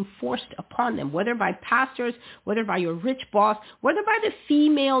kind of thing forced upon them, whether by pastors, whether by your rich boss, whether by the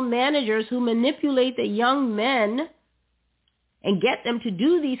female managers who manipulate the young men and get them to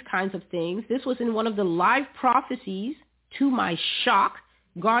do these kinds of things. This was in one of the live prophecies, to my shock.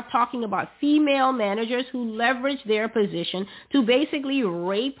 God talking about female managers who leverage their position to basically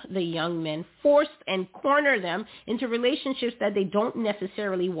rape the young men, force and corner them into relationships that they don't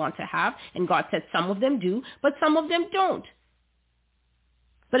necessarily want to have. And God said some of them do, but some of them don't.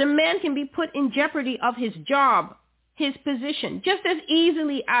 But a man can be put in jeopardy of his job, his position, just as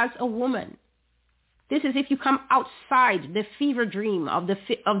easily as a woman. This is if you come outside the fever dream of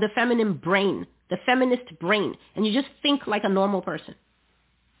the feminine brain, the feminist brain, and you just think like a normal person.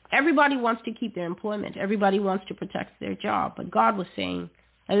 Everybody wants to keep their employment. Everybody wants to protect their job. But God was saying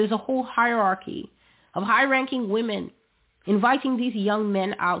that there's a whole hierarchy of high-ranking women inviting these young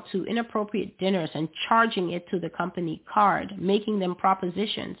men out to inappropriate dinners and charging it to the company card, making them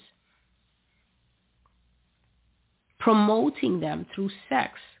propositions, promoting them through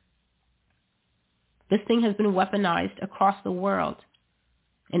sex. This thing has been weaponized across the world.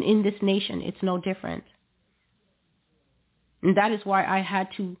 And in this nation, it's no different. And that is why I had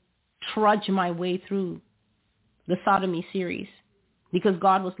to trudge my way through the sodomy series, because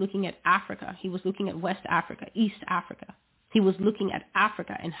God was looking at Africa. He was looking at West Africa, East Africa. He was looking at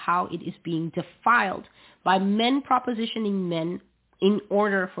Africa and how it is being defiled by men propositioning men in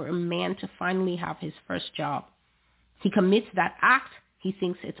order for a man to finally have his first job. He commits that act. He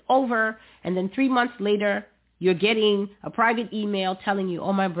thinks it's over. And then 3 months later, you're getting a private email telling you,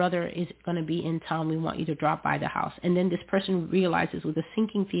 oh, my brother is going to be in town. We want you to drop by the house. And then this person realizes with a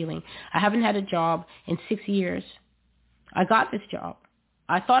sinking feeling, I haven't had a job in 6 years. I got this job.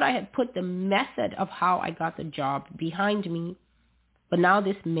 I thought I had put the method of how I got the job behind me. But now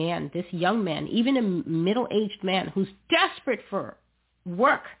this man, this young man, even a middle-aged man who's desperate for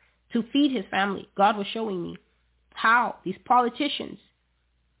work to feed his family, God was showing me how these politicians,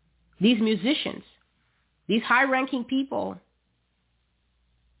 these musicians, these high-ranking people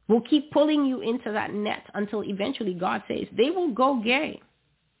will keep pulling you into that net until eventually God says they will go gay.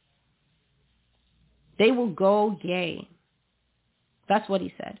 They will go gay. That's what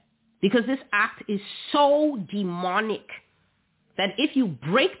he said. Because this act is so demonic that if you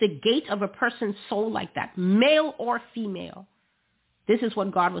break the gate of a person's soul like that, male or female, this is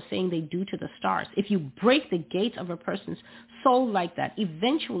what God was saying they do to the stars. If you break the gate of a person's soul like that,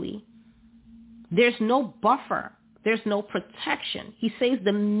 eventually there's no buffer. There's no protection. He says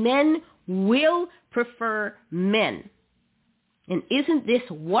the men will prefer men. And isn't this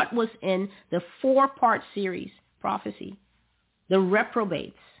what was in the 4-part series prophecy? The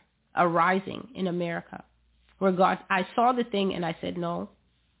reprobates arising in America. Where God, I saw the thing and I said, no,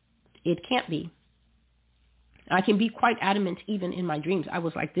 it can't be. I can be quite adamant even in my dreams. I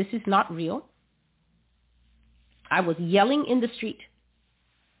was like, this is not real. I was yelling in the street.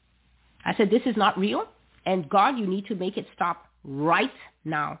 I said, this is not real. And God, you need to make it stop right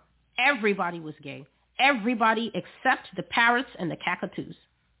now. Everybody was gay. Everybody except the parrots and the cockatoos.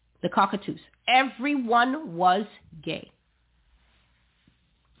 The cockatoos. Everyone was gay.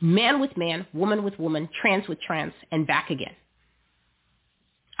 Man with man, woman with woman, trans with trans, and back again.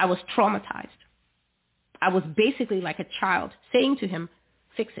 I was traumatized. I was basically like a child saying to him,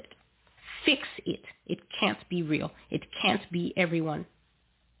 fix it. Fix it. It can't be real. It can't be everyone.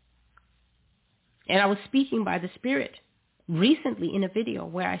 And I was speaking by the Spirit recently in a video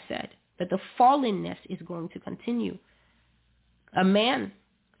where I said that the fallenness is going to continue. A man,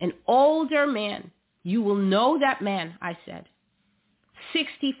 an older man, you will know that man, I said.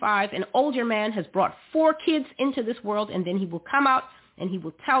 65, an older man has brought 4 kids into this world, and then he will come out and he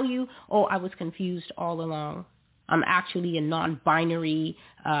will tell you, oh, I was confused all along. I'm actually a non-binary,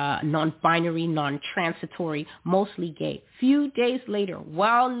 non-transitory, mostly gay. Few days later,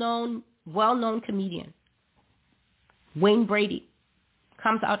 well-known comedian, Wayne Brady,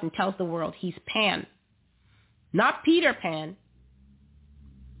 comes out and tells the world he's Pan. Not Peter Pan.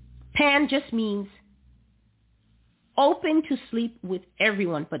 Pan just means open to sleep with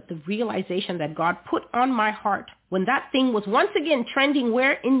everyone, but the realization that God put on my heart when that thing was once again trending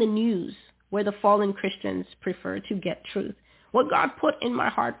where in the news, where the fallen Christians prefer to get truth. What God put in my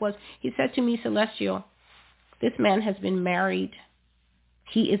heart was, he said to me, Celestial, this man has been married.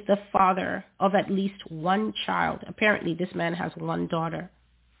 He is the father of at least 1 child. Apparently, this man has 1 daughter.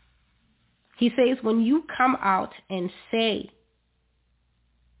 He says, when you come out and say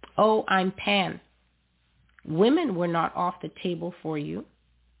Oh, I'm Pan. Women were not off the table for you.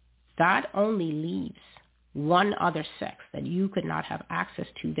 That only leaves one other sex that you could not have access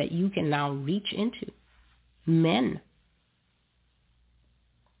to, that you can now reach into. Men.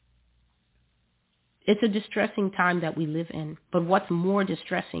 It's a distressing time that we live in. But what's more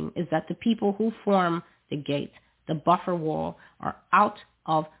distressing is that the people who form the gate, the buffer wall, are out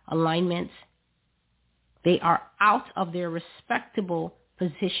of alignment. They are out of their respectable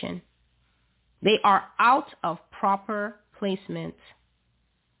position. They are out of proper placement.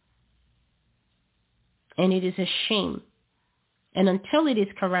 And it is a shame. And until it is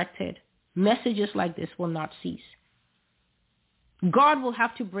corrected, messages like this will not cease. God will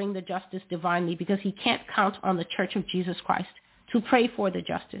have to bring the justice divinely because he can't count on the Church of Jesus Christ to pray for the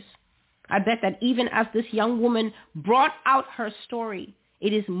justice. I bet that even as this young woman brought out her story,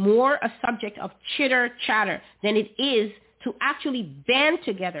 it is more a subject of chitter-chatter than it is to actually band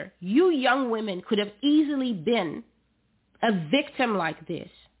together. You young women could have easily been a victim like this.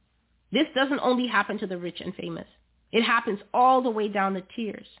 This doesn't only happen to the rich and famous. It happens all the way down the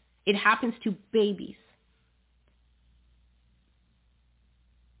tiers. It happens to babies.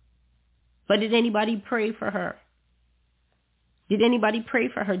 But did anybody pray for her? Did anybody pray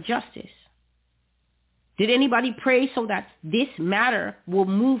for her justice? Did anybody pray so that this matter will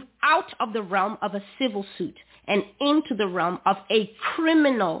move out of the realm of a civil suit and into the realm of a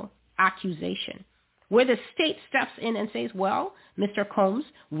criminal accusation, where the state steps in and says, well, Mr. Combs,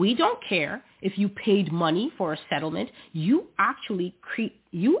 we don't care if you paid money for a settlement. You actually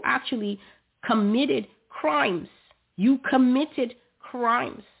committed crimes. You committed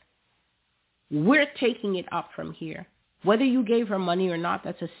crimes. We're taking it up from here. Whether you gave her money or not,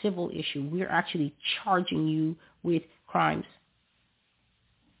 that's a civil issue. We're actually charging you with crimes.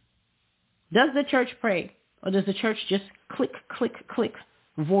 Does the church pray? Or does the church just click, click, click,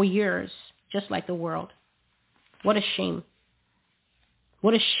 voyeurs, just like the world? What a shame.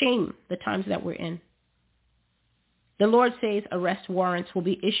 What a shame, the times that we're in. The Lord says arrest warrants will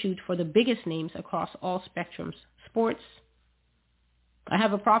be issued for the biggest names across all spectrums. Sports. I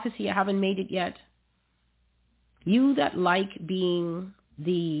have a prophecy. I haven't made it yet. You that like being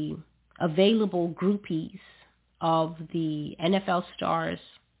the available groupies of the NFL stars,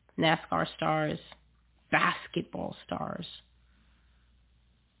 NASCAR stars, basketball stars,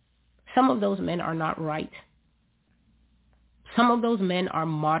 some of those men are not right. Some of those men are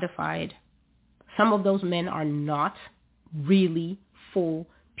modified. Some of those men are not really full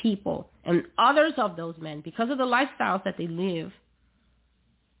people. And others of those men, because of the lifestyles that they live,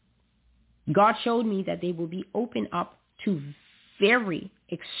 God showed me that they will be open up to very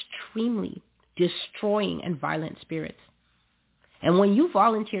extremely destroying and violent spirits. And when you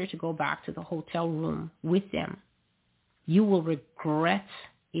volunteer to go back to the hotel room with them, you will regret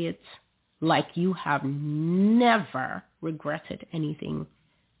it like you have never regretted anything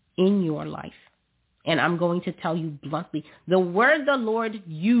in your life. And I'm going to tell you bluntly, the word the Lord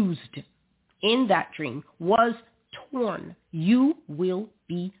used in that dream was torn. You will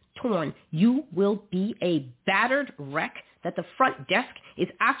be torn. You will be a battered wreck that the front desk is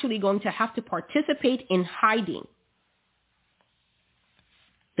actually going to have to participate in hiding.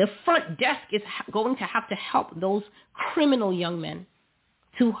 The front desk is going to have to help those criminal young men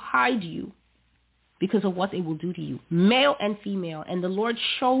to hide you because of what they will do to you, male and female. And the Lord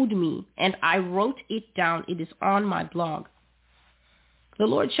showed me, and I wrote it down. It is on my blog. The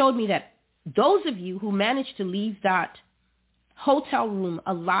Lord showed me that those of you who managed to leave that hotel room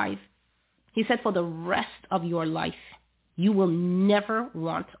alive, he said, for the rest of your life, you will never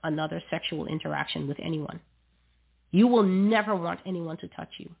want another sexual interaction with anyone. You will never want anyone to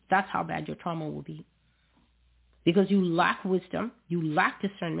touch you. That's how bad your trauma will be. Because you lack wisdom, you lack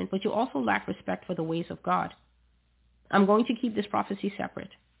discernment, but you also lack respect for the ways of God. I'm going to keep this prophecy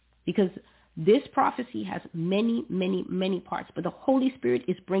separate because this prophecy has many, many, many parts, but the Holy Spirit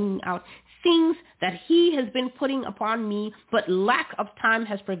is bringing out things that he has been putting upon me, but lack of time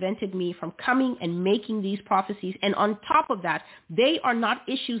has prevented me from coming and making these prophecies. And on top of that, they are not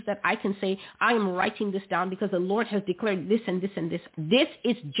issues that I can say, I am writing this down because the Lord has declared this and this and this. This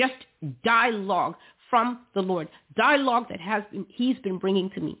is just dialogue from the Lord, dialogue that he's been bringing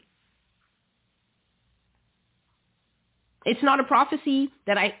to me. It's not a prophecy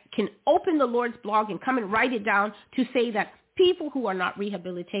that I can open the Lord's blog and come and write it down to say that people who are not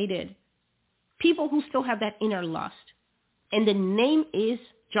rehabilitated, people who still have that inner lust, and the name is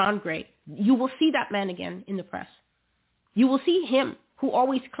John Gray. You will see that man again in the press. You will see him who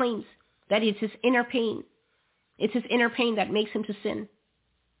always claims that it's his inner pain. It's his inner pain that makes him to sin.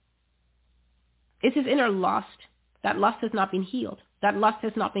 It's his inner lust. That lust has not been healed. That lust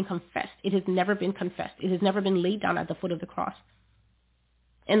has not been confessed. It has never been confessed. It has never been laid down at the foot of the cross.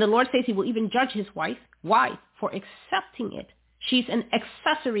 And the Lord says he will even judge his wife. Why? For accepting it. She's an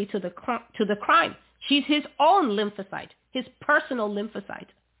accessory to the crime. She's his own lymphocyte, his personal lymphocyte.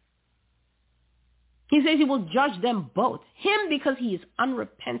 He says he will judge them both. Him because he is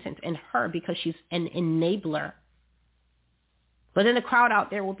unrepentant, and her because she's an enabler. But then the crowd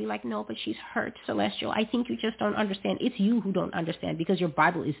out there will be like, no, but she's hurt, Celestial. I think you just don't understand. It's you who don't understand because your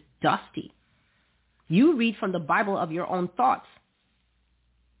Bible is dusty. You read from the Bible of your own thoughts.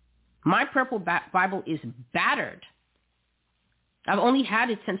 My purple Bible is battered. I've only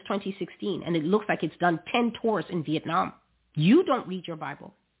had it since 2016, and it looks like it's done 10 tours in Vietnam. You don't read your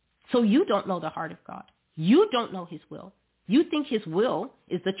Bible, so you don't know the heart of God. You don't know his will. You think his will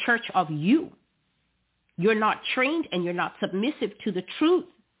is the church of you. You're not trained and you're not submissive to the truth.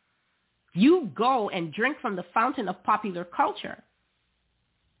 You go and drink from the fountain of popular culture,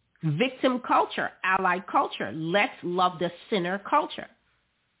 victim culture, ally culture, let's love the sinner culture.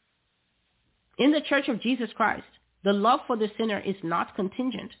 In the Church of Jesus Christ, the love for the sinner is not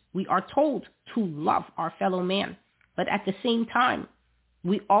contingent. We are told to love our fellow man. But at the same time,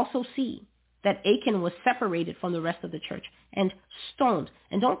 we also see that Achan was separated from the rest of the church and stoned.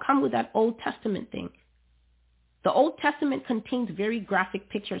 And don't come with that Old Testament thing. The Old Testament contains very graphic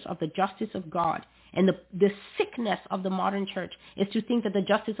pictures of the justice of God. And the sickness of the modern church is to think that the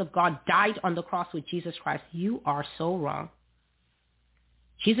justice of God died on the cross with Jesus Christ. You are so wrong.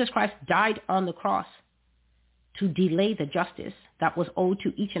 Jesus Christ died on the cross to delay the justice that was owed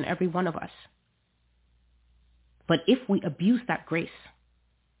to each and every one of us. But if we abuse that grace,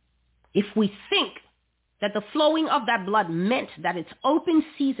 if we think that the flowing of that blood meant that it's open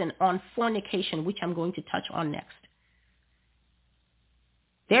season on fornication, which I'm going to touch on next,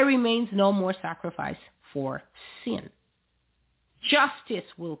 there remains no more sacrifice for sin. Justice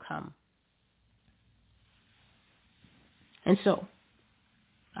will come. And so,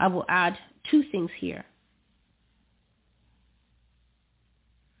 I will add two things here.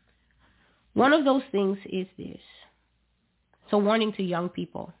 One of those things is this. It's a warning to young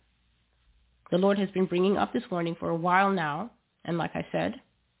people. The Lord has been bringing up this warning for a while now. And like I said,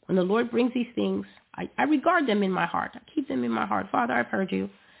 when the Lord brings these things, I regard them in my heart. I keep them in my heart. Father, I've heard you.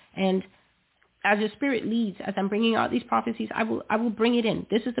 And as your Spirit leads, as I'm bringing out these prophecies, I will bring it in.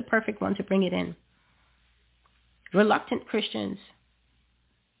 This is the perfect one to bring it in. Reluctant Christians,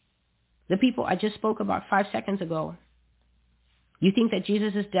 the people I just spoke about 5 seconds ago, you think that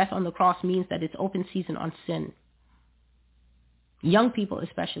Jesus' death on the cross means that it's open season on sin. Young people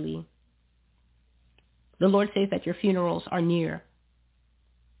especially. The Lord says that your funerals are near.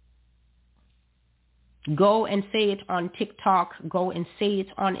 Go and say it on TikTok. Go and say it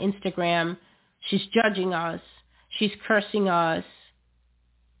on Instagram. She's judging us. She's cursing us.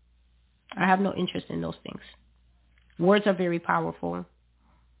 I have no interest in those things. Words are very powerful.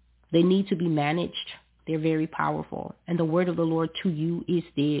 They need to be managed. They're very powerful. And the word of the Lord to you is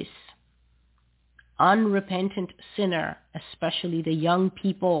this. Unrepentant sinner, especially the young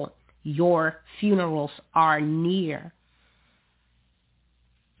people, your funerals are near.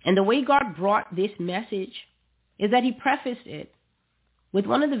 And the way God brought this message is that he prefaced it with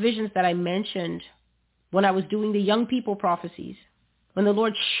one of the visions that I mentioned when I was doing the young people prophecies, when the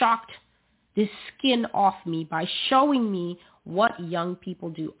Lord shocked this skin off me by showing me what young people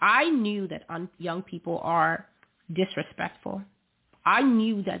do. I knew that young people are disrespectful. I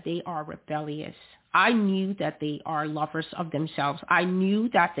knew that they are rebellious. I knew that they are lovers of themselves. I knew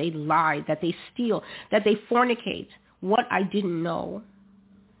that they lie, that they steal, that they fornicate. What I didn't know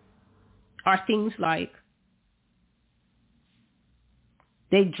are things like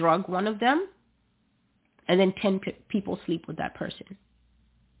they drug one of them and then 10 people sleep with that person.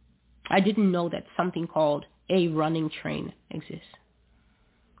 I didn't know that something called a running train exists.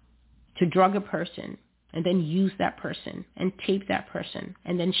 To drug a person and then use that person and tape that person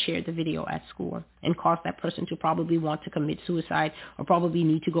and then share the video at school and cause that person to probably want to commit suicide or probably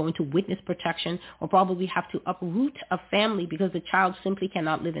need to go into witness protection or probably have to uproot a family because the child simply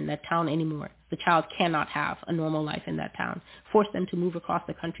cannot live in that town anymore. The child cannot have a normal life in that town. Force them to move across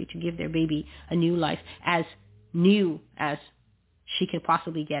the country to give their baby a new life, as new as she could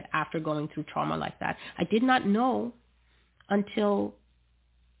possibly get after going through trauma like that. I did not know until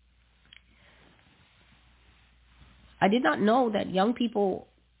that young people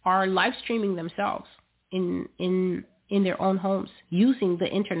are live streaming themselves in their own homes using the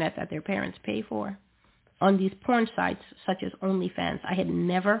internet that their parents pay for on these porn sites such as OnlyFans. I had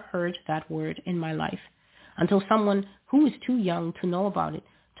never heard that word in my life until someone who is too young to know about it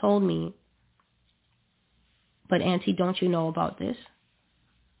told me, "But Auntie, don't you know about this?"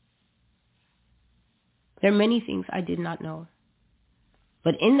 There are many things I did not know.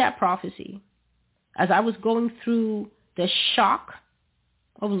 But in that prophecy, as I was going through the shock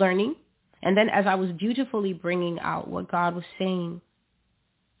of learning, and then as I was beautifully bringing out what God was saying,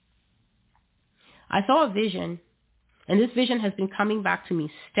 I saw a vision, and this vision has been coming back to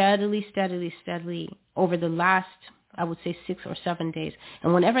me steadily over the last, I would say, 6 or 7 days.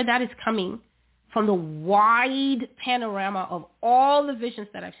 And whenever that is coming from the wide panorama of all the visions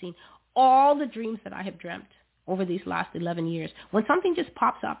that I've seen, all the dreams that I have dreamt over these last 11 years, when something just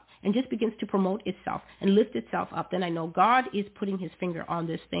pops up and just begins to promote itself and lift itself up, then I know God is putting his finger on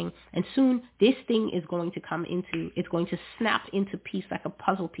this thing. And soon this thing is going to it's going to snap into piece like a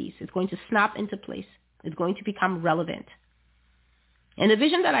puzzle piece. It's going to snap into place. It's going to become relevant. And the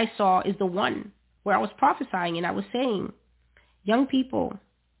vision that I saw is the one where I was prophesying and I was saying, young people,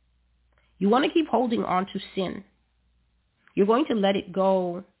 you want to keep holding on to sin. You're going to let it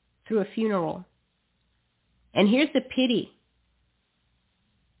go through a funeral. And here's the pity.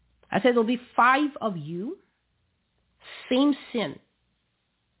 I said there'll be 5 of you, same sin,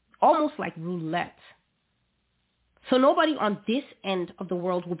 almost like roulette. So nobody on this end of the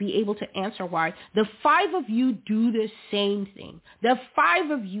world will be able to answer why. The 5 of you do the same thing. The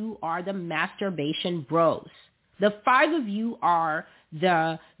 5 of you are the masturbation bros. The 5 of you are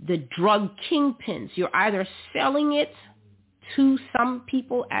the drug kingpins. You're either selling it to some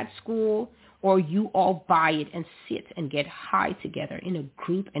people at school, or you all buy it and sit and get high together in a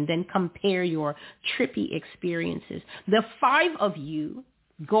group and then compare your trippy experiences. The 5 of you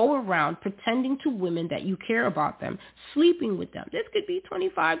go around pretending to women that you care about them, sleeping with them. This could be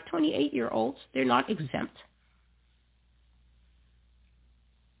 25, 28-year-olds. They're not exempt.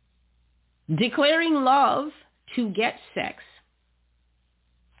 Declaring love to get sex.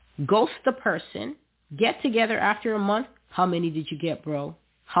 Ghost the person. Get together after a month. How many did you get, bro?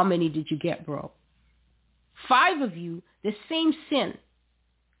 How many did you get, bro? 5 of you, the same sin.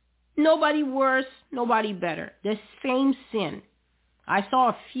 Nobody worse, nobody better. The same sin. I saw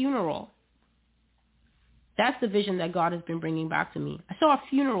a funeral. That's the vision that God has been bringing back to me. I saw a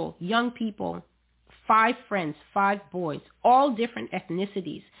funeral, young people, 5 friends, 5 boys, all different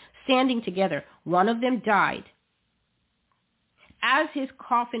ethnicities, standing together. One of them died. As his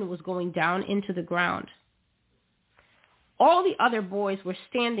coffin was going down into the ground, all the other boys were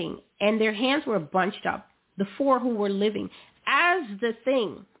standing and their hands were bunched up, the 4 who were living. As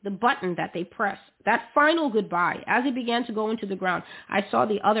the button that they pressed, that final goodbye, as it began to go into the ground, I saw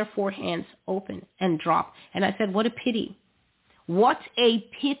the other 4 hands open and drop. And I said, what a pity. What a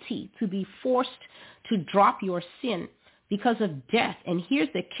pity to be forced to drop your sin because of death. And here's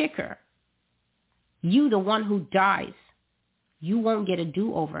the kicker. You, the one who dies, you won't get a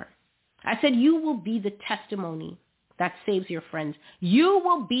do-over. I said, you will be the testimony that saves your friends. You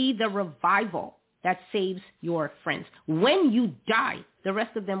will be the revival that saves your friends. When you die, the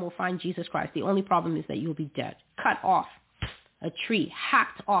rest of them will find Jesus Christ. The only problem is that you'll be dead, cut off, a tree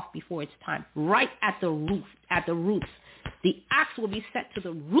hacked off before its time, right at the roots. The axe will be set to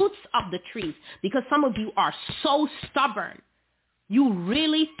the roots of the trees because some of you are so stubborn. You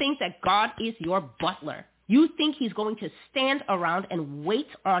really think that God is your butler. You think he's going to stand around and wait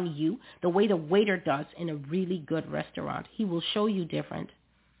on you the way the waiter does in a really good restaurant. He will show you different.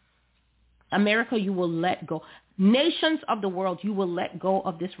 America, you will let go. Nations of the world, you will let go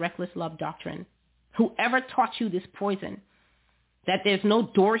of this reckless love doctrine. Whoever taught you this poison, that there's no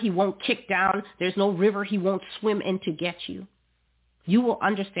door he won't kick down, there's no river he won't swim in to get you, you will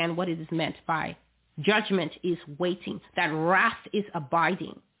understand what it is meant by judgment is waiting, that wrath is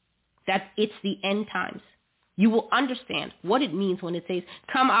abiding, that it's the end times. You will understand what it means when it says,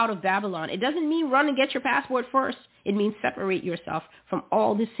 come out of Babylon. It doesn't mean run and get your passport first. It means separate yourself from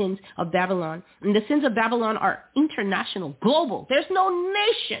all the sins of Babylon. And the sins of Babylon are international, global. There's no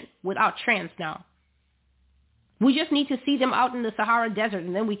nation without trans now. We just need to see them out in the Sahara Desert,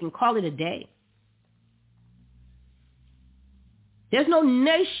 and then we can call it a day. There's no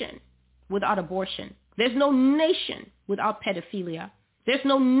nation without abortion. There's no nation without pedophilia. There's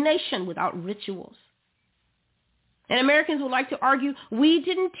no nation without rituals. And Americans would like to argue, we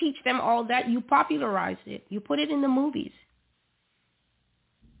didn't teach them all that. You popularized it. You put it in the movies.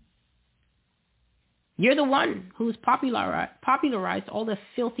 You're the one who's popularized all the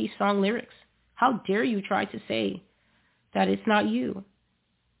filthy song lyrics. How dare you try to say that it's not you?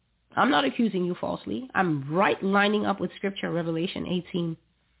 I'm not accusing you falsely. I'm right lining up with Scripture, Revelation 18.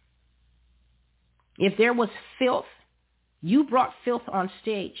 If there was filth, you brought filth on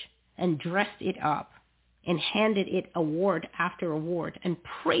stage and dressed it up and handed it award after award and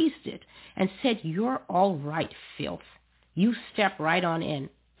praised it and said, you're all right, filth. You step right on in.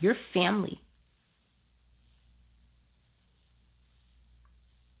 You're family.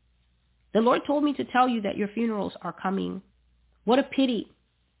 The Lord told me to tell you that your funerals are coming. What a pity.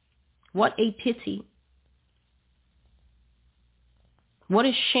 What a pity. What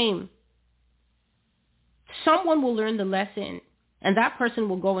a shame. Someone will learn the lesson, and that person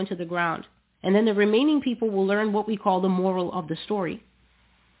will go into the ground. And then the remaining people will learn what we call the moral of the story.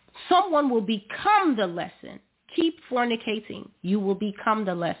 Someone will become the lesson. Keep fornicating. You will become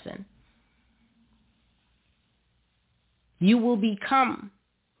the lesson. You will become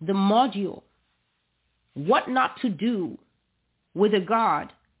the module. What not to do with a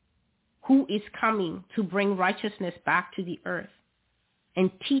God who is coming to bring righteousness back to the earth and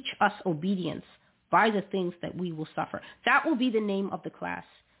teach us obedience by the things that we will suffer. That will be the name of the class.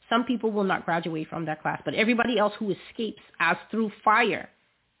 Some people will not graduate from that class, but everybody else who escapes as through fire,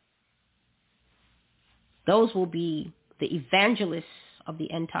 those will be the evangelists of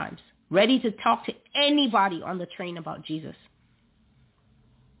the end times, ready to talk to anybody on the train about Jesus.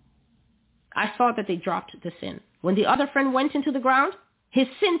 I saw that they dropped the sin. When the other friend went into the ground, his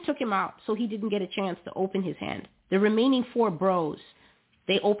sin took him out, so he didn't get a chance to open his hand. The remaining 4 bros,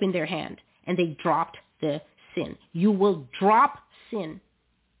 they opened their hand and they dropped the sin. You will drop sin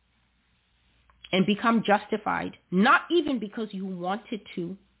and become justified, not even because you wanted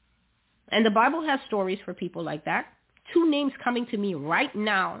to. And the Bible has stories for people like that. 2 names coming to me right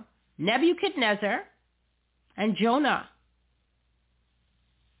now, Nebuchadnezzar and Jonah.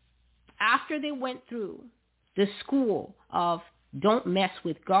 After they went through the school of don't mess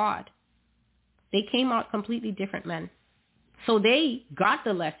with God, they came out completely different men. So they got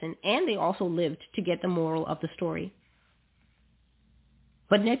the lesson, and they also lived to get the moral of the story.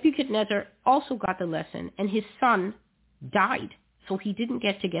 But Nebuchadnezzar also got the lesson, and his son died. So he didn't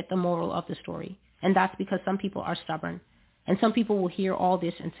get to get the moral of the story. And that's because some people are stubborn. And some people will hear all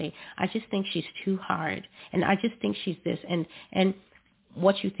this and say, I just think she's too hard. And I just think she's this. And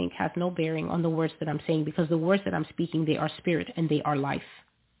what you think has no bearing on the words that I'm saying, because the words that I'm speaking, they are spirit and they are life.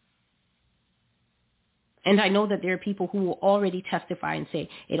 And I know that there are people who will already testify and say,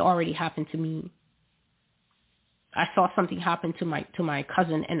 it already happened to me. I saw something happen to my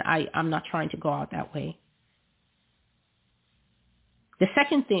cousin, and I'm not trying to go out that way. The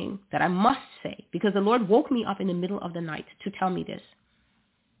second thing that I must say, because the Lord woke me up in the middle of the night to tell me this.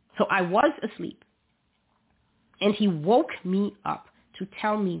 So I was asleep, and he woke me up to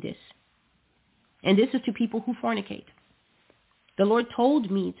tell me this. And this is to people who fornicate. The Lord told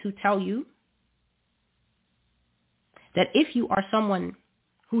me to tell you that if you are someone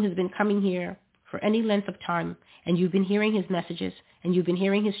who has been coming here for any length of time, and you've been hearing his messages, and you've been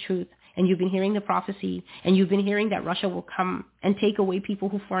hearing his truth, and you've been hearing the prophecy, and you've been hearing that Russia will come and take away people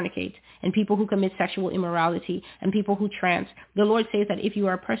who fornicate, and people who commit sexual immorality, and people who trance. The Lord says that if you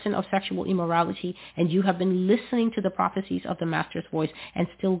are a person of sexual immorality, and you have been listening to the prophecies of the Master's voice, and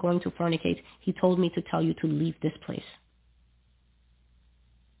still going to fornicate, he told me to tell you to leave this place.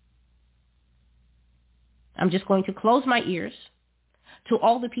 I'm just going to close my ears to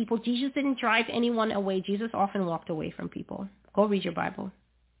all the people. Jesus didn't drive anyone away. Jesus often walked away from people. Go read your Bible.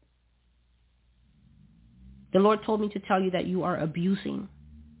 The Lord told me to tell you that you are abusing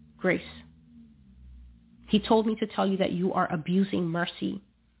grace. He told me to tell you that you are abusing mercy.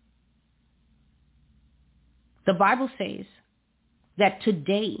 The Bible says that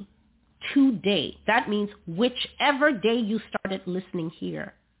today, that means whichever day you started listening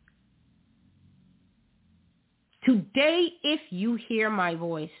here, today, if you hear my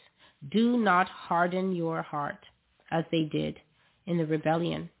voice, do not harden your heart as they did in the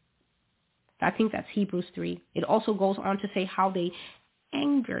rebellion. I think that's Hebrews 3. It also goes on to say how they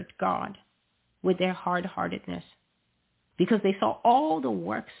angered God with their hard-heartedness because they saw all the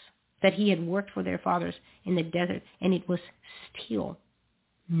works that he had worked for their fathers in the desert, and it was still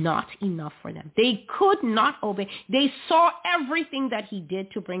not enough for them. They could not obey. They saw everything that he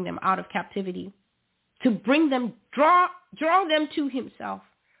did to bring them out of captivity, to bring them, draw them to himself.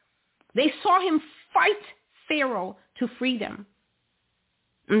 They saw him fight Pharaoh to free them.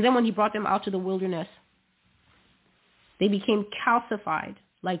 And then when he brought them out to the wilderness, they became calcified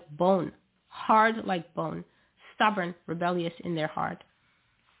like bone, hard like bone, stubborn, rebellious in their heart.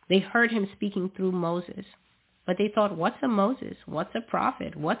 They heard him speaking through Moses, but they thought, what's a Moses? What's a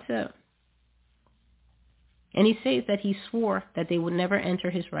prophet? And he says that he swore that they would never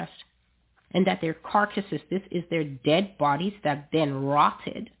enter his rest, and that their carcasses, this is their dead bodies that then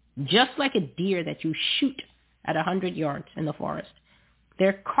rotted, just like a deer that you shoot at 100 yards in the forest.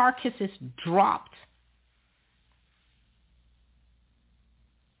 Their carcasses dropped.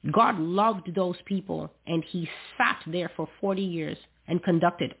 God loved those people, and he sat there for 40 years and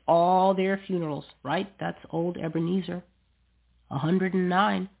conducted all their funerals, right? That's old Ebenezer,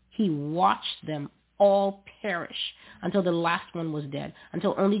 109. He watched them all perish until the last one was dead,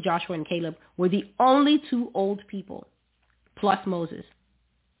 until only Joshua and Caleb were the only two old people, plus Moses.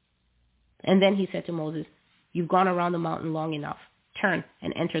 And then he said to Moses, you've gone around the mountain long enough. Turn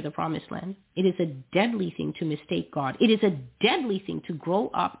and enter the promised land. It is a deadly thing to mistake God. It is a deadly thing to grow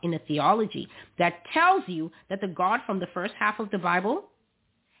up in a theology that tells you that the God from the first half of the Bible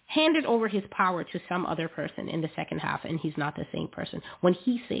handed over his power to some other person in the second half, and he's not the same person. When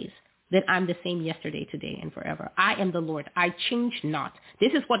he says that I'm the same yesterday, today, and forever. I am the Lord. I change not.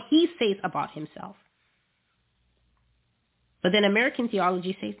 This is what he says about himself. But then American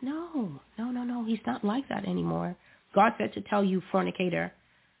theology says, no, he's not like that anymore. God said to tell you, fornicator,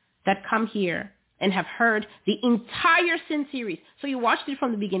 that come here and have heard the entire sin series. So you watched it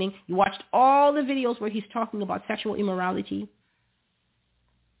from the beginning. You watched all the videos where he's talking about sexual immorality,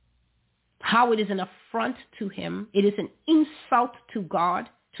 how it is an affront to him. It is an insult to God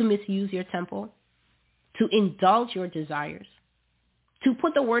to misuse your temple, to indulge your desires, to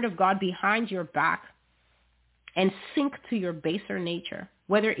put the word of God behind your back and sink to your baser nature,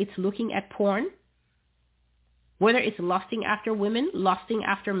 whether it's looking at porn, whether it's lusting after women, lusting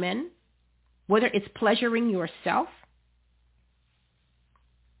after men, whether it's pleasuring yourself,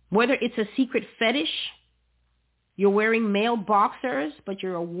 whether it's a secret fetish. You're wearing male boxers, but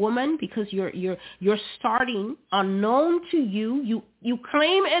you're a woman because you're starting unknown to you. You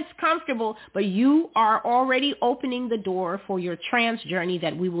claim it's comfortable, but you are already opening the door for your trans journey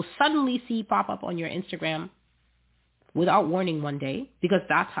that we will suddenly see pop up on your Instagram without warning one day, because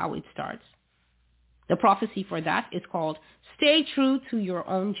that's how it starts. The prophecy for that is called Stay True to Your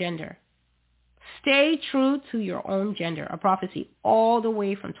Own Gender. Stay true to your own gender, a prophecy all the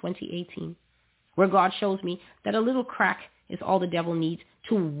way from 2018. Where God shows me that a little crack is all the devil needs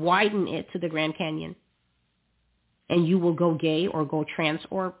to widen it to the Grand Canyon. And you will go gay or go trans,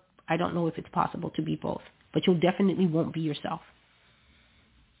 or I don't know if it's possible to be both, but you definitely won't be yourself.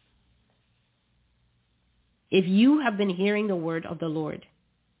 If you have been hearing the word of the Lord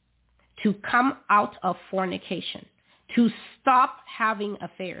to come out of fornication, to stop having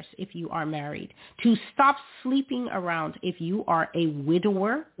affairs if you are married, to stop sleeping around if you are a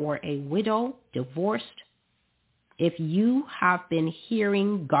widower or a widow, divorced. If you have been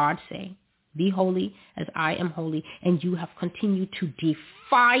hearing God say, be holy as I am holy, and you have continued to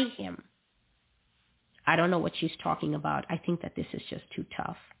defy him, I don't know what she's talking about. I think that this is just too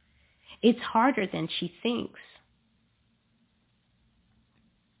tough. It's harder than she thinks.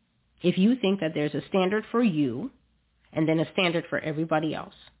 If you think that there's a standard for you, and then a standard for everybody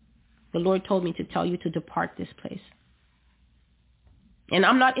else. The Lord told me to tell you to depart this place. And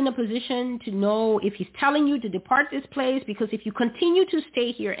I'm not in a position to know if he's telling you to depart this place, because if you continue to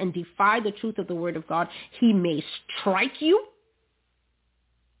stay here and defy the truth of the word of God, he may strike you.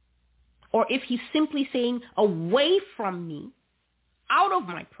 Or if he's simply saying, away from me, out of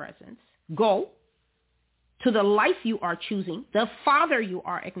my presence, go to the life you are choosing, the father you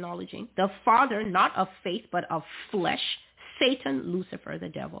are acknowledging, the father not of faith but of flesh, Satan, Lucifer, the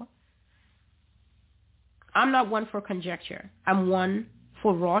devil. I'm not one for conjecture. I'm one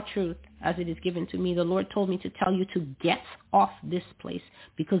for raw truth as it is given to me. The Lord told me to tell you to get off this place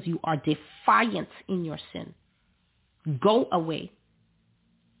because you are defiant in your sin. Go away.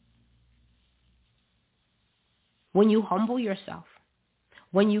 When you humble yourself,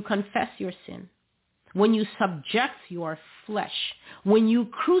 when you confess your sin, when you subject your flesh, when you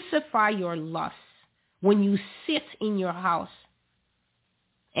crucify your lusts, when you sit in your house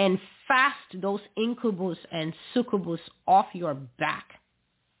and fast those incubus and succubus off your back,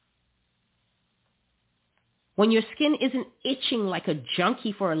 when your skin isn't itching like a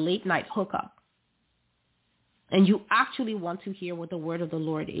junkie for a late night hookup, and you actually want to hear what the word of the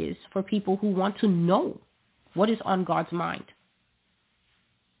Lord is for people who want to know what is on God's mind,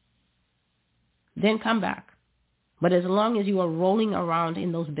 then come back. But as long as you are rolling around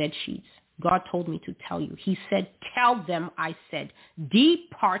in those bed sheets, God told me to tell you. He said, tell them, I said,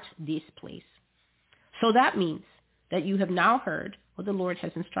 depart this place. So that means that you have now heard what the Lord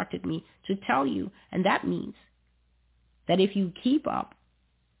has instructed me to tell you. And that means that if you keep up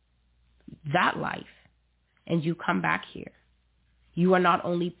that life and you come back here, you are not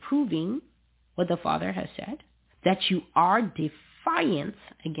only proving what the Father has said, that you are defiant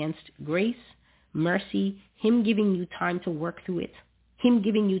against grace, mercy, him giving you time to work through it, him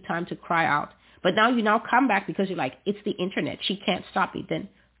giving you time to cry out. But now you now come back because you're like, it's the internet. She can't stop me. Then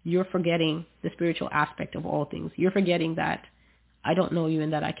you're forgetting the spiritual aspect of all things. You're forgetting that I don't know you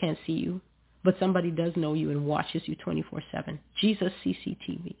and that I can't see you, but somebody does know you and watches you 24/7. Jesus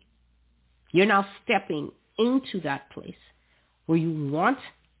CCTV. You're now stepping into that place where you want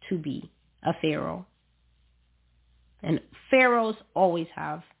to be a pharaoh. And pharaohs always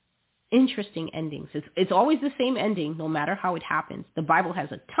have interesting endings. It's always the same ending, no matter how it happens. The Bible has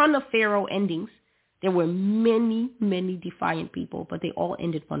a ton of pharaoh endings. There were many, many defiant people, but they all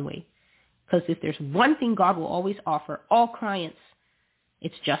ended one way. Because if there's one thing God will always offer all clients,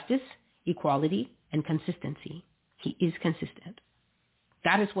 it's justice, equality, and consistency. He is consistent.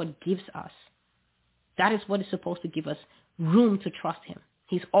 That is what gives us. That is what is supposed to give us room to trust him.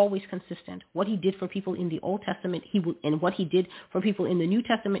 He's always consistent. What he did for people in the Old Testament, he will, and what he did for people in the New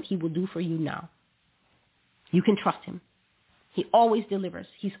Testament, he will do for you now. You can trust him. He always delivers.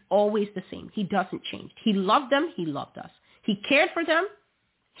 He's always the same. He doesn't change. He loved them. He loved us. He cared for them.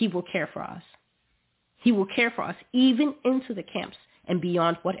 He will care for us. He will care for us even into the camps and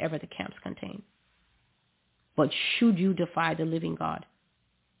beyond whatever the camps contain. But should you defy the living God?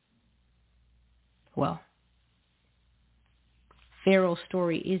 Well, Pharaoh's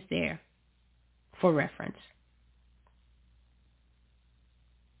story is there for reference.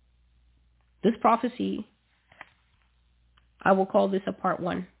 This prophecy, I will call this a part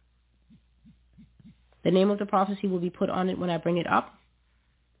 1. The name of the prophecy will be put on it when I bring it up.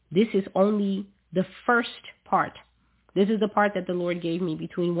 This is only the first part. This is the part that the Lord gave me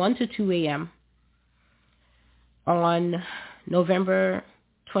between 1 to 2 a.m. on November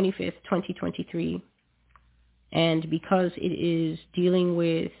 25th, 2023. And because it is dealing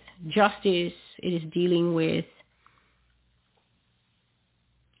with justice, it is dealing with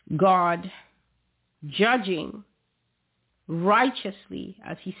God judging righteously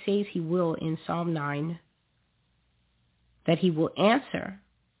as he says he will in Psalm 9, that he will answer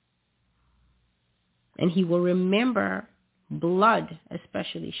and he will remember blood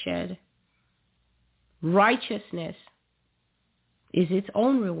especially shed. Righteousness is its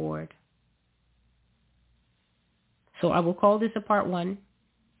own reward. So I will call this a part 1,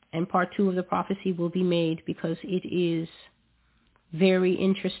 and part 2 of the prophecy will be made because it is very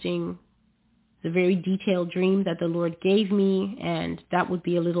interesting. It's a very detailed dream that the Lord gave me, and that would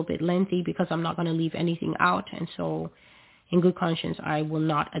be a little bit lengthy because I'm not going to leave anything out. And so in good conscience, I will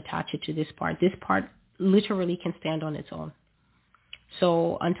not attach it to this part. This part literally can stand on its own.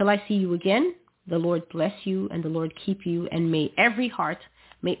 So until I see you again, the Lord bless you and the Lord keep you, and may every heart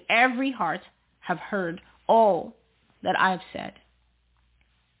have heard all that I have said.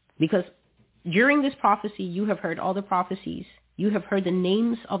 Because during this prophecy, you have heard all the prophecies. You have heard the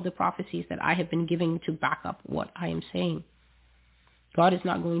names of the prophecies that I have been giving to back up what I am saying. God is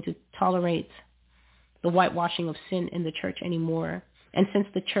not going to tolerate the whitewashing of sin in the church anymore. And since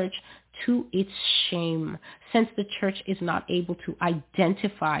the church, to its shame, since the church is not able to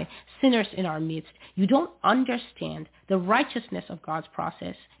identify sinners in our midst, you don't understand the righteousness of God's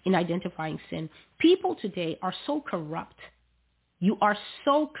process in identifying sin. People today are so corrupt. You are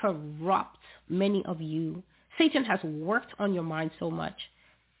so corrupt, many of you. Satan has worked on your mind so much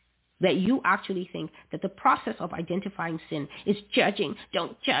that you actually think that the process of identifying sin is judging.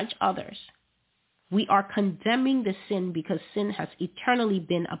 Don't judge others. We are condemning the sin because sin has eternally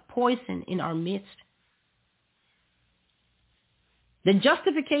been a poison in our midst. The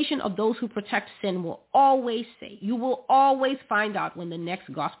justification of those who protect sin will always say, you will always find out when the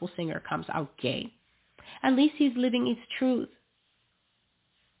next gospel singer comes out gay. At least he's living his truth.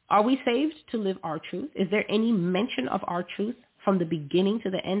 Are we saved to live our truth? Is there any mention of our truth from the beginning to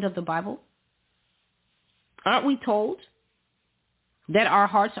the end of the Bible? Aren't we told that our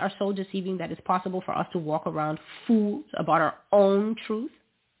hearts are so deceiving that it's possible for us to walk around fools about our own truth?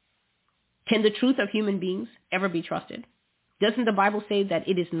 Can the truth of human beings ever be trusted? Doesn't the Bible say that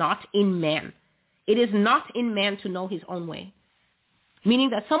it is not in man? It is not in man to know his own way.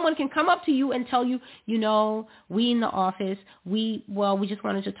 Meaning that someone can come up to you and tell you, you know, we in the office, we just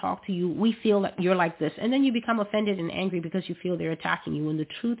wanted to talk to you. We feel that you're like this. And then you become offended and angry because you feel they're attacking you. And the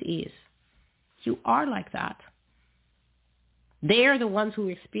truth is, you are like that. They're the ones who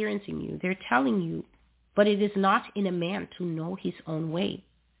are experiencing you. They're telling you, but it is not in a man to know his own way,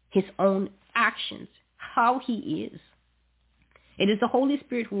 his own actions, how he is. It is the Holy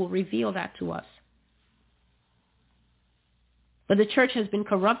Spirit who will reveal that to us. But the church has been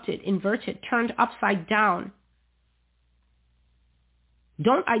corrupted, inverted, turned upside down.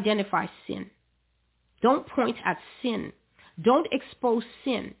 Don't identify sin. Don't point at sin. Don't expose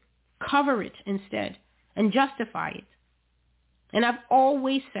sin. Cover it instead and justify it. And I've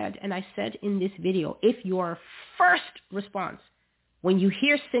always said, and I said in this video, if your first response when you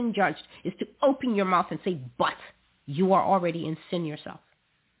hear sin judged is to open your mouth and say, but, you are already in sin yourself.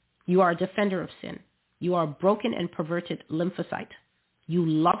 You are a defender of sin. You are a broken and perverted lymphocyte. You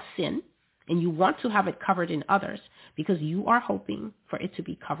love sin and you want to have it covered in others because you are hoping for it to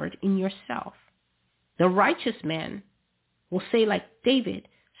be covered in yourself. The righteous man will say like David,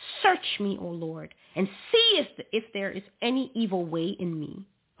 search me, O Lord, and see if there is any evil way in me.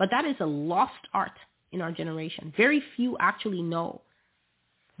 But that is a lost art in our generation. Very few actually know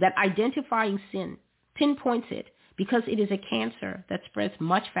that identifying sin pinpoints it because it is a cancer that spreads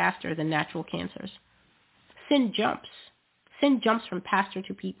much faster than natural cancers. Sin jumps. Sin jumps from pastor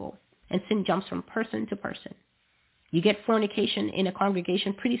to people, and sin jumps from person to person. You get fornication in a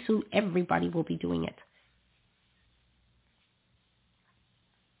congregation, pretty soon everybody will be doing it.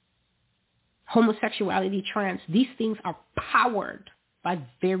 Homosexuality, trans, these things are powered by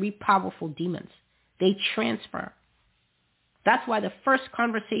very powerful demons. They transfer. That's why the first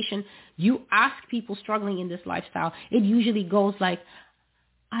conversation you ask people struggling in this lifestyle, it usually goes like,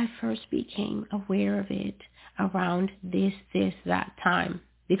 I first became aware of it around this, that time.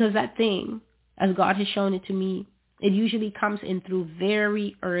 Because that thing, as God has shown it to me, it usually comes in through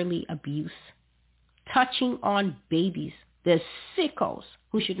very early abuse. Touching on babies, the sickos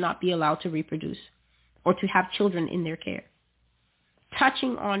who should not be allowed to reproduce or to have children in their care.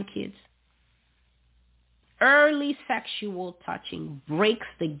 Touching on kids. Early sexual touching breaks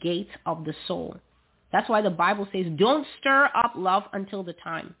the gates of the soul. That's why the Bible says, don't stir up love until the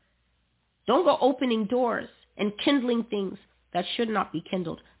time. Don't go opening doors and kindling things that should not be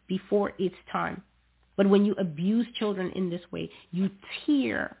kindled before it's time. But when you abuse children in this way, you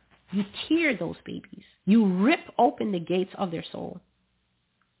tear those babies. You rip open the gates of their soul.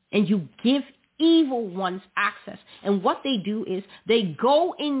 And you give evil ones access. And what they do is they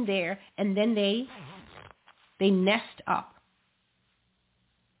go in there and then they nest up.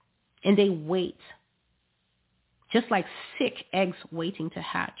 And they wait. Just like sick eggs waiting to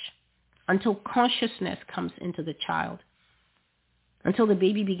hatch. Until consciousness comes into the child. Until the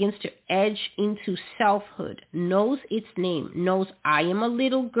baby begins to edge into selfhood, knows its name, knows I am a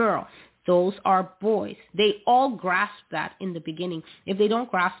little girl. Those are boys. They all grasp that in the beginning. If they don't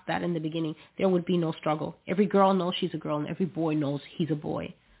grasp that in the beginning, there would be no struggle. Every girl knows she's a girl and every boy knows he's a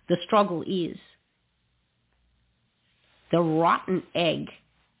boy. The struggle is the rotten egg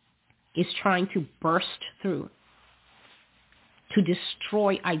is trying to burst through to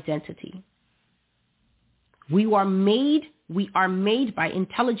destroy identity. We are made by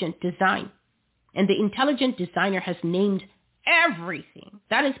intelligent design. And the intelligent designer has named everything.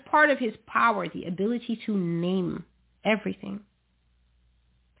 That is part of his power, the ability to name everything.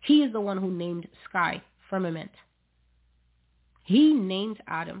 He is the one who named sky, firmament. He named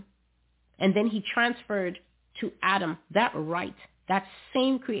Adam. And then he transferred to Adam that right, that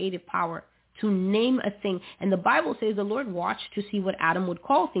same creative power to name a thing. And the Bible says the Lord watched to see what Adam would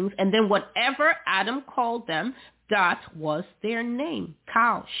call things. And then whatever Adam called them, that was their name.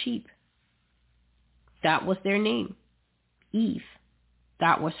 Cow, sheep. That was their name. Eve.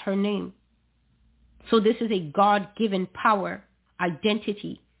 That was her name. So this is a God-given power,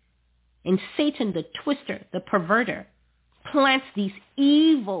 identity. And Satan, the twister, the perverter, plants these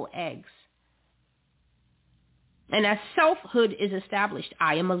evil eggs. And as selfhood is established,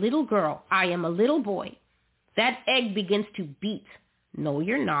 I am a little girl, I am a little boy, that egg begins to beat. No,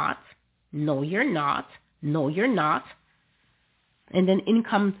 you're not. No, you're not. No, you're not. And then in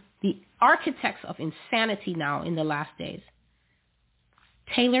come the architects of insanity now in the last days.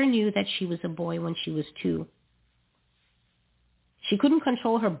 Taylor knew that she was a boy when she was 2. She couldn't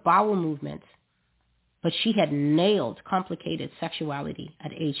control her bowel movements, but she had nailed complicated sexuality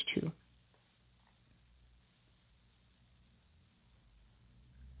at age 2.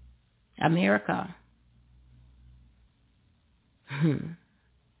 America.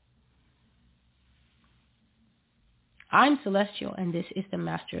 I'm Celestial, and this is the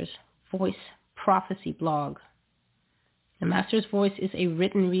Master's Voice Prophecy blog. The Master's Voice is a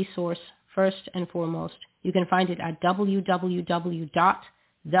written resource, first and foremost. You can find it at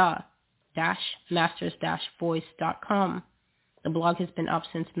www.the-masters-voice.com. The blog has been up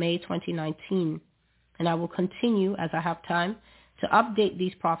since May 2019, and I will continue, as I have time, to update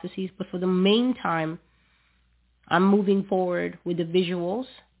these prophecies, but for the meantime, I'm moving forward with the visual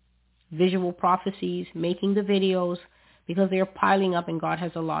prophecies, making the videos, because they're piling up and God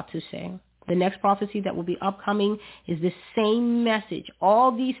has a lot to say. The next prophecy that will be upcoming is the same message.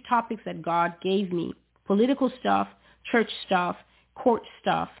 All these topics that God gave me, political stuff, church stuff, court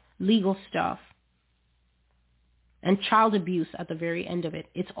stuff, legal stuff, and child abuse at the very end of it.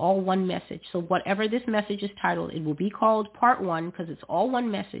 It's all one message. So whatever this message is titled, it will be called Part 1 because it's all one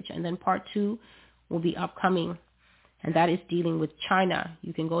message, and then Part 2 will be upcoming. and that is dealing with China.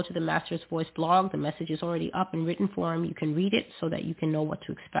 You can go to the Master's Voice blog. The message is already up in written form. You can read it so that you can know what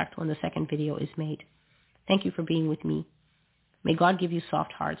to expect when the second video is made. Thank you for being with me. May God give you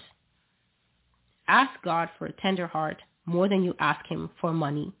soft hearts. Ask God for a tender heart more than you ask him for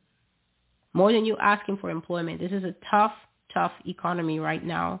money, more than you ask him for employment. This is a tough, tough economy right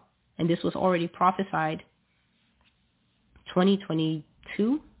now, and this was already prophesied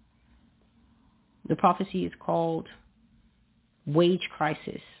 2022. The prophecy is called wage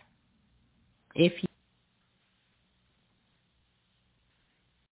crisis. If